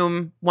in a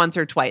room once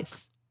or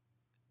twice.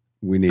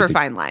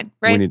 Fine Line,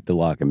 right? We need to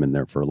lock him in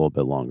there for a little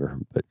bit longer.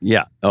 But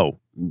yeah. Oh,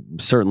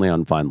 certainly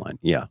on Fine Line.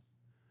 Yeah.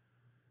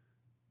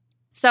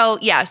 So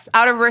yes,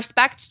 out of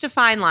respect to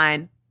Fine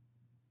Line,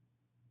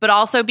 but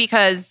also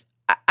because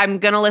I'm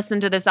going to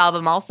listen to this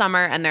album all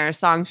summer and there are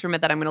songs from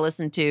it that I'm going to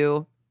listen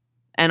to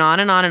and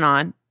on and on and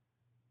on.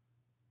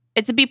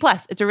 It's a B+.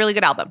 It's a really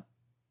good album.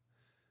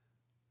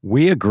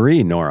 We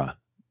agree, Nora.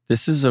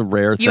 This is a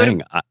rare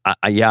thing.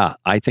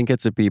 I think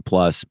it's a B+.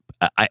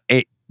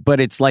 But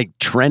it's like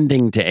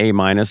trending to A-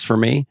 for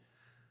me.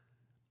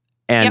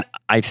 And Yep.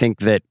 I think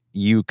that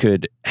you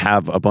could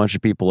have a bunch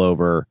of people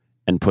over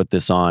and put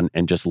this on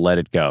and just let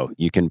it go.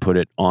 You can put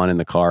it on in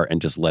the car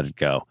and just let it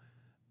go.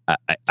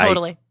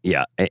 Totally.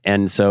 Yeah.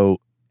 And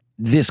so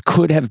this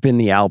could have been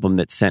the album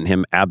that sent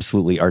him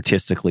absolutely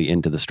artistically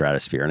into the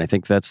stratosphere. And I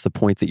think that's the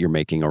point that you're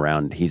making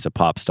around he's a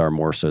pop star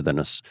more so than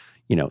a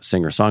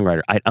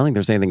singer-songwriter. I don't think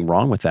there's anything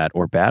wrong with that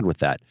or bad with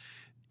that.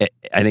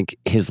 I think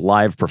his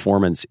live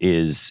performance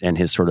and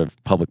his sort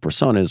of public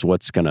persona is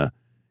what's going to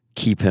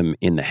keep him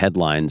in the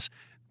headlines.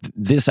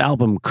 This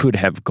album could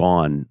have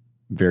gone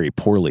very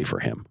poorly for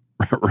him,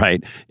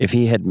 right? If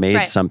he had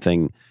made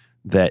something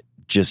that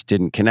just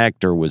didn't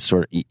connect or was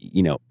sort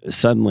of,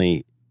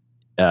 suddenly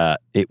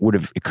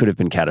it could have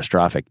been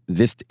catastrophic.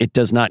 It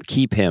does not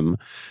keep him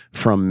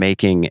from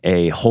making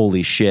a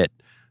holy shit.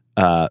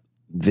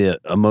 The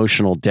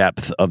emotional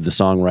depth of the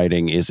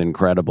songwriting is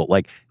incredible.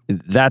 Like,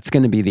 that's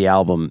going to be the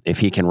album, if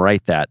he can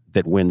write that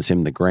wins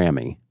him the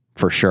Grammy,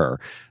 for sure.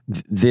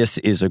 This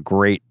is a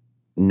great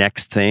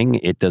next thing.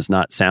 It does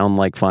not sound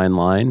like Fine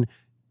Line.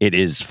 It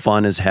is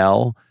fun as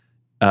hell.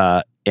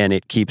 And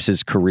it keeps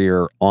his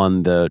career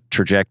on the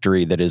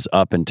trajectory that is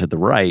up and to the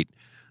right.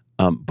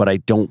 But I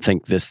don't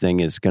think this thing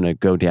is going to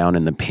go down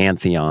in the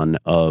pantheon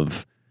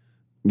of,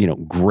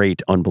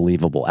 great,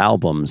 unbelievable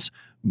albums.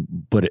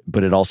 But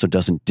it also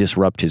doesn't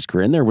disrupt his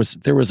career. And there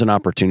was an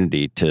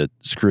opportunity to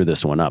screw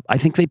this one up. I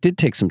think they did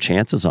take some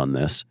chances on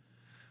this.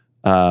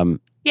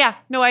 Yeah,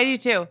 no, I do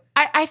too.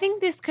 I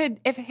think this could,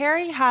 if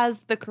Harry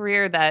has the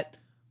career that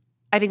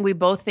I think we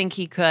both think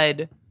he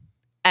could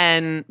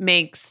and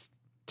makes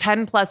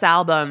 10 plus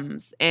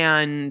albums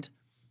and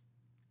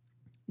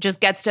just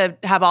gets to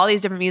have all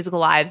these different musical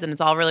lives and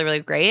it's all really, really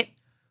great.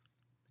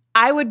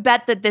 I would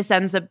bet that this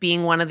ends up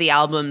being one of the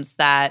albums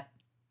that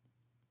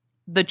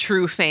the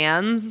true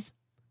fans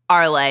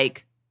are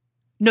like,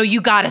 no, you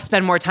got to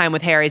spend more time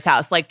with Harry's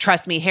House. Like,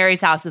 trust me,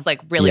 Harry's House is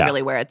like really,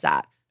 really where it's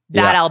at.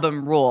 That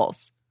album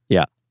rules.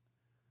 Yeah.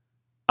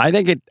 I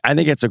think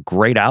it's a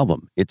great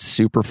album. It's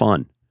super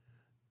fun.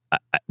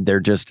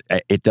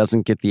 It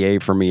doesn't get the A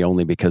for me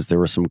only because there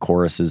were some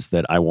choruses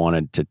that I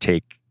wanted to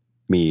take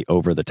me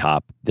over the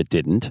top that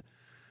didn't.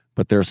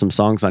 But there are some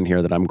songs on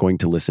here that I'm going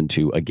to listen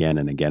to again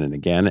and again and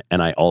again.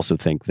 And I also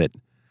think that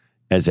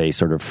as a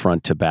sort of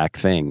front to back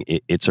thing,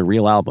 it's a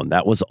real album.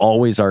 That was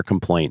always our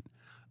complaint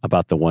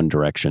about the One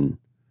Direction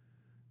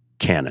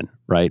canon,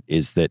 right?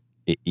 Is that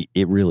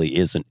it really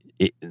isn't.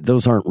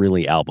 Those aren't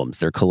really albums.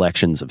 They're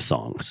collections of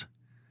songs.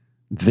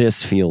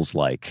 This feels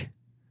like,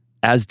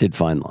 as did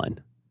Fine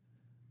Line,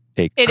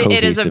 it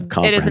is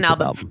an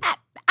album.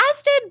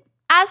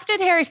 As did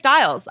Harry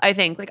Styles, I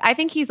think. Like, I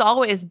think he's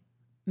always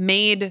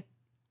made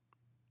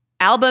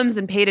albums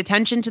and paid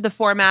attention to the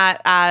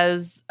format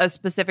as a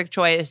specific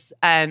choice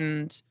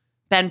and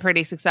been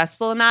pretty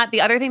successful in that. The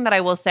other thing that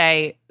I will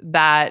say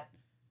that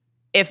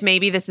if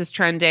maybe this is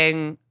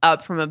trending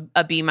up from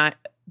a B+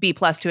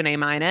 to an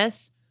A-,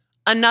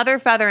 another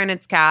feather in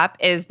its cap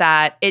is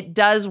that it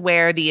does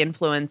wear the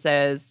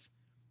influences.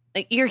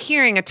 Like, you're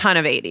hearing a ton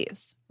of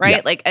 80s, right?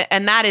 Yeah. Like,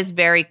 and that is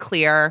very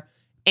clear.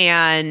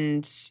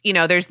 And,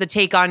 there's the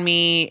Take on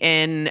Me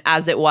in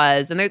As It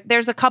Was. And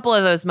there's a couple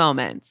of those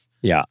moments.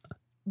 Yeah.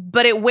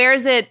 But it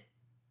wears it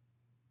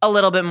a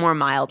little bit more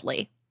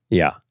mildly.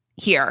 Yeah.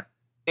 Here.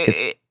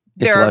 It's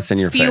there are less in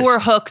your fewer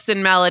face. hooks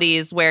and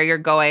melodies where you're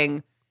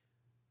going,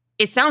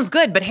 it sounds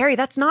good, but Harry,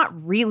 that's not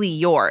really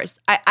yours.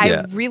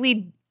 I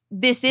really,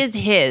 this is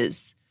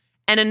his.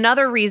 And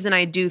another reason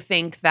I do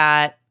think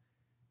that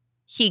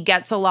he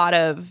gets a lot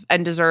of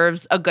and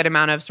deserves a good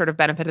amount of sort of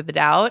benefit of the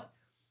doubt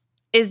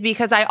is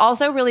because I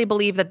also really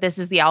believe that this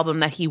is the album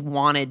that he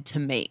wanted to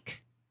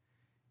make.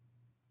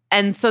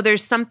 And so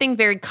there's something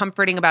very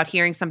comforting about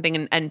hearing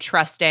something and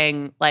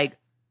trusting, like,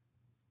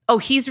 oh,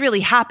 he's really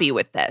happy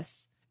with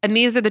this. And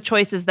these are the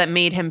choices that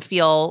made him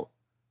feel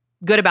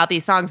good about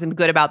these songs and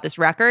good about this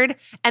record.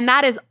 And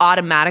that is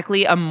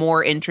automatically a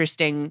more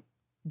interesting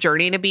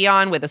journey to be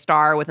on with a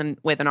star, with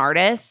an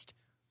artist,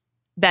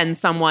 than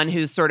someone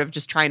who's sort of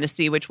just trying to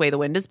see which way the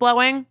wind is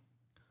blowing.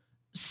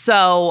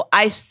 So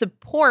I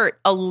support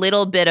a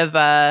little bit of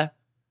the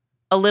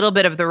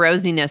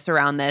rosiness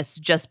around this,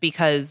 just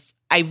because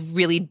I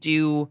really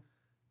do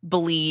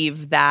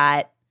believe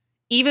that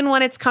even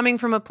when it's coming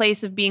from a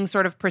place of being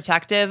sort of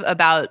protective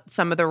about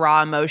some of the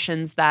raw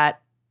emotions that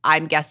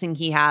I'm guessing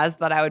he has,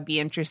 that I would be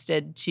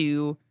interested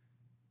to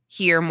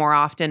hear more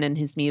often in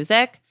his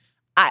music,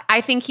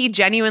 I think he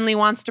genuinely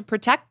wants to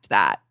protect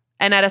that.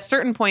 And at a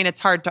certain point, it's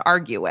hard to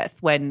argue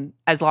with,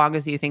 as long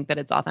as you think that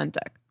it's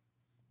authentic.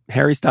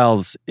 Harry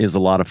Styles is a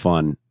lot of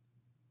fun,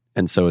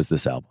 and so is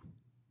this album.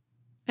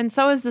 And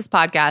so is this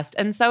podcast.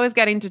 And so is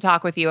getting to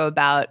talk with you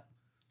about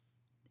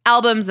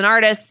albums and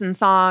artists and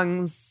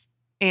songs.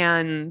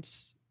 And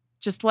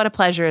just what a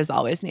pleasure as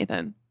always,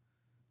 Nathan.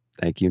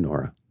 Thank you,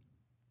 Nora.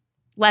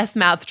 Less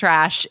mouth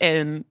trash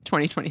in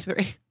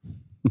 2023.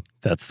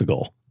 That's the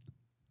goal.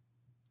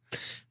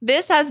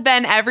 This has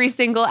been Every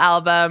Single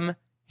Album,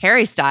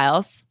 Harry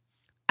Styles.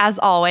 As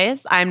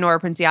always, I'm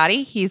Nora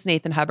Princiotti. He's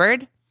Nathan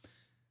Hubbard.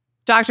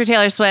 Dr.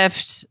 Taylor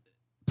Swift,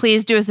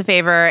 please do us a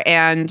favor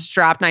and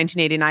drop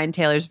 1989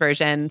 Taylor's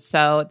version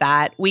so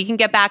that we can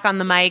get back on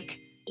the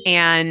mic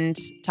and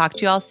talk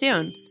to you all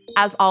soon.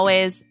 As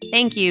always,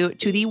 thank you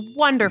to the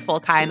wonderful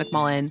Kaya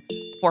McMullen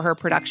for her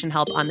production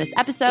help on this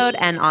episode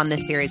and on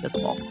this series as a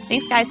whole.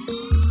 Thanks, guys.